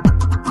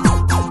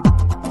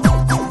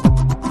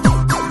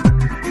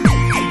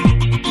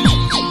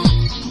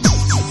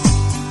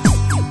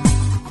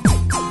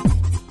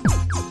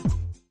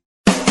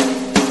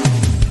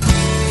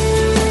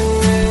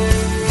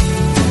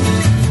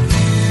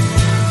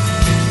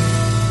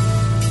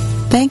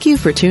 Thank you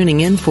for tuning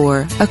in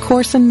for A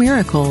Course in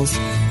Miracles,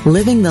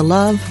 Living the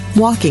Love,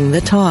 Walking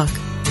the Talk.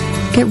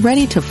 Get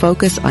ready to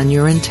focus on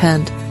your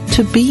intent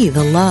to be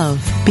the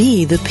love,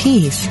 be the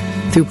peace,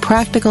 through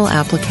practical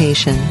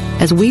application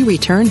as we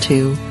return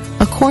to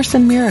A Course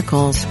in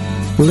Miracles,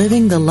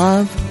 Living the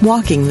Love,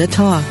 Walking the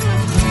Talk.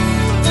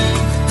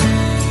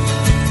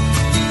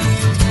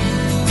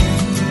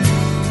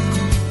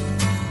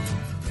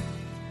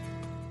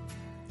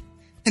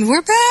 And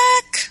we're back.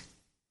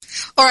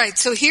 All right,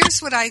 so here's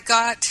what I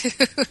got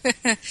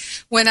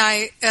when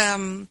I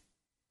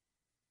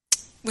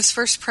was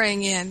first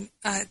praying in.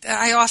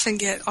 I often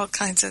get all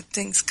kinds of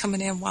things coming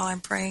in while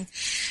I'm praying,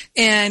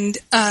 and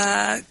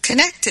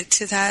connected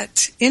to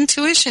that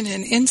intuition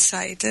and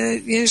insight.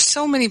 There's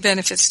so many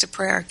benefits to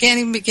prayer. Can't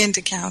even begin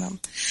to count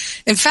them.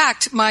 In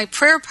fact, my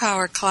prayer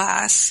power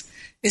class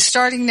is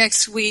starting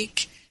next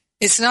week.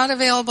 It's not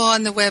available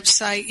on the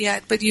website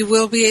yet, but you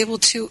will be able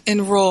to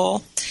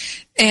enroll.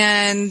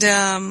 And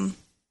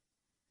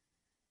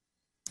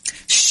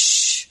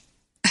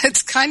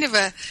it's kind of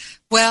I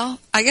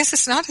guess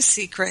it's not a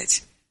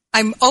secret.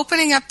 I'm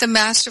opening up the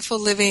Masterful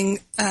Living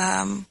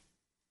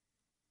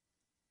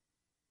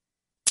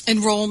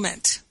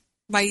enrollment,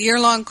 my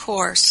year-long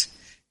course.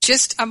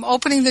 I'm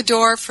opening the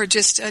door for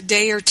just a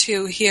day or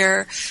two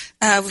here.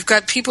 We've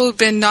got people who've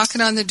been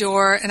knocking on the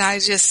door, and I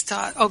just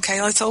thought,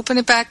 okay, let's open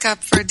it back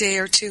up for a day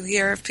or two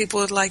here if people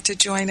would like to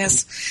join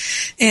us.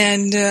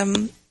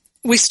 And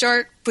we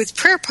start with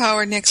Prayer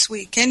Power next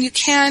week, and you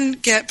can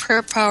get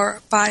Prayer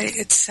Power by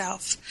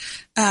itself.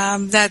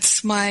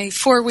 That's my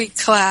 4-week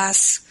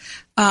class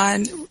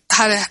on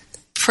how to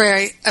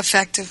pray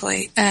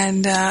effectively,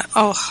 and I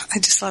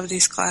just love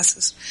these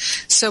classes.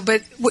 So,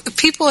 but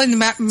people in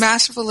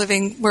Masterful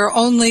Living, we're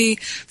only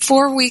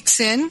 4 weeks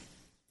in.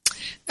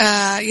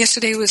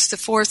 Yesterday was the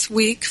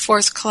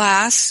 4th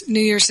class,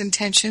 New Year's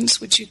Intentions,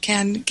 which you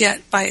can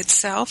get by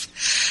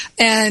itself,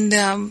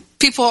 and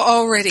people are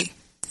already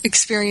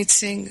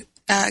experiencing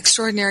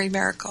extraordinary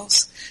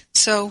miracles.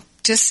 So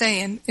just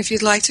saying, if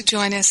you'd like to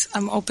join us,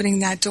 I'm opening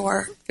that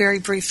door very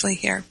briefly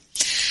here.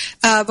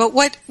 But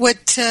what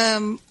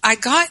I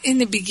got in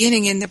the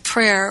beginning in the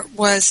prayer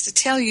was to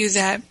tell you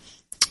that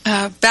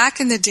back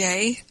in the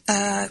day,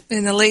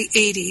 in the late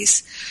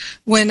 80s,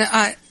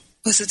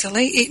 the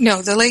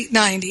late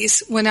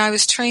 90s, when I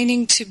was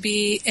training to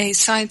be a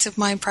Science of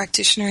Mind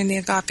practitioner in the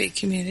Agape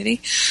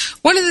community,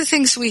 one of the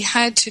things we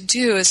had to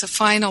do as a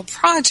final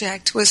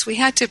project was we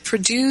had to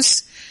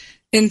produce,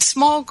 in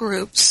small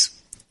groups,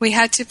 we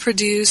had to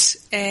produce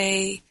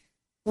a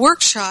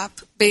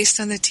workshop based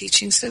on the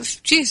teachings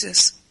of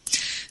Jesus.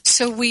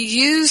 So we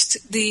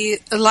used the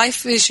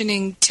life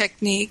visioning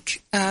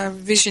technique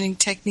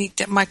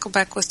that Michael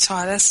Beckwith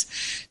taught us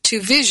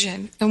to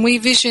vision. And we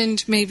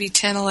visioned maybe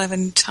 10,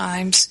 11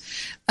 times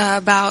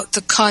about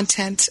the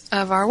content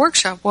of our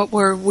workshop. What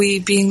were we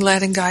being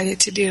led and guided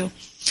to do?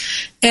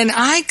 And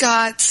I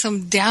got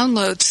some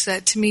downloads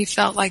that to me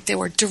felt like they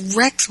were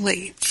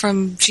directly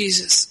from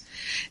Jesus.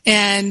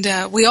 And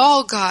we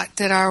all got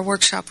that our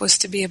workshop was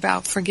to be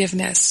about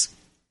forgiveness.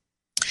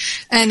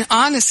 And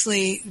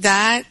honestly,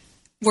 that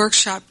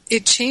workshop,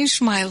 it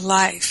changed my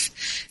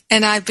life.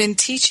 And I've been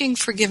teaching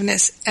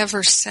forgiveness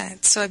ever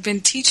since. So I've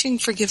been teaching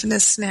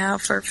forgiveness now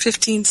for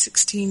 15,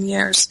 16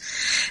 years.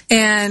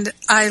 And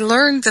I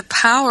learned the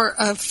power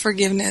of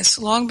forgiveness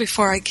long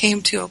before I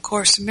came to A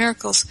Course in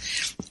Miracles.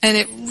 And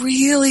it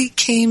really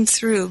came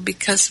through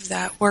because of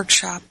that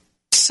workshop.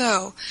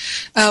 So,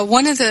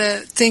 one of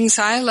the things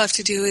I love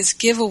to do is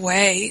give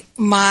away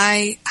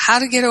my How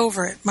to Get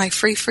Over It, my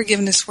free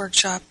forgiveness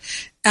workshop,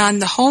 on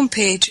the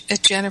homepage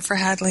at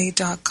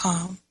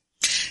jenniferhadley.com.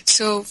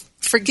 So,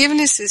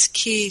 forgiveness is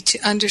key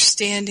to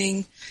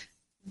understanding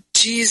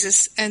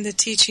Jesus and the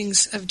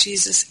teachings of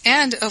Jesus,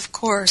 and of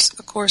course,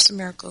 A Course in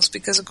Miracles,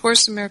 because A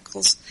Course in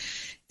Miracles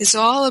is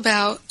all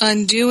about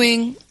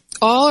undoing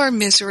all our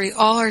misery,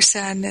 all our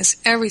sadness,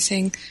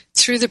 everything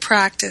through the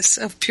practice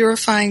of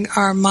purifying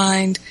our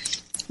mind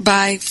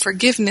by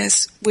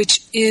forgiveness,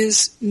 which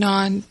is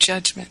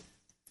non-judgment.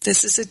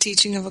 This is a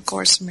teaching of A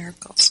Course in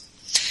Miracles.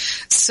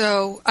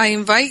 So I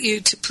invite you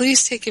to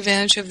please take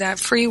advantage of that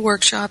free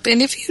workshop.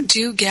 And if you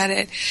do get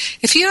it,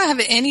 if you have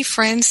any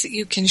friends that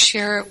you can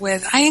share it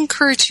with, I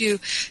encourage you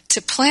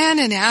to plan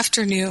an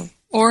afternoon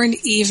or an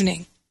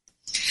evening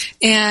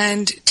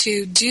and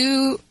to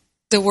do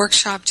the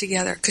workshop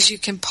together, because you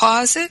can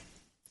pause it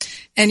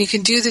and you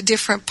can do the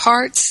different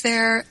parts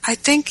there. I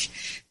think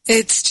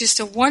it's just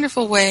a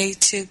wonderful way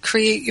to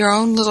create your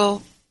own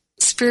little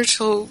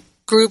spiritual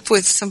group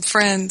with some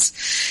friends.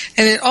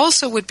 And it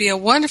also would be a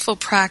wonderful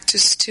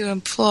practice to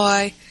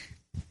employ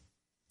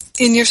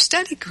in your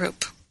study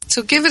group.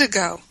 So give it a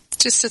go.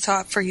 Just a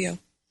thought for you.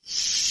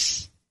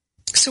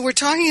 So we're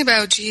talking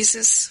about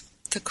Jesus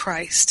the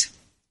Christ.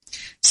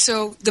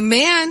 So the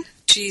man,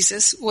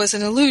 Jesus, was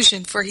an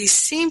illusion, for he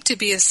seemed to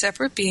be a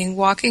separate being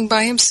walking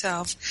by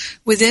himself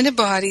within a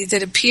body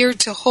that appeared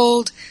to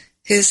hold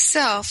his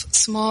self,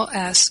 small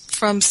s,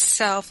 from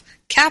self,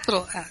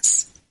 capital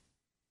S,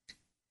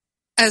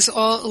 as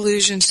all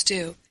illusions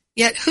do.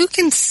 Yet who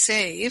can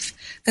save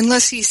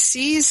unless he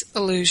sees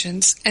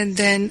illusions and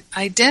then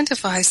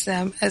identifies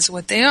them as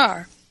what they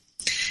are?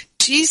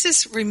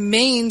 Jesus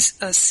remains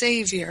a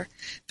savior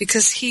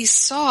because he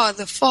saw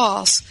the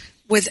false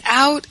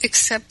without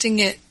accepting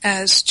it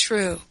as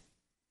true.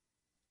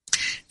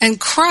 And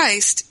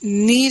Christ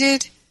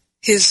needed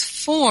his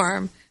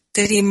form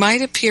that he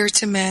might appear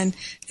to men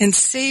and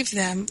save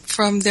them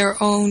from their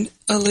own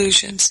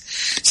illusions.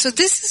 So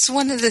this is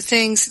one of the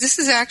things, this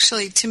is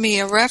actually to me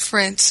a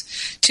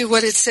reference to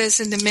what it says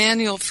in the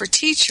Manual for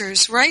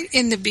Teachers. Right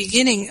in the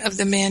beginning of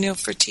the Manual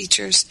for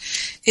Teachers,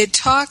 it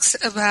talks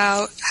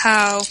about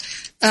how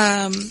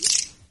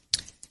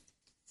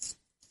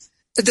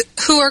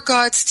who are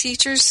God's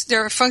teachers?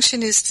 Their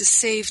function is to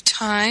save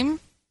time,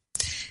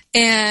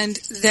 and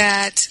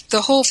that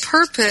the whole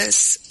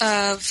purpose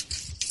of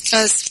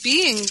us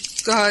being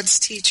God's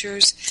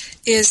teachers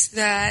is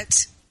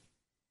that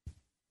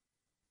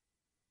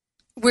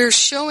we're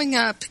showing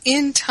up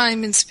in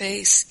time and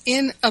space,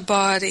 in a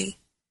body,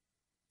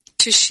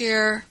 to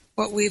share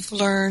what we've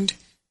learned,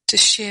 to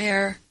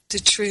share the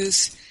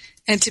truth,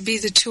 and to be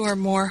the two or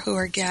more who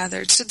are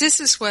gathered. So this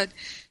is what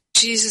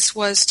Jesus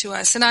was to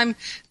us. And I'm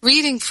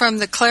reading from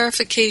the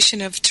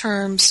Clarification of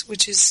Terms,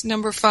 which is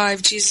number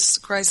 5, Jesus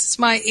Christ. It's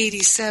my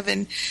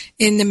 87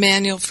 in the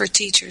Manual for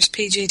Teachers,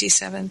 page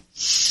 87.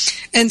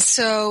 And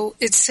so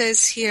it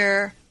says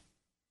here,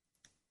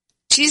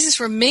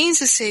 Jesus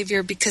remains a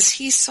Savior because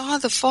he saw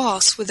the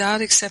false without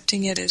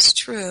accepting it as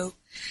true.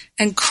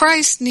 And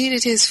Christ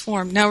needed his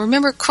form. Now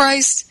remember,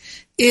 Christ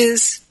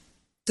is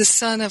the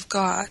Son of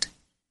God.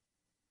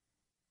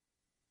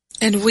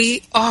 And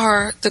we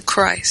are the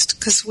Christ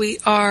because we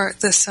are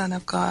the Son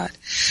of God.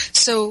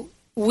 So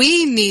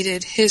we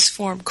needed his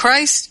form.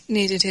 Christ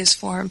needed his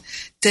form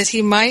that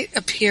he might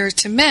appear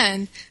to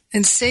men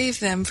and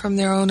save them from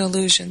their own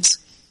illusions.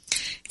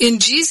 In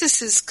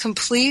Jesus'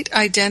 complete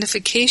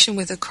identification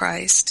with the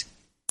Christ,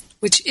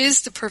 which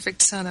is the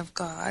perfect Son of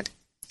God,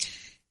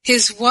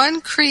 his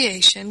one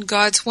creation,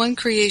 God's one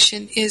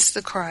creation, is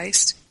the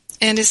Christ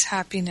and his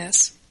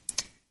happiness.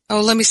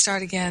 Oh, let me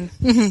start again.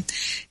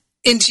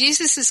 In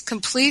Jesus'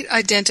 complete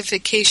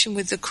identification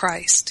with the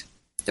Christ,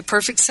 the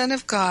perfect Son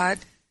of God,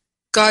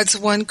 God's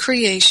one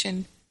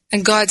creation,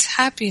 and God's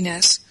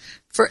happiness,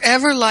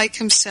 forever like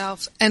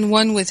himself and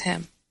one with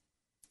him,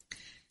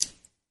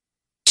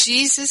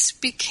 Jesus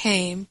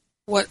became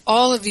what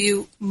all of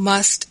you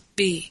must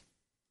be.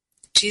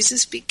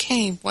 Jesus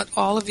became what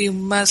all of you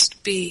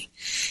must be.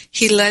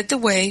 He led the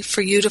way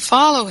for you to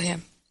follow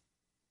him.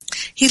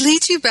 He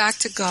leads you back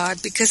to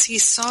God because he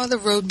saw the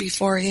road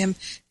before him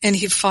and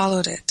he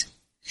followed it.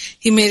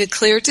 He made a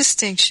clear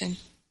distinction,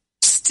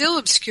 still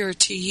obscure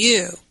to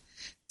you,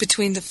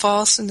 between the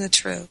false and the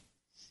true.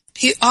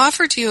 He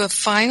offered you a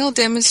final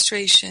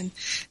demonstration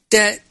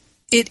that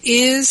it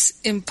is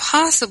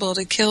impossible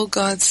to kill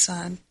God's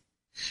Son,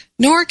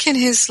 nor can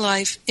his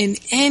life in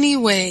any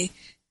way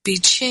be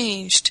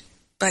changed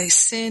by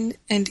sin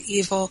and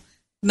evil,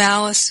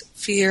 malice,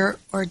 fear,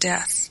 or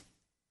death.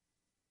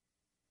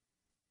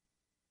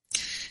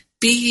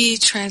 Be ye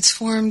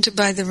transformed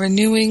by the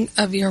renewing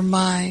of your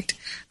mind.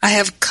 I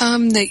have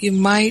come that you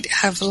might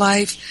have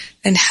life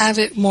and have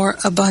it more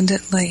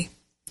abundantly.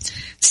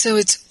 So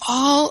it's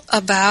all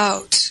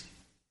about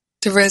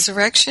the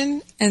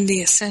resurrection and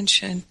the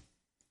ascension.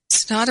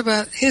 It's not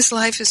about, his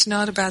life is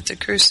not about the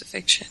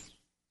crucifixion.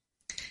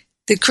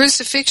 The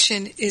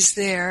crucifixion is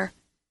there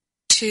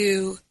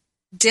to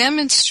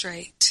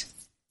demonstrate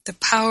the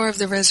power of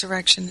the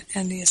resurrection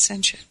and the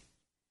ascension.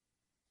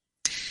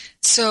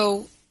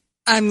 So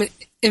I'm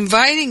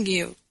inviting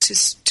you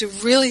to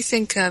really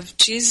think of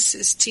Jesus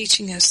is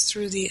teaching us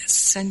through the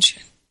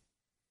ascension.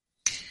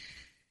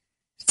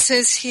 It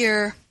says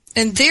here,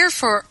 and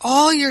therefore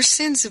all your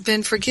sins have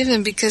been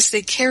forgiven because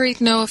they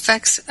carried no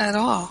effects at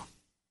all.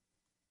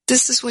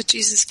 This is what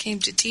Jesus came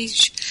to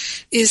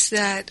teach, is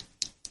that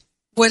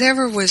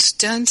whatever was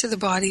done to the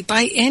body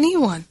by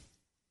anyone,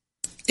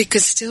 it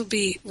could still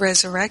be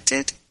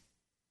resurrected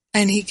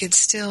and he could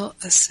still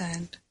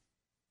ascend.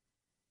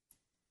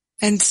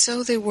 And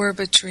so they were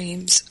but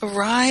dreams.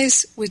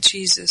 Arise with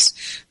Jesus,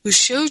 who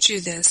showed you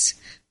this,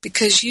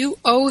 because you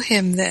owe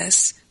him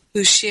this,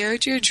 who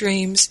shared your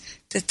dreams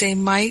that they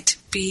might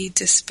be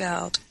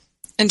dispelled,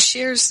 and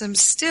shares them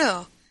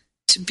still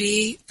to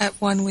be at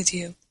one with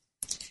you.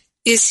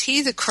 Is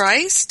he the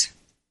Christ?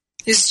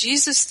 Is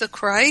Jesus the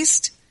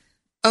Christ?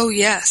 Oh,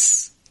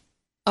 yes,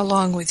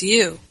 along with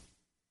you.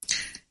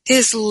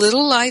 His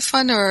little life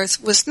on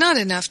earth was not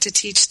enough to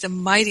teach the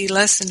mighty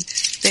lesson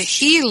that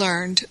he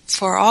learned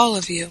for all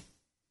of you.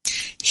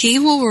 He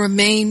will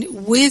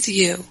remain with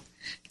you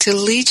to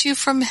lead you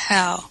from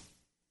hell.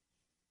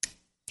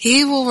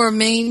 He will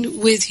remain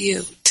with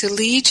you to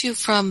lead you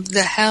from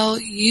the hell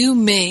you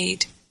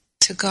made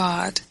to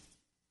God.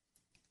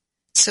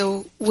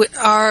 So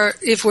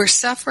if we're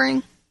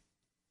suffering,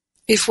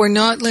 if we're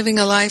not living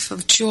a life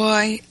of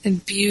joy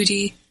and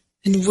beauty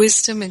and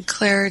wisdom and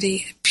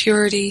clarity and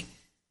purity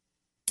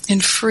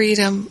and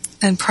freedom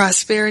and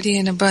prosperity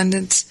and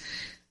abundance,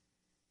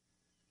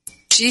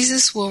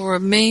 Jesus will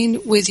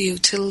remain with you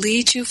to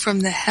lead you from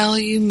the hell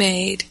you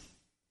made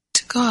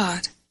to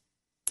God.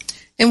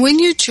 And when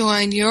you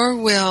join your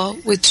will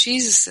with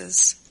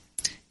Jesus's,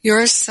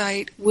 your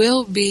sight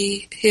will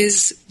be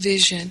his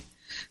vision,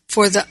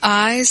 for the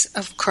eyes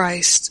of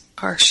Christ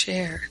are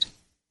shared.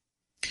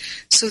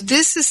 So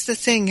this is the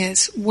thing,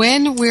 is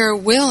when we're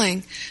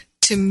willing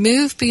to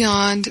move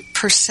beyond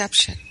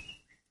perception,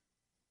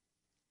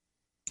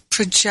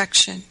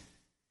 projection,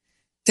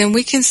 then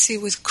we can see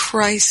with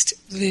Christ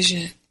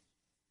vision.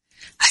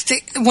 I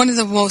think one of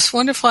the most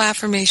wonderful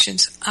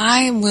affirmations,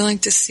 I am willing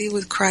to see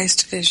with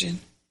Christ vision.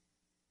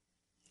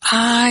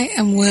 I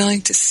am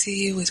willing to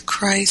see with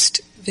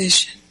Christ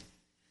vision.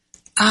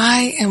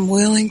 I am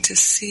willing to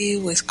see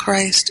with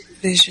Christ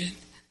vision.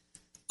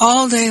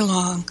 All day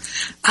long,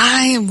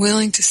 I am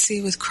willing to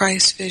see with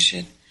Christ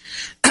vision.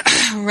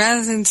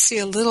 Rather than see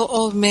a little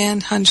old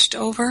man hunched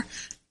over,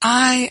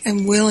 I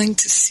am willing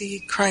to see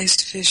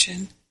Christ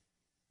vision.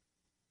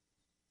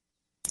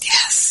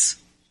 Yes.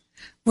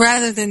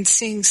 Rather than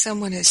seeing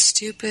someone as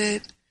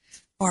stupid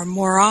or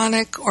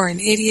moronic or an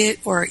idiot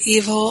or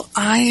evil,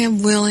 I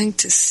am willing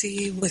to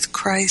see with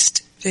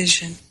Christ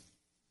vision.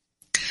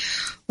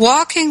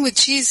 Walking with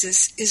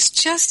Jesus is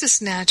just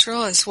as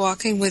natural as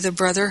walking with a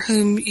brother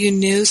whom you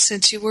knew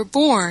since you were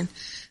born,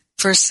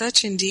 for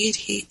such indeed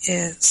he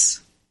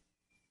is.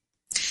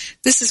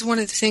 This is one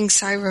of the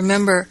things I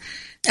remember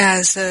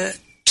as a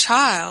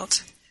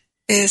child,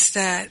 is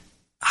that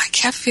I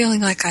kept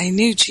feeling like I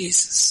knew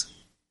Jesus.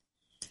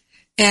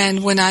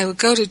 And when I would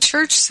go to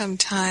church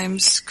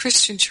sometimes,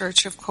 Christian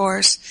church of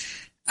course,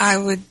 I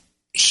would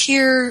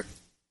hear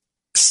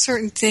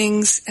certain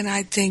things and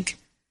I'd think,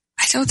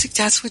 I don't think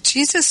that's what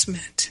Jesus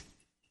meant.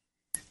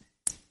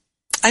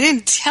 I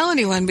didn't tell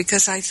anyone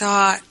because I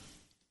thought,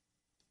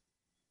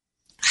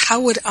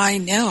 how would I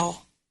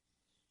know?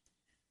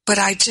 But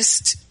I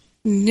just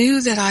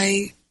knew that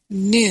I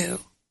knew.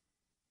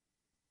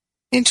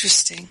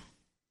 Interesting.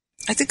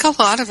 I think a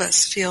lot of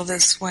us feel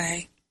this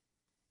way.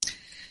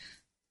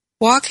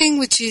 Walking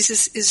with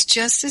Jesus is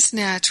just as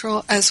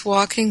natural as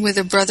walking with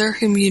a brother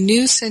whom you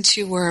knew since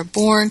you were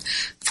born,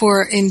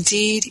 for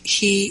indeed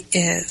he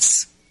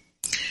is.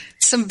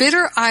 Some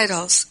bitter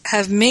idols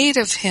have made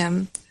of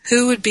him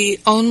who would be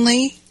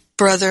only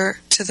brother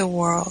to the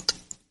world.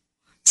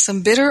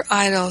 Some bitter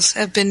idols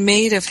have been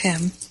made of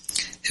him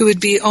who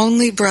would be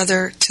only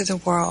brother to the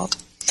world.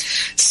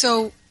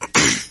 So,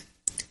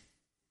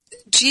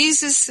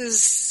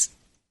 Jesus'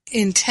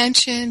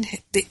 intention,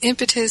 the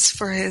impetus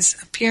for his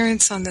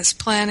appearance on this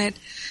planet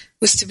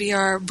was to be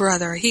our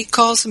brother. He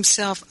calls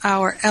himself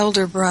our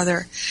elder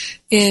brother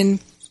in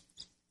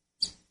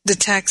the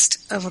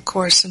text of A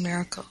Course in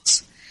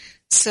Miracles.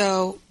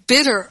 So,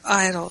 bitter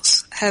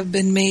idols have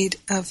been made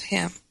of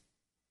him.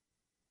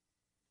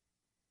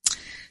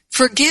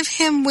 Forgive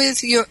him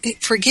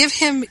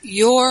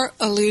your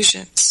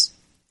illusions.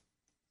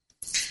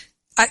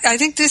 I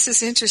think this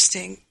is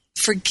interesting.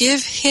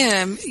 Forgive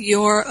him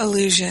your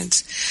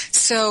illusions.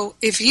 So,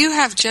 if you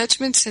have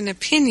judgments and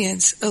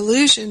opinions,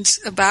 illusions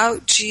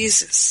about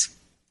Jesus,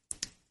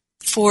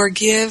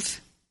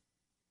 forgive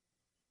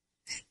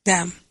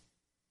them.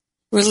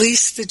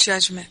 Release the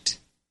judgment.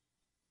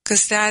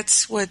 Because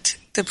that's what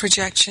the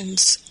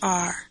projections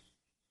are.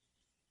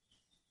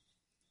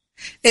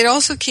 It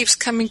also keeps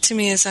coming to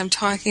me as I'm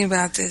talking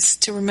about this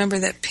to remember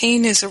that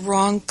pain is a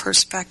wrong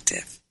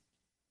perspective.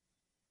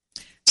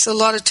 There's a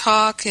lot of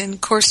talk in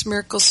Course in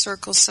Miracles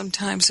circles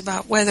sometimes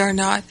about whether or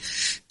not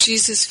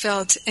Jesus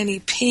felt any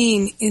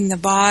pain in the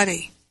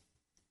body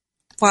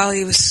while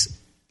his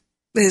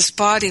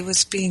body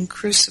was being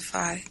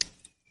crucified.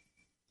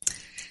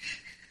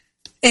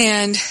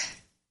 And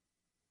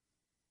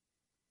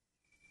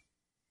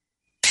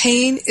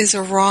pain is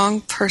a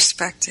wrong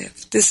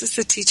perspective. This is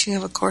the teaching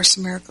of A Course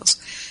in Miracles.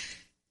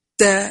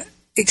 The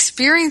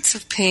experience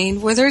of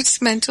pain, whether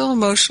it's mental,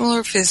 emotional,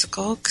 or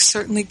physical,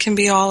 certainly can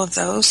be all of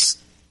those,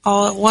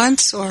 all at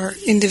once or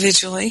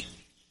individually,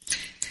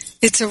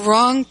 it's a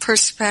wrong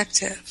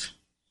perspective.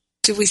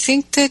 Do we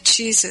think that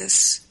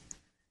Jesus,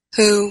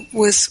 who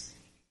was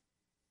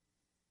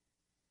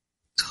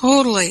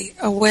totally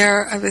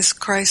aware of his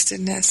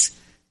Christedness,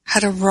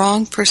 had a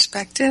wrong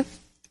perspective?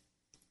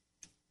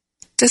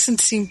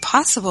 Doesn't seem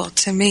possible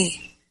to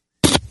me.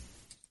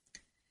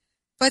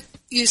 But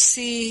you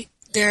see,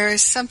 there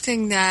is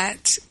something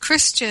that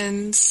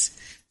Christians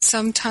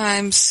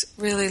sometimes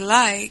really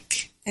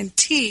like and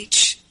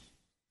teach,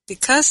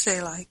 because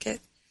they like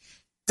it,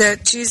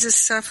 that Jesus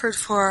suffered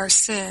for our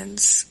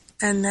sins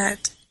and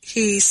that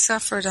he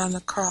suffered on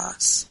the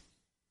cross.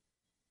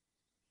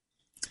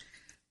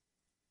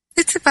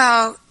 It's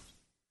about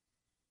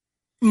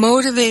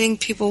motivating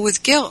people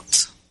with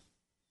guilt.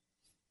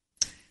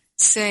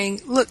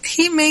 Saying, look,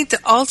 he made the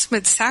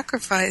ultimate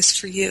sacrifice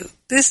for you.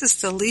 This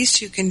is the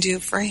least you can do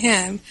for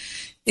him,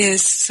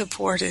 is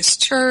support his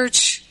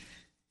church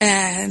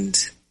and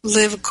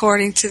live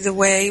according to the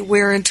way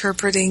we're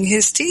interpreting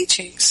his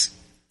teachings.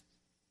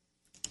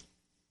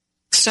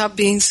 Stop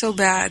being so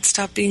bad.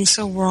 Stop being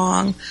so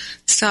wrong.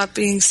 Stop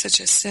being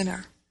such a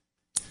sinner.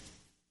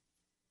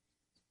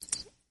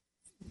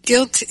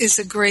 Guilt is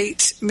a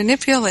great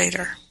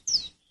manipulator.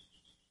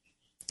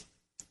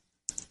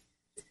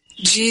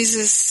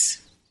 Jesus,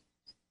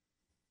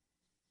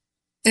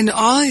 in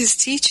all his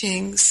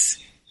teachings,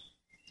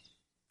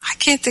 I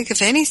can't think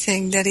of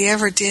anything that he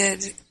ever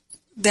did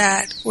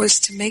that was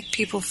to make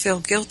people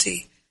feel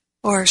guilty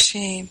or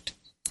ashamed.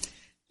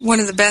 One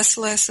of the best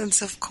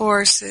lessons, of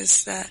course,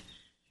 is that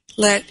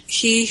let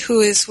he who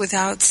is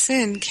without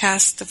sin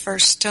cast the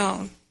first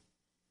stone.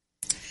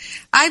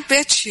 I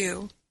bet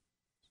you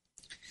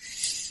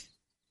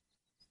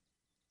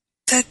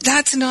that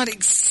that's not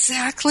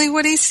exactly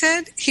what he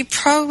said. He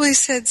probably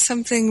said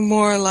something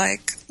more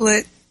like,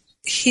 let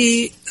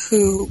he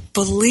who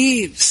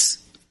believes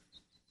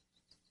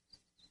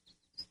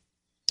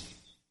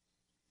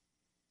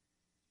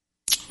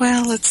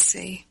well, let's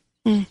see.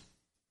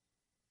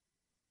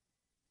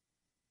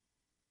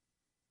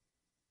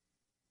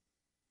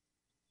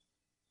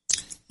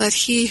 Let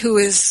he who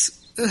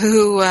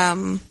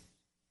well,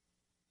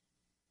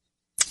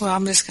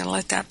 I'm just going to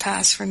let that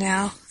pass for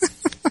now.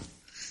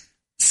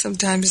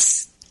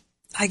 Sometimes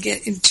I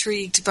get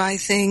intrigued by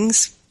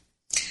things.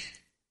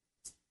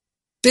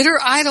 Bitter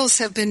idols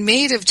have been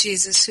made of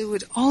Jesus, who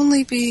would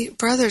only be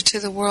brother to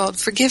the world.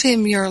 Forgive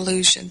him your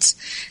illusions,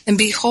 and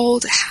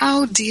behold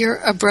how dear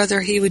a brother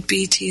he would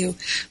be to you,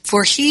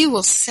 for he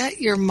will set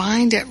your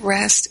mind at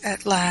rest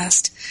at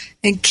last,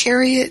 and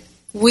carry it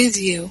with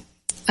you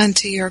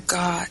unto your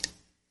God.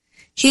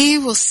 He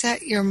will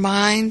set your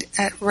mind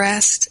at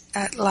rest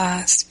at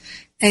last,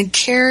 and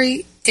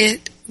carry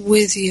it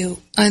with you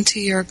unto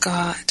your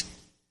God.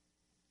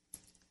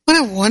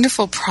 What a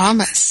wonderful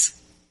promise.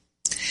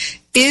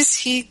 Is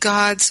he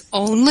God's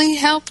only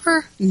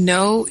helper?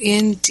 No,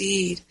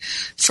 indeed.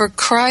 For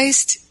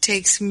Christ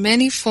takes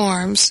many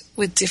forms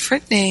with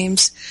different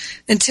names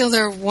until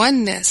their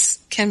oneness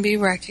can be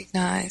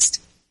recognized.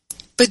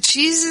 But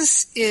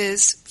Jesus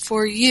is,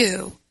 for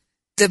you,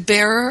 the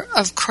bearer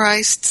of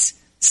Christ's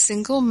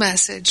single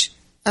message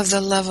of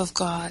the love of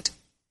God.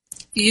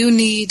 You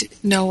need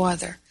no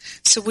other.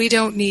 So we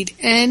don't need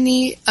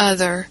any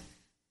other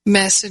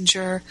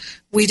messenger.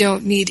 We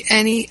don't need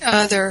any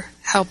other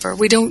helper.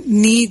 We don't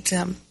need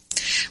them.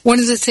 One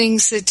of the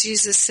things that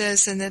Jesus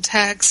says in the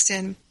text,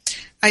 and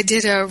I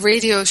did a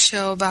radio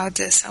show about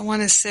this, I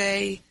want to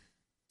say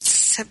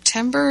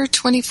September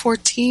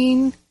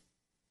 2014,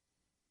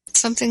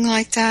 something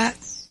like that,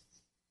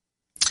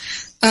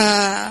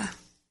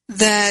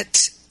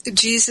 that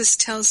Jesus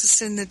tells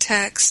us in the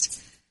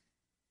text,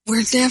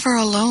 we're never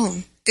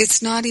alone.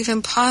 It's not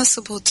even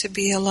possible to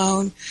be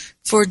alone,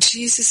 for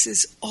Jesus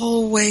is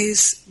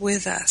always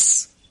with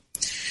us.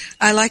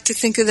 I like to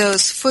think of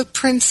those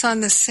footprints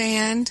on the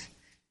sand.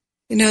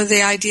 You know,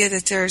 the idea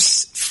that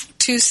there's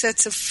two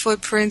sets of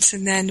footprints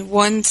and then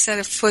one set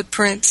of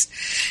footprints,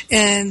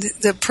 and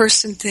the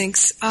person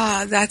thinks,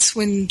 that's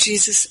when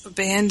Jesus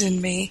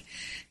abandoned me.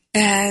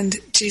 And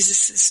Jesus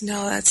says,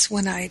 no, that's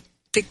when I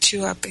picked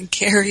you up and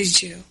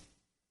carried you.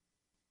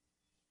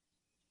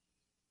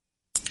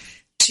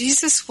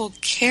 Jesus will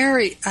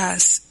carry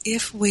us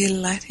if we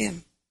let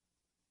him.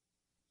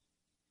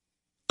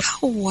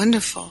 How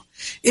wonderful.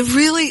 It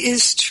really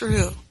is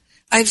true.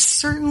 I've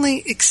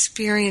certainly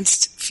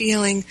experienced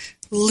feeling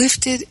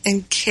lifted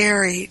and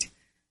carried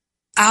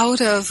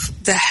out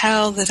of the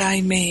hell that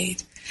I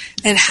made.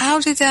 And how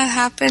did that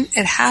happen?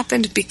 It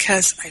happened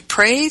because I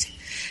prayed.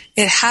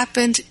 It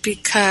happened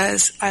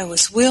because I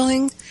was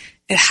willing.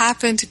 It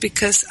happened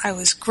because I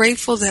was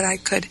grateful that I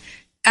could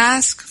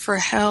ask for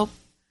help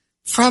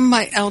from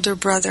my elder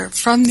brother,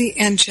 from the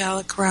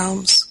angelic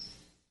realms.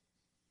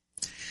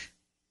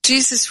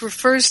 Jesus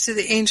refers to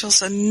the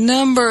angels a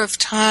number of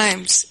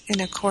times in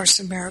A Course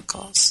in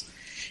Miracles.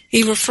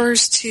 He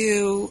refers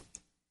to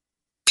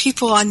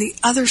people on the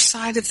other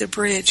side of the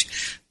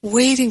bridge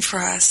waiting for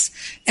us,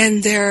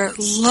 and their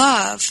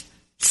love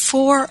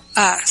for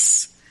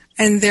us,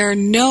 and their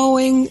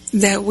knowing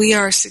that we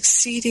are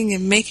succeeding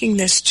in making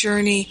this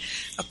journey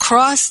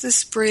across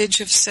this bridge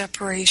of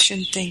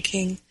separation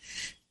thinking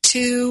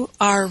to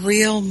our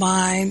real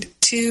mind,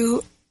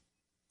 to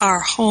our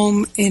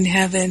home in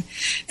heaven,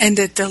 and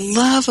that the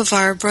love of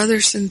our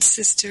brothers and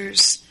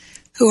sisters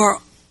who are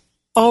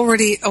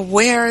already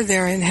aware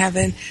they're in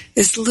heaven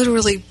is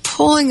literally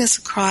pulling us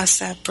across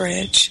that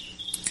bridge.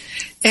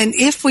 And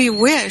if we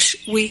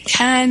wish, we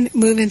can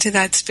move into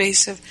that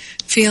space of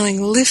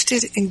feeling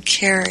lifted and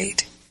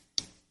carried.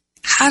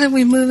 How do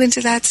we move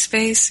into that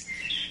space?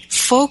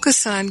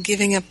 Focus on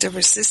giving up the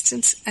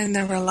resistance and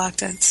the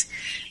reluctance.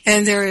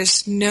 And there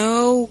is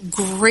no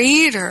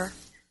greater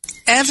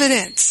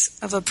evidence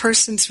of a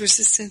person's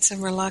resistance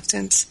and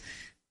reluctance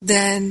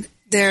than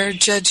their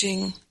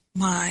judging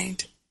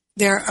mind,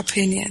 their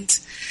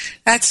opinions.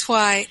 That's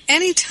why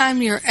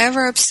anytime you're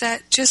ever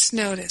upset, just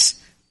notice,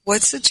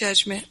 what's the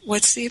judgment?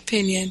 What's the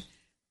opinion?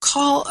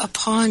 Call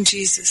upon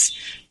Jesus.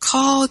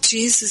 Call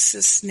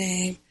Jesus'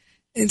 name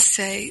and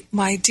say,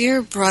 my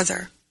dear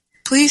brother,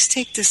 please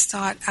take this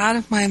thought out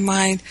of my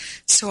mind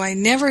so I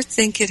never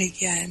think it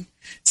again,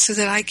 so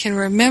that I can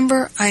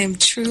remember I am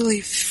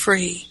truly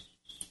free.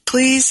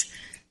 Please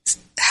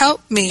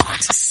help me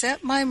to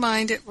set my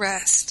mind at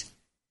rest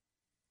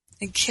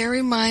and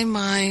carry my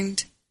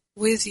mind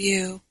with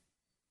you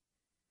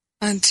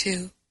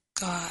unto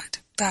God,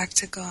 back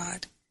to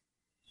God.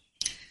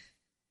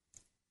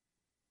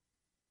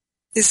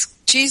 Is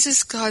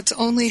Jesus God's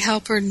only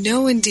helper?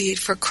 No, indeed,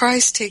 for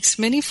Christ takes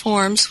many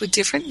forms with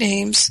different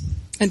names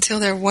until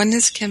their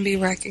oneness can be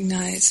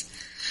recognized.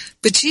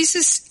 But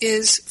Jesus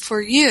is,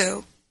 for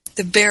you,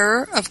 the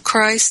bearer of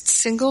Christ's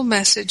single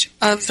message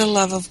of the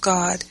love of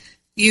God.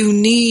 You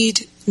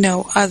need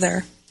no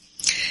other.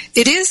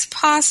 It is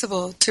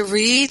possible to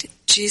read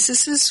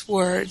Jesus'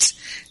 words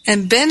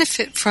and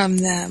benefit from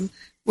them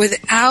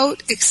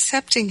without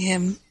accepting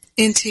him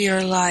into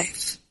your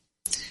life.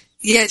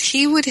 Yet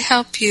he would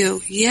help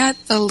you yet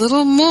a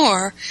little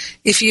more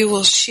if you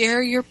will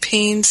share your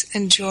pains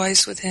and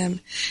joys with him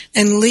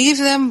and leave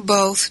them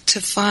both to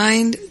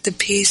find the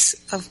peace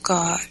of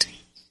God.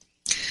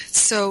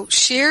 So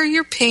share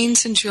your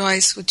pains and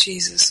joys with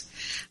Jesus.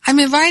 I'm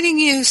inviting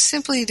you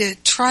simply to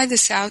try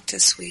this out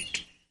this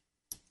week.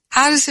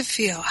 How does it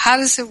feel? How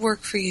does it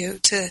work for you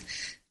to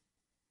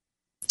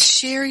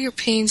share your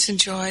pains and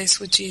joys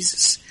with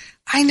Jesus?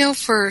 I know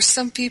for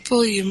some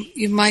people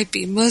you might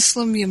be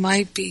Muslim, you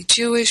might be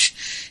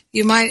Jewish,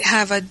 you might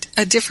have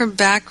a different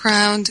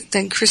background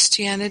than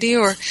Christianity,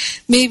 or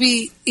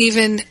maybe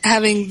even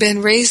having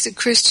been raised a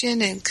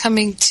Christian and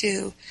coming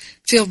to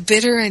feel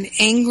bitter and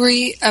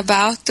angry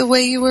about the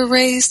way you were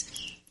raised.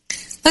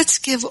 Let's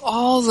give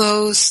all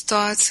those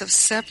thoughts of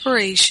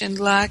separation,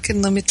 lack,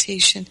 and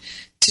limitation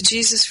to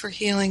Jesus for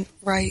healing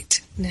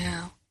right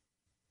now.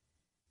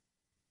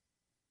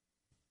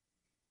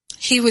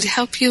 He would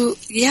help you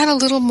yet a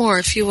little more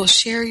if you will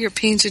share your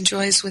pains and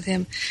joys with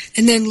him,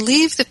 and then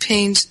leave the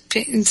pains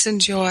and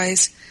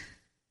joys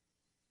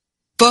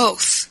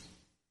both.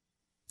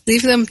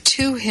 Leave them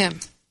to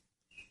him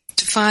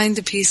to find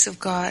the peace of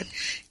God.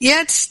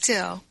 Yet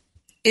still,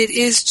 it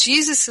is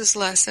Jesus'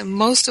 lesson,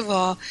 most of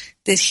all,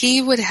 that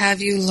he would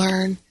have you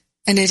learn,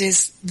 and it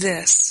is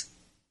this.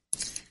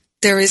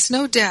 There is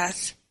no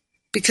death,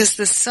 because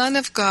the Son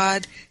of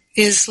God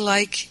is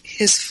like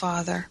his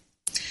Father.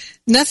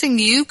 Nothing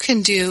you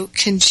can do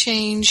can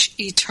change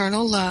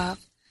eternal love.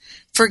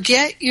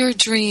 Forget your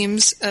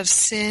dreams of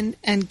sin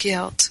and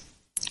guilt,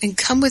 and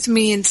come with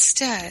me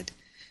instead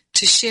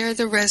to share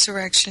the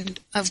resurrection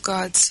of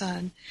God's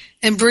Son,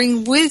 and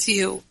bring with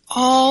you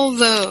all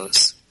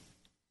those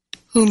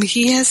whom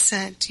he has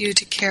sent you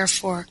to care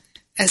for,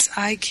 as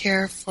I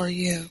care for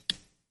you.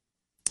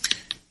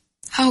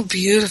 How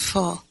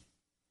beautiful.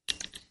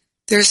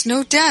 There's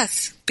no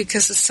death,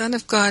 because the Son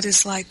of God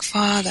is like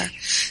Father.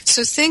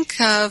 So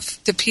think of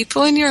the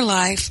people in your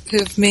life who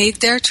have made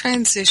their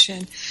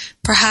transition.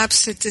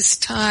 Perhaps at this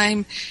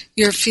time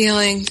you're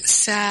feeling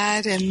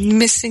sad and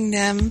missing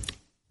them.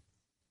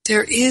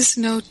 There is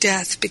no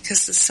death,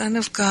 because the Son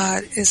of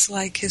God is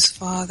like his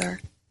Father.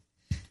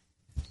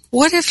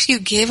 What if you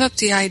gave up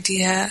the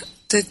idea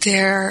that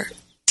they're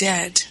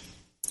dead,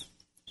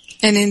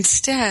 and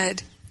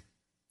instead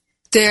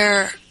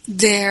they're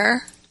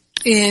there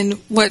in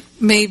what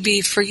may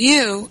be for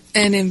you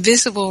an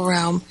invisible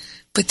realm,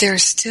 but they're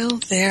still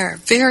there,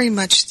 very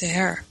much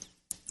there.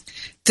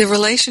 The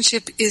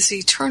relationship is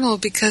eternal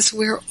because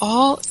we're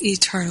all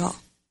eternal.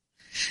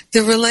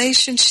 The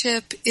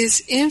relationship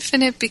is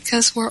infinite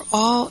because we're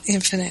all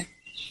infinite.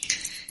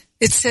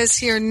 It says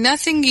here,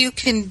 nothing you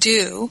can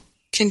do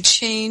can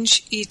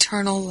change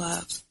eternal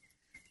love.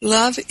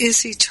 Love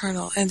is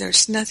eternal, and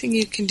there's nothing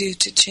you can do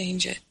to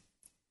change it.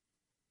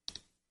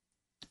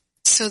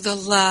 So the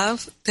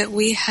love that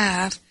we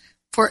have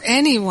for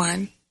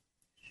anyone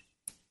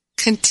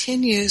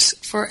continues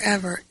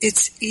forever.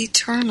 It's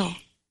eternal,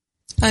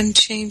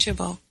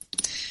 unchangeable.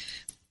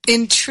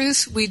 In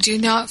truth, we do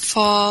not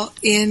fall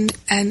in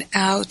and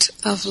out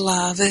of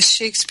love. As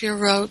Shakespeare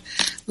wrote,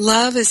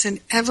 love is an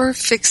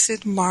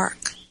ever-fixed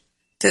mark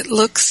that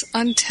looks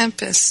on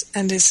tempests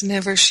and is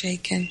never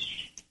shaken.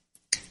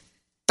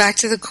 Back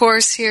to the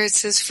chorus here, it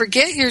says,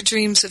 forget your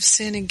dreams of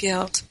sin and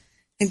guilt,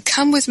 and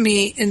come with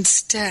me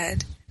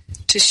instead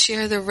to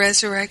share the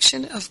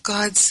resurrection of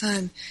God's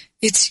Son.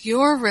 It's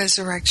your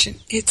resurrection.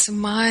 It's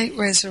my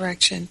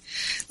resurrection.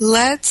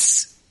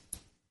 Let's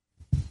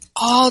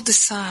all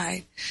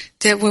decide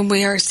that when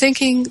we are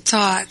thinking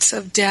thoughts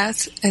of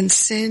death and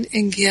sin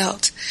and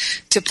guilt,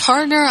 to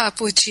partner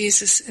up with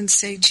Jesus and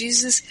say,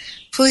 Jesus,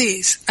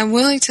 please, I'm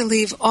willing to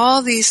leave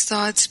all these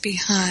thoughts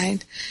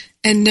behind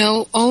and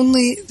know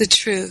only the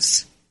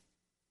truth.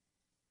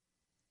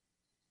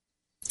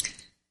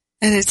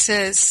 And it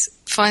says,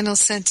 final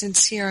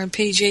sentence here on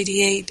page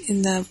 88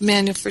 in the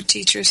Manual for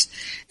Teachers,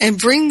 and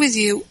bring with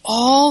you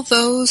all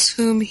those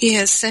whom he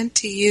has sent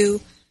to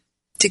you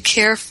to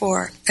care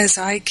for as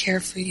I care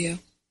for you.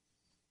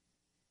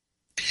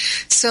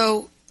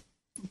 So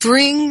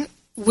bring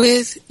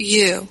with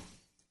you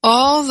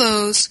all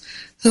those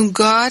whom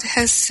God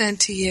has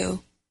sent to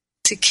you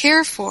to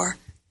care for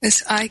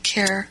as I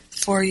care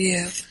for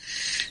you.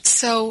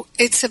 So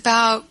it's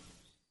about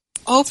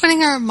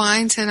opening our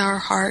minds and our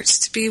hearts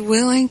to be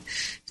willing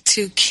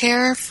to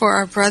care for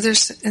our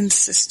brothers and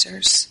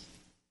sisters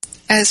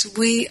as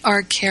we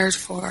are cared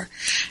for.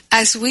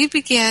 As we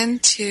begin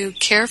to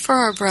care for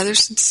our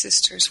brothers and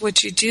sisters,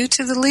 what you do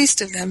to the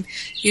least of them,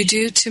 you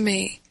do to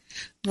me.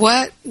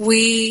 What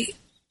we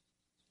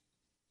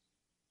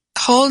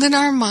hold in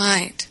our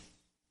mind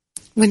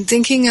when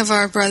thinking of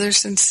our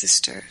brothers and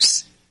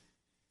sisters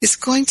is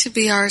going to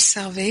be our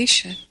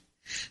salvation.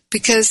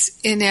 Because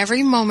in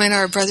every moment,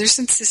 our brothers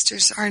and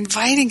sisters are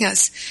inviting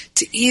us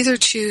to either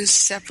choose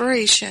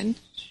separation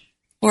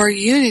or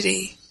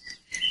unity.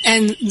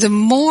 And the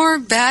more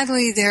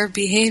badly they're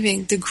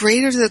behaving, the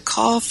greater the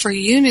call for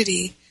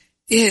unity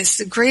is,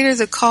 the greater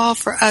the call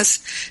for us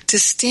to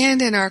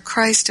stand in our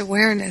Christ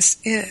awareness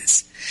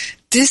is.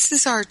 This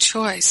is our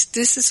choice.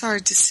 This is our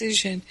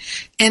decision.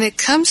 And it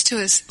comes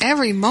to us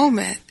every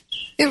moment.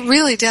 It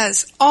really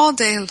does, all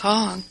day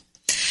long.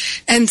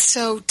 And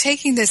so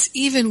taking this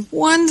even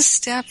one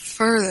step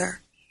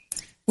further,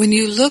 when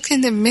you look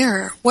in the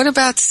mirror, what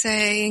about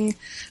saying,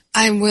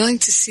 I'm willing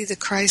to see the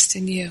Christ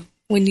in you?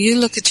 When you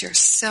look at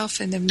yourself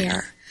in the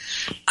mirror,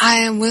 I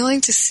am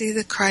willing to see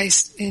the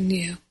Christ in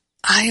you.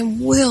 I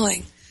am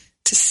willing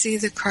to see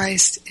the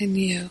Christ in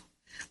you.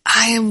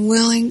 I am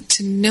willing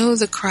to know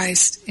the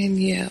Christ in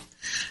you.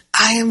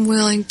 I am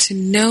willing to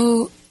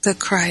know the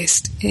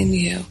Christ in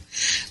you.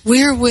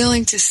 We are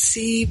willing to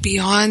see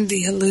beyond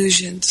the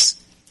illusions.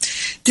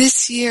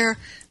 This year,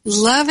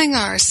 loving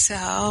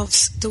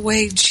ourselves the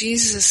way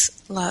Jesus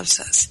loves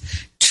us,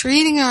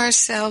 treating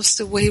ourselves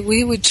the way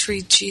we would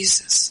treat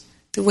Jesus,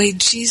 the way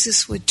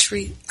Jesus would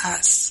treat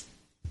us.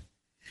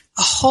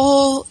 A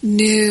whole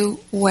new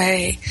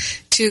way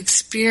to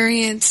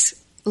experience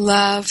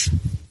love,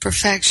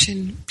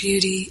 perfection,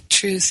 beauty,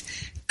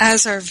 truth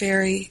as our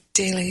very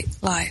daily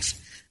life.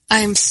 I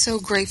am so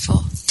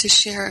grateful to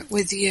share it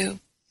with you.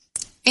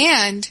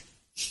 And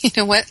you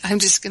know what? I'm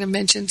just going to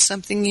mention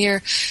something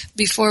here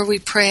before we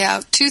pray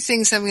out. Two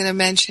things I'm going to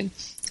mention.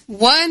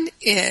 One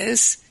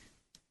is,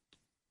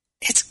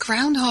 it's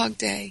Groundhog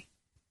Day.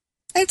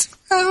 It's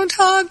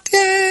Groundhog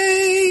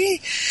Day.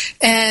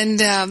 And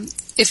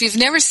if you've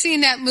never seen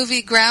that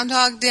movie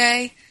Groundhog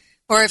Day,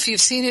 or if you've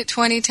seen it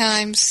 20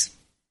 times,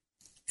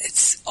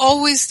 it's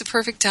always the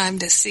perfect time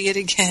to see it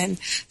again.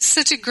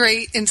 Such a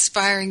great,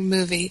 inspiring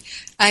movie.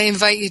 I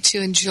invite you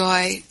to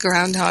enjoy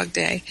Groundhog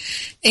Day.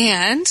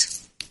 And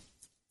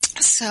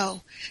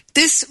so,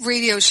 this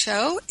radio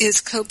show is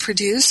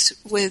co-produced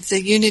with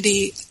the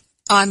Unity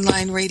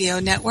Online Radio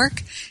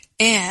Network,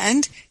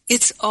 and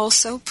it's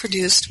also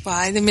produced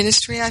by the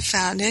ministry I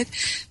founded,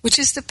 which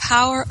is the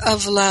Power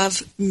of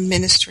Love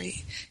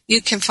Ministry. You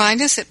can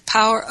find us at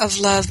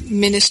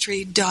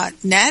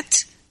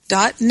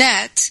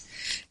powerofloveministry.net,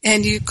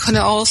 and you can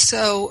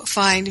also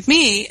find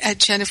me at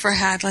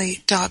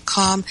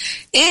jenniferhadley.com.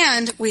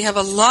 And we have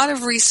a lot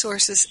of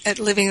resources at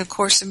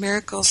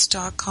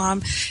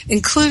livingacourseofmiracles.com,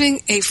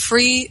 including a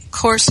free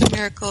Course in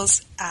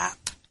Miracles app.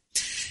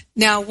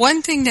 Now,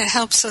 one thing that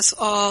helps us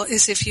all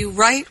is if you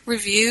write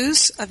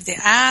reviews of the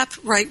app,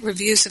 write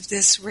reviews of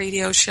this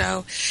radio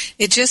show.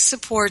 It just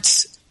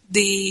supports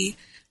the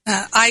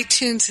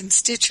iTunes and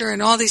Stitcher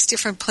and all these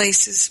different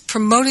places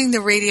promoting the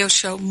radio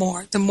show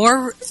more. The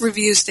more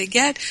reviews they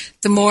get,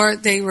 the more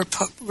they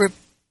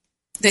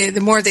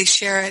the more they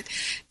share it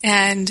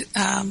and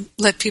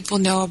let people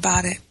know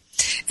about it.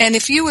 And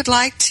if you would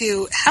like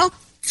to help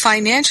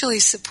financially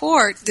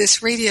support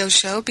this radio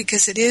show,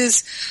 because it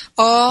is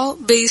all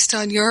based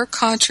on your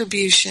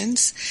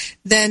contributions,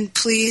 then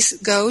please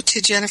go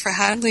to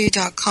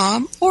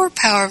jenniferhadley.com or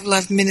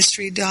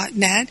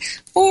powerofloveministry.net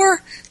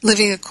or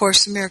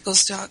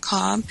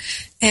livingacourseofmiracles.com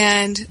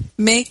and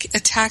make a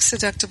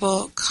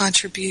tax-deductible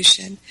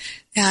contribution.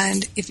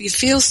 And if you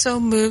feel so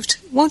moved,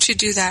 won't you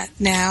do that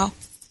now?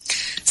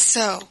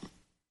 So,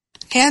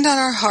 hand on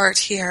our heart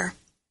here.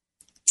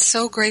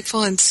 So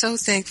grateful and so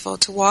thankful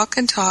to walk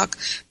and talk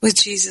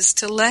with Jesus,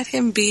 to let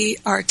him be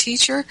our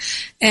teacher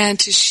and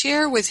to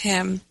share with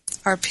him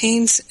our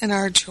pains and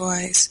our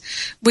joys.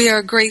 We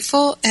are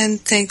grateful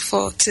and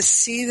thankful to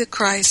see the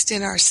Christ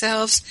in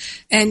ourselves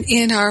and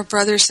in our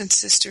brothers and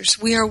sisters.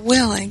 We are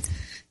willing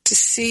to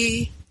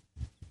see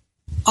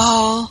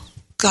all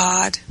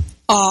God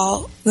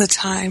all the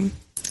time.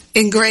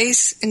 In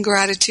grace and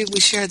gratitude, we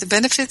share the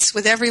benefits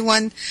with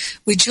everyone.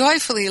 We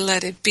joyfully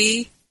let it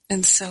be,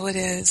 and so it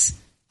is.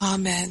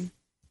 Amen.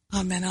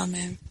 Amen.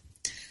 Amen.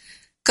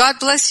 God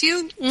bless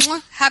you.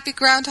 Happy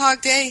Groundhog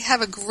Day.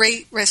 Have a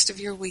great rest of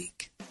your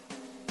week.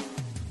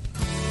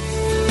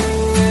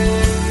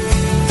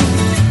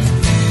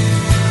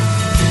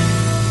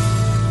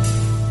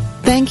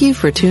 Thank you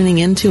for tuning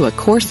in to A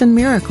Course in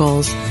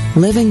Miracles,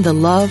 Living the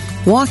Love,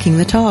 Walking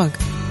the Talk,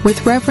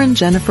 with Reverend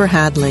Jennifer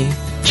Hadley.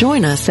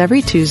 Join us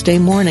every Tuesday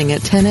morning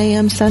at 10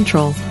 a.m.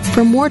 Central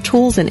for more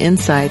tools and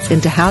insights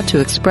into how to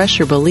express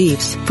your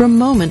beliefs from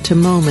moment to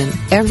moment,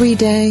 every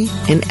day,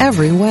 in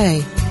every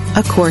way.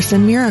 A Course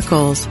in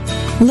Miracles,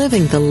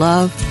 Living the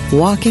Love,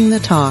 Walking the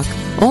Talk,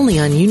 only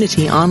on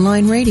Unity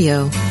Online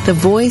Radio, the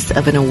voice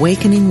of an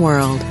awakening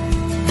world.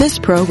 This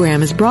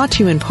program is brought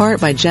to you in part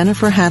by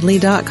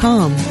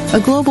JenniferHadley.com, a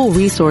global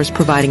resource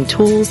providing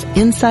tools,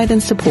 insight,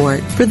 and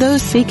support for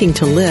those seeking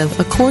to live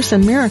A Course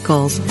in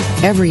Miracles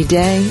every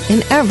day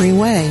in every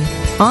way.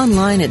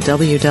 Online at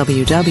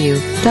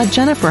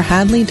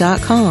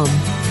www.JenniferHadley.com.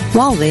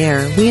 While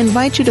there, we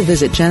invite you to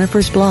visit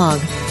Jennifer's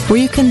blog, where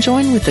you can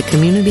join with the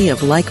community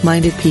of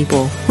like-minded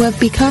people who have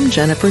become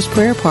Jennifer's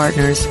prayer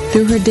partners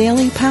through her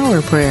daily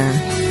power prayer.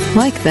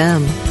 Like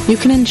them, you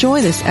can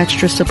enjoy this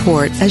extra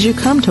support as you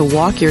come to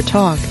walk your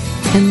talk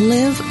and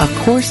live A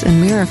Course in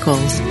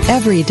Miracles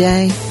every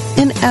day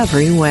in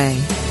every way.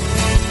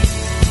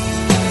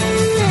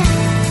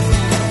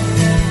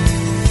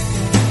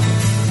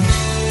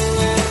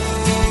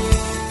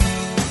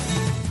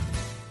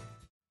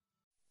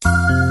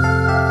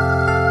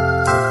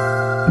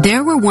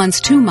 There were once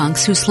two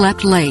monks who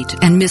slept late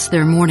and missed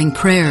their morning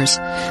prayers.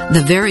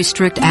 The very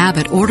strict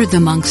abbot ordered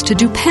the monks to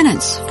do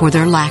penance for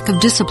their lack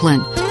of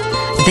discipline.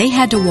 They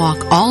had to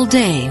walk all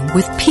day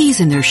with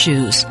peas in their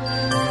shoes.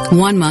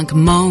 One monk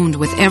moaned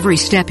with every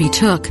step he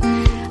took.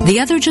 The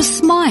other just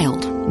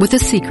smiled with a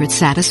secret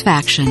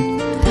satisfaction.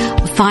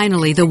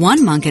 Finally, the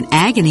one monk in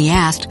agony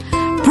asked,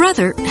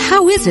 "Brother,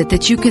 how is it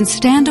that you can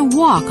stand a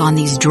walk on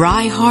these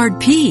dry, hard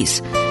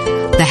peas?"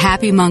 The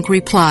happy monk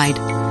replied,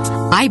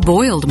 "I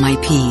boiled my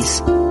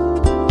peas."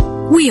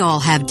 We all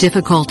have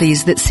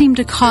difficulties that seem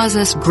to cause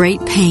us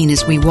great pain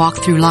as we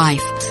walk through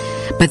life,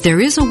 but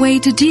there is a way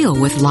to deal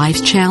with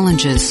life's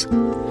challenges.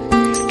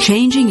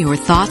 Changing your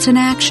thoughts and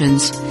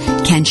actions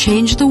can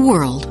change the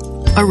world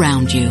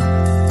around you.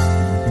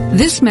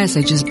 This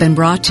message has been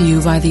brought to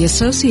you by the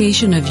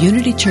Association of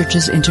Unity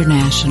Churches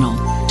International.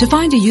 To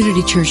find a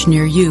Unity Church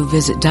near you,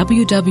 visit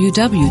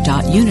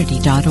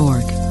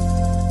www.unity.org.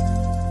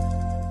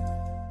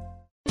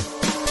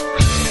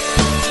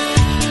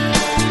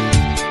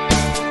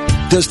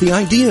 Does the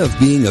idea of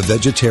being a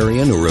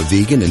vegetarian or a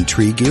vegan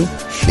intrigue you?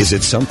 Is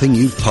it something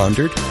you've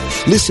pondered?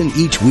 Listen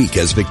each week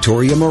as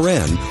Victoria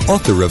Moran,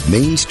 author of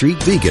Main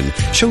Street Vegan,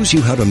 shows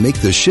you how to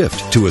make the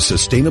shift to a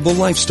sustainable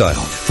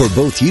lifestyle for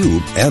both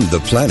you and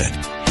the planet.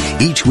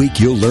 Each week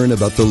you'll learn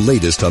about the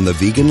latest on the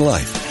vegan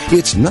life.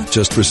 It's not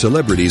just for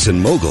celebrities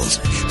and moguls,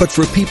 but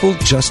for people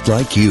just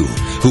like you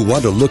who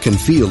want to look and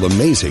feel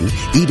amazing,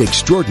 eat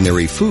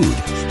extraordinary food,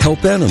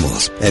 help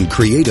animals, and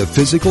create a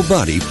physical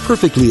body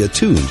perfectly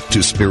attuned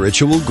to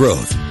spiritual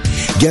growth.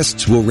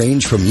 Guests will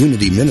range from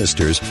Unity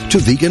ministers to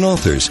vegan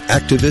authors,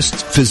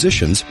 activists,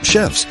 physicians,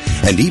 chefs,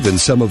 and even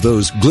some of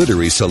those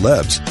glittery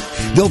celebs.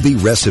 There'll be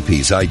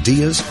recipes,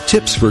 ideas,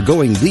 tips for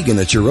going vegan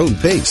at your own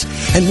pace,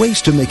 and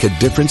ways to make a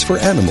difference for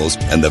animals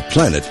and the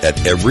planet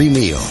at every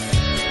meal.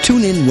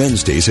 Tune in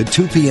Wednesdays at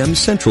 2 p.m.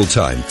 Central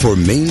Time for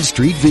Main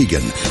Street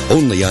Vegan,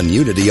 only on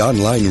Unity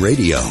Online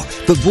Radio,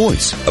 the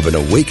voice of an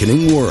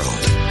awakening world.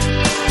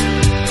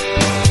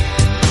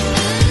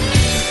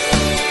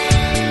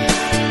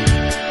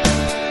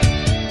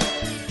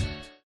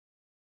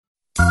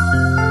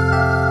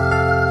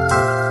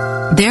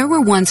 There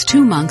were once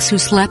two monks who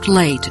slept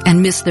late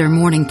and missed their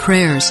morning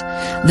prayers.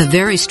 The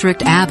very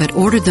strict abbot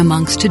ordered the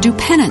monks to do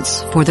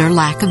penance for their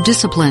lack of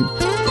discipline.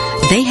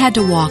 They had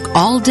to walk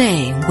all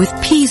day with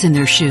peas in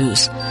their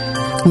shoes.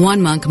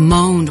 One monk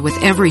moaned with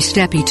every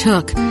step he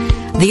took.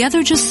 The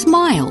other just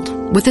smiled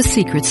with a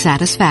secret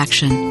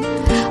satisfaction.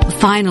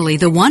 Finally,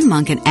 the one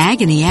monk in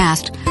agony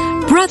asked,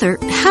 "Brother,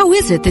 how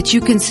is it that you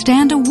can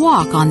stand a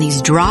walk on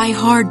these dry,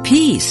 hard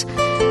peas?"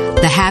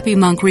 The happy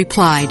monk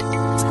replied,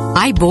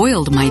 "I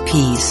boiled my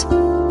peas."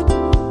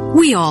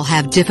 We all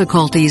have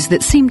difficulties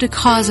that seem to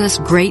cause us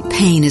great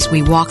pain as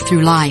we walk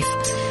through life,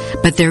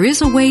 but there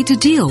is a way to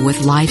deal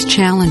with life's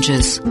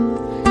challenges.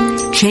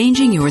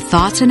 Changing your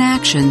thoughts and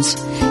actions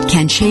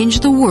can change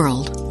the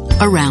world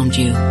around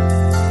you.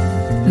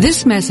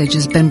 This message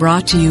has been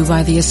brought to you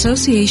by the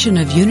Association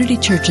of Unity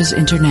Churches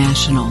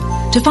International.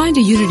 To find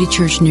a Unity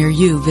Church near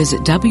you,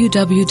 visit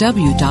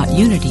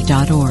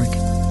www.unity.org.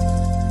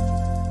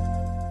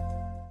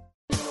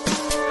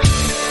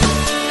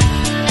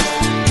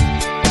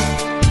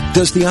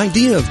 Does the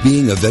idea of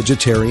being a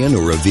vegetarian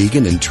or a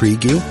vegan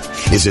intrigue you?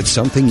 Is it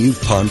something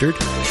you've pondered?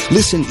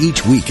 Listen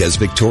each week as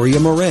Victoria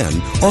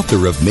Moran,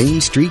 author of Main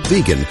Street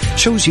Vegan,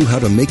 shows you how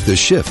to make the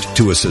shift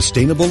to a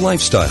sustainable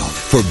lifestyle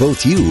for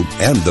both you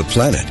and the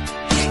planet.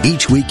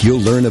 Each week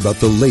you'll learn about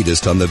the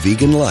latest on the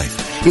vegan life.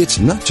 It's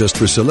not just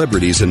for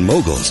celebrities and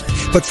moguls,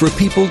 but for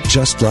people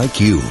just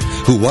like you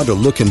who want to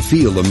look and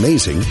feel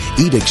amazing,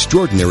 eat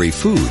extraordinary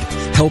food,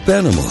 help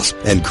animals,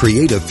 and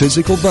create a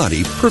physical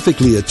body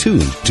perfectly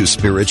attuned to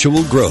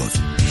spiritual growth.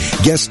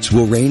 Guests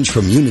will range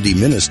from Unity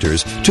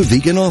ministers to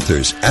vegan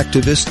authors,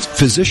 activists,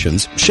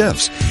 physicians,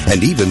 chefs,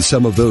 and even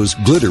some of those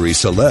glittery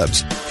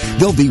celebs.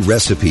 There'll be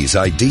recipes,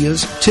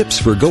 ideas, tips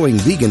for going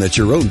vegan at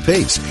your own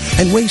pace,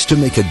 and ways to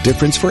make a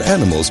difference for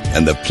animals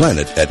and the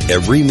planet at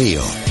every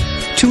meal.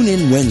 Tune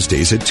in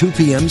Wednesdays at 2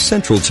 p.m.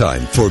 Central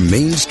Time for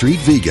Main Street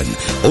Vegan,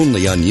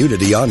 only on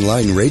Unity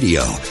Online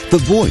Radio,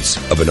 the voice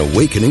of an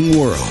awakening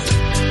world.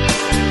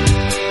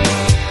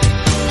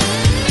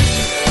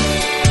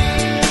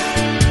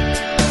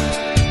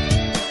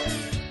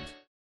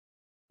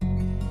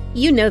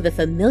 You know the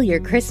familiar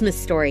Christmas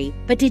story,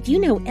 but did you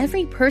know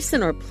every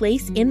person or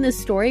place in the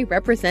story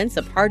represents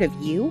a part of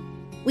you?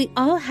 We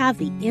all have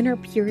the inner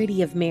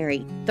purity of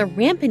Mary, the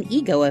rampant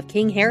ego of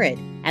King Herod,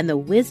 and the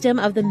wisdom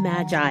of the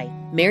Magi.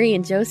 Mary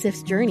and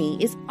Joseph's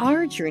journey is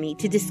our journey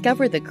to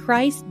discover the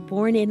Christ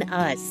born in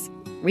us.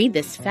 Read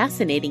this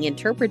fascinating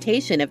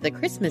interpretation of the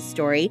Christmas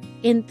story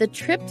in The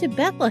Trip to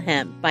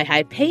Bethlehem by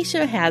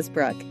Hypatia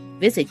Hasbrook.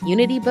 Visit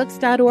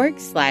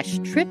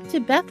unitybooks.org/trip to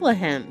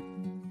Bethlehem.